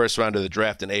after the first round of the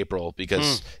draft in April,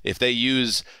 because if they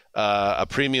use a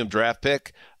premium draft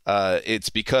pick, it's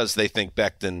because they think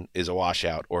Becton is a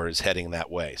washout or is heading that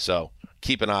way. So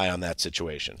keep an eye on that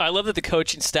situation. I love that the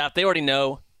coaching staff, they already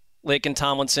know Laken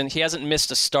Tomlinson. He hasn't missed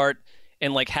a start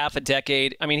in like half a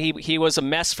decade. I mean, he was a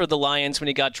mess for the Lions when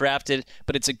he got drafted,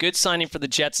 but it's a good signing for the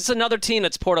Jets. It's another team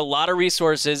that's poured a lot of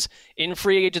resources in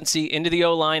free agency into the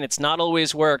O-line. It's not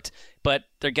always worked, but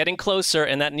they're getting closer,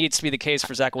 and that needs to be the case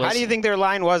for Zach Wilson. How do you think their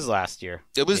line was last year?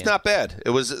 It was not bad. It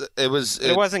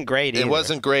wasn't great either. It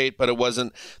wasn't great, but it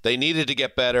wasn't. They needed to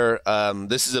get better.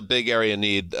 This is a big area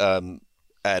need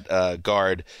at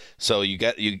guard, so you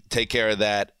take care of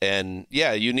that, and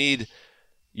yeah,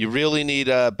 you really need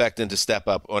Becton to step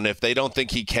up. And if they don't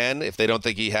think he can, if they don't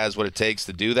think he has what it takes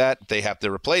to do that, they have to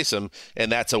replace him.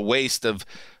 And that's a waste of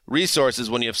resources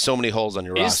when you have so many holes on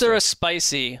your roster. Is there a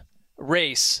spicy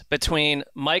race between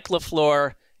Mike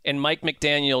LaFleur and Mike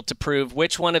McDaniel to prove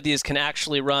which one of these can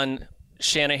actually run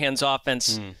Shanahan's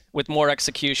offense with more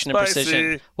execution and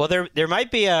precision? Well, there might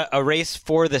be a race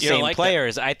for the same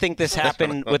players. I think this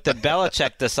happened with the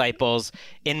Belichick disciples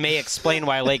and may explain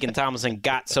why Laken Tomlinson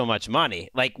got so much money.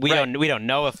 Like we don't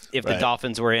know if the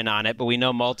Dolphins were in on it, but we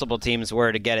know multiple teams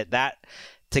were to get it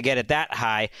that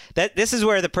high. This is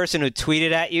where the person who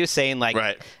tweeted at you saying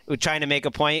trying to make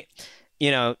a point,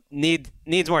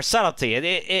 needs more subtlety.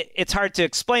 It's hard to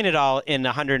explain it all in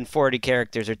 140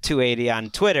 characters or 280 on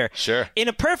Twitter. Sure. In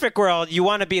a perfect world, you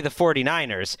want to be the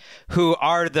 49ers, who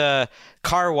are the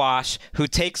car wash, who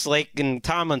takes Laken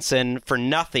Tomlinson for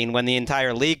nothing when the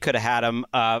entire league could have had him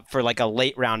for like a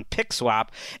late round pick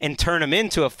swap and turn him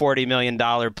into a $40 million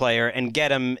player and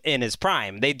get him in his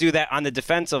prime. They do that on the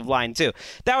defensive line too.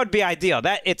 That would be ideal.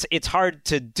 It's hard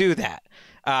to do that.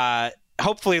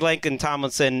 Hopefully Laken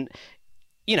Tomlinson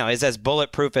is as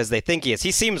bulletproof as they think he is.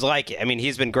 He seems like it. I mean,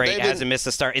 he's been great. Hasn't missed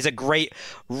a start. He's a great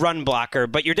run blocker,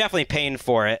 but you're definitely paying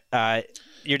for it.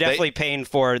 You're definitely paying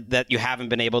for that you haven't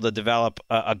been able to develop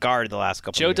a guard the last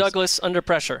couple of years. Joe Douglas under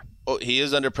pressure. Oh, he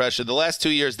is under pressure. The last 2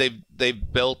 years, they've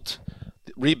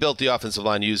rebuilt the offensive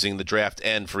line using the draft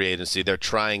and free agency. They're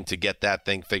trying to get that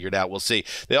thing figured out. We'll see.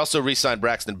 They also re-signed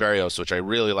Braxton Berrios, which I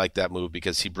really like that move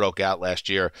because he broke out last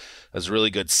year as a really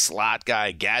good slot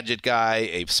guy, gadget guy,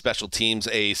 a special teams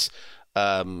ace.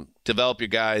 Develop your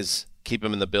guys, keep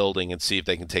them in the building, and see if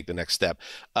they can take the next step.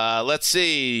 Let's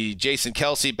see. Jason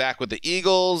Kelce back with the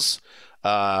Eagles.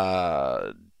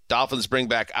 Dolphins bring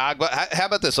back Agba. How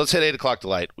about this? Let's hit 8 o'clock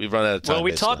delight. We've run out of time. Well,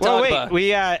 we talked Agba.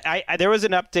 Wait. There was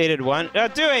an updated one.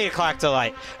 Do 8 o'clock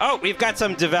delight. Oh, we've got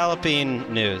some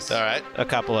developing news. All right. A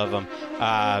couple of them.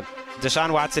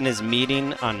 Deshaun Watson is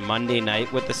meeting on Monday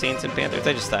night with the Saints and Panthers.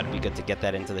 I just thought it'd be good to get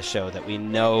that into the show, that we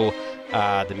know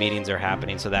the meetings are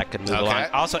happening, so that could move along.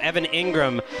 Also, Evan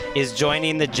Ingram is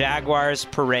joining the Jaguars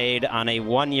parade on a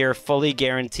 1-year, fully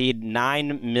guaranteed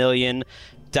 $9 million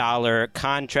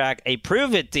contract, a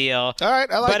prove-it deal. All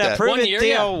right, I like that. But a prove-it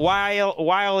deal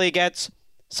while he gets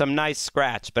some nice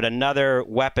scratch, but another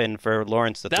weapon for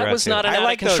Lawrence to throw. That was not an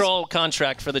out-of-control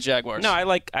contract for the Jaguars. No, I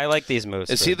like these moves.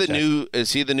 Is he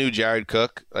the new Jared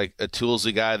Cook, like a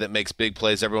toolsy guy that makes big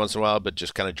plays every once in a while, but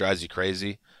just kind of drives you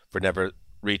crazy for never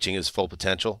reaching his full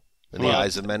potential in the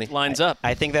eyes of many? Lines up.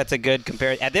 I think that's a good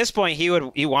comparison. At this point,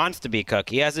 he wants to be Cook.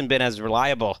 He hasn't been as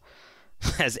reliable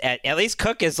as at least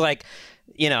Cook is like.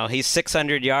 He's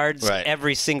 600 yards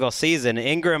every single season.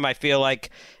 Ingram, I feel like,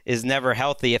 is never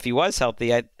healthy. If he was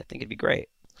healthy, I think it'd be great.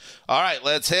 All right,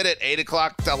 let's hit it. 8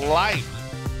 o'clock to light.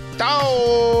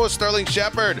 Oh, Sterling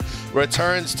Shepard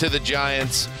returns to the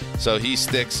Giants, so he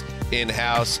sticks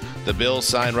in-house. The Bills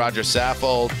sign Roger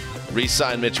Saffold,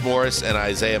 re-sign Mitch Morse and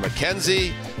Isaiah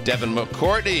McKenzie. Devin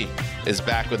McCourtney is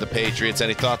back with the Patriots.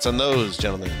 Any thoughts on those,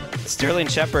 gentlemen? Sterling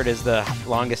Shepard is the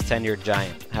longest tenured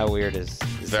Giant. How weird is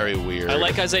Very weird. I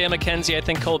like Isaiah McKenzie. I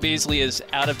think Cole Beasley is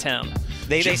out of town.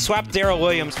 They swapped Darrell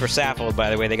Williams for Saffold, by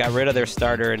the way. They got rid of their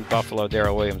starter in Buffalo,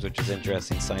 Darrell Williams, which is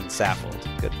interesting. Signed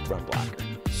Saffold. Good run blocker.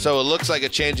 So it looks like a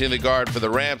change in the guard for the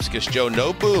Rams because Joe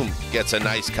Noteboom gets a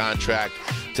nice contract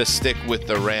to stick with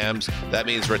the Rams. That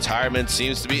means retirement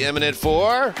seems to be imminent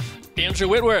for Andrew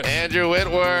Whitworth.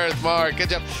 Mark, good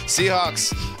job.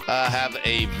 Seahawks have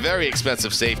a very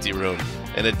expensive safety room.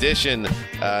 In addition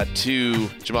to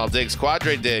Jamal Diggs,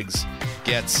 Quadre Diggs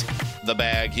gets the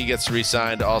bag. He gets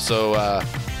re-signed. Also,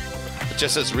 it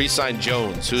just says re-signed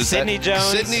Jones. Who's Sidney that? Jones.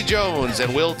 Sidney Jones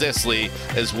and Will Dissly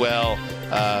as well.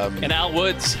 And Al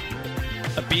Woods,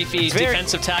 a beefy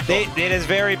defensive tackle. It is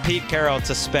very Pete Carroll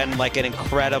to spend like an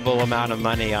incredible amount of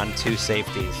money on 2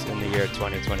 safeties in the year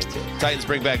 2022. Titans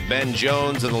bring back Ben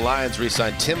Jones, and the Lions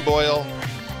re-sign Tim Boyle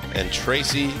and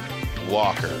Tracy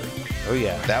Walker. Oh,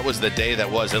 yeah. That was the day that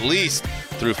was, at least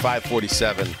through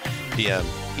 5:47 p.m.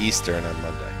 Eastern on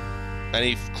Monday.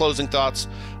 Any closing thoughts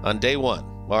on day one,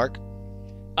 Mark?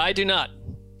 I do not.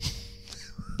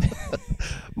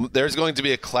 There's going to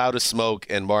be a cloud of smoke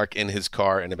and Mark in his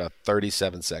car in about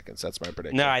 37 seconds. That's my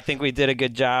prediction. No, I think we did a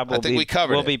good job. I think we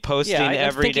covered We'll it. be posting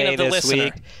every day this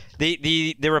week.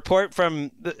 The report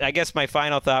from, I guess my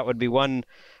final thought would be one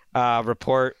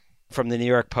report from the New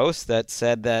York Post that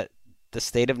said that the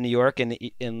state of New York and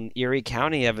in Erie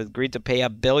County have agreed to pay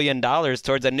 $1 billion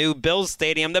towards a new Bills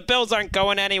stadium. The Bills aren't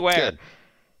going anywhere.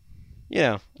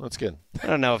 Good. That's good. I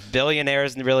don't know if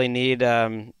billionaires really need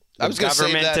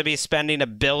government to be spending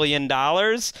 $1 billion for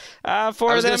them. I was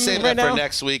going to save that for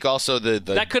next week. Also,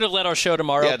 that could have led our show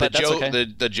tomorrow, but that's okay.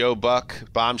 The Joe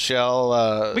Buck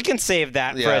bombshell. We can save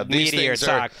that for a meteor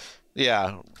talk.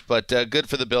 But good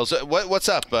for the Bills. What's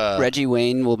up? Reggie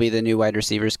Wayne will be the new wide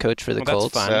receivers coach for the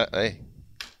Colts. That's fun. Hey,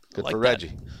 good for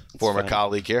Reggie, former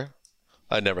colleague here.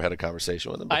 I never had a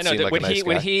conversation with him. I know that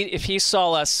if he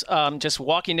saw us just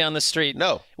walking down the street,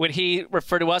 would he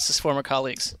refer to us as former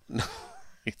colleagues? No.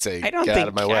 He'd say, "Get out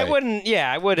of my way."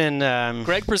 I wouldn't.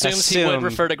 Greg presumes he would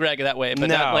refer to Greg that way,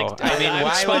 but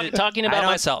I'm talking about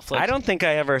myself. I don't think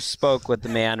I ever spoke with the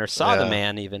man or saw the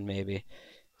man, even maybe.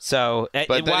 So,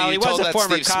 but while he was a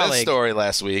former Steve colleague, Smith story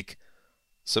last week.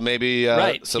 So maybe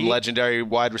some legendary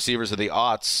wide receivers of the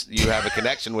aughts, you have a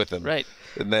connection with him, right?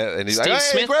 And he's Steve like,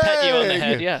 Smith Greg! pat you on the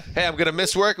head, yeah. Hey, I'm going to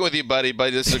miss working with you, buddy,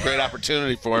 but this is a great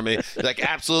opportunity for me. He's like,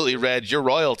 absolutely, Reg. You're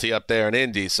royalty up there in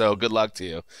Indy, so good luck to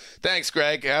you. Thanks,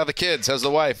 Greg. How are the kids? How's the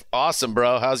wife? Awesome,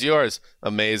 bro. How's yours?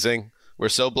 Amazing. We're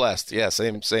so blessed. Yeah,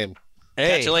 same. Hey,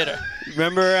 catch you later.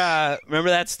 Remember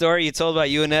that story you told about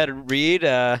you and Ed Reed,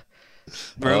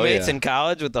 roommates in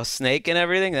college with the snake and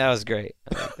everything? That was great.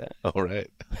 I like that. All right.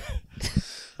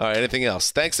 All right, anything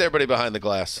else? Thanks to everybody behind the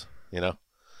glass,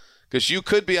 Because you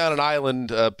could be on an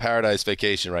island paradise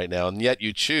vacation right now, and yet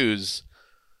you choose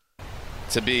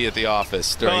to be at the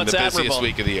office during the busiest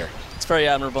week of the year. It's very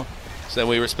admirable. So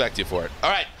we respect you for it. All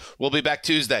right, we'll be back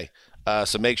Tuesday.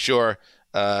 So make sure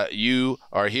you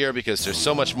are here because there's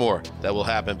so much more that will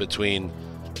happen between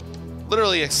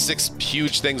literally 6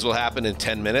 huge things will happen in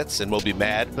 10 minutes, and we'll be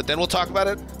mad. But then we'll talk about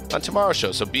it on tomorrow's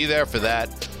show. So be there for that.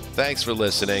 Thanks for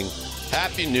listening.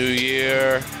 Happy New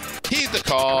Year. Heed the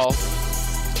call.